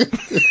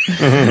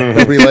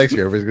 Nobody likes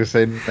you. Everybody's going to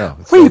say no.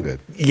 It's so good.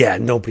 Yeah,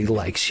 nobody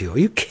likes you. Are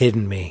you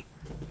kidding me?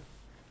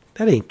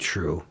 That ain't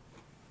true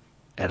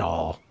at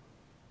all.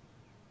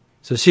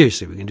 So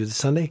seriously, we can do this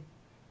Sunday?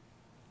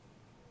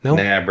 No?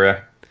 Nah,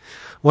 bruh.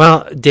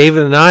 Well,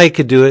 David and I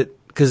could do it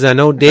because I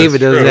know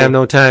David doesn't have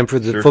no time for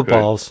the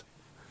footballs.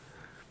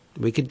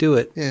 We could do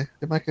it. Yeah,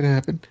 it might could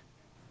happen.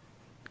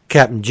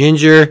 Captain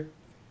Ginger,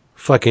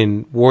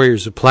 fucking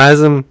Warriors of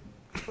Plasm.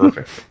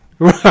 Perfect.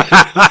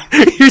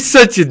 You're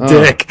such a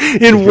dick.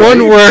 In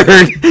one word.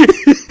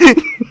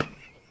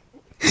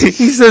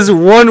 He says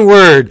one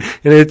word,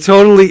 and it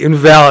totally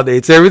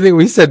invalidates everything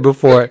we said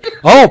before.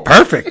 Oh,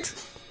 perfect.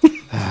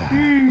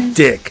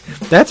 Dick.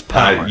 That's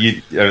power.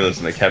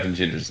 Listen, the Captain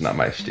Ginger's not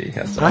my shtick.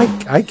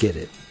 I get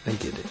it.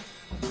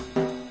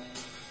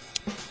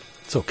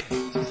 It's okay.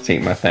 This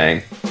ain't my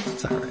thing.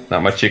 It's all right.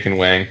 Not my chicken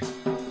wing.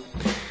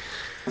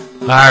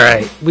 All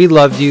right. We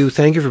loved you.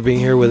 Thank you for being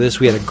here with us.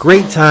 We had a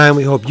great time.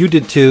 We hope you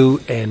did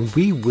too, and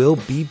we will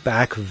be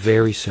back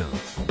very soon.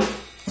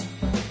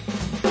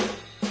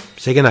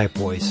 Say goodnight,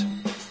 boys.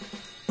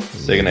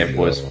 Say goodnight,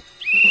 boys.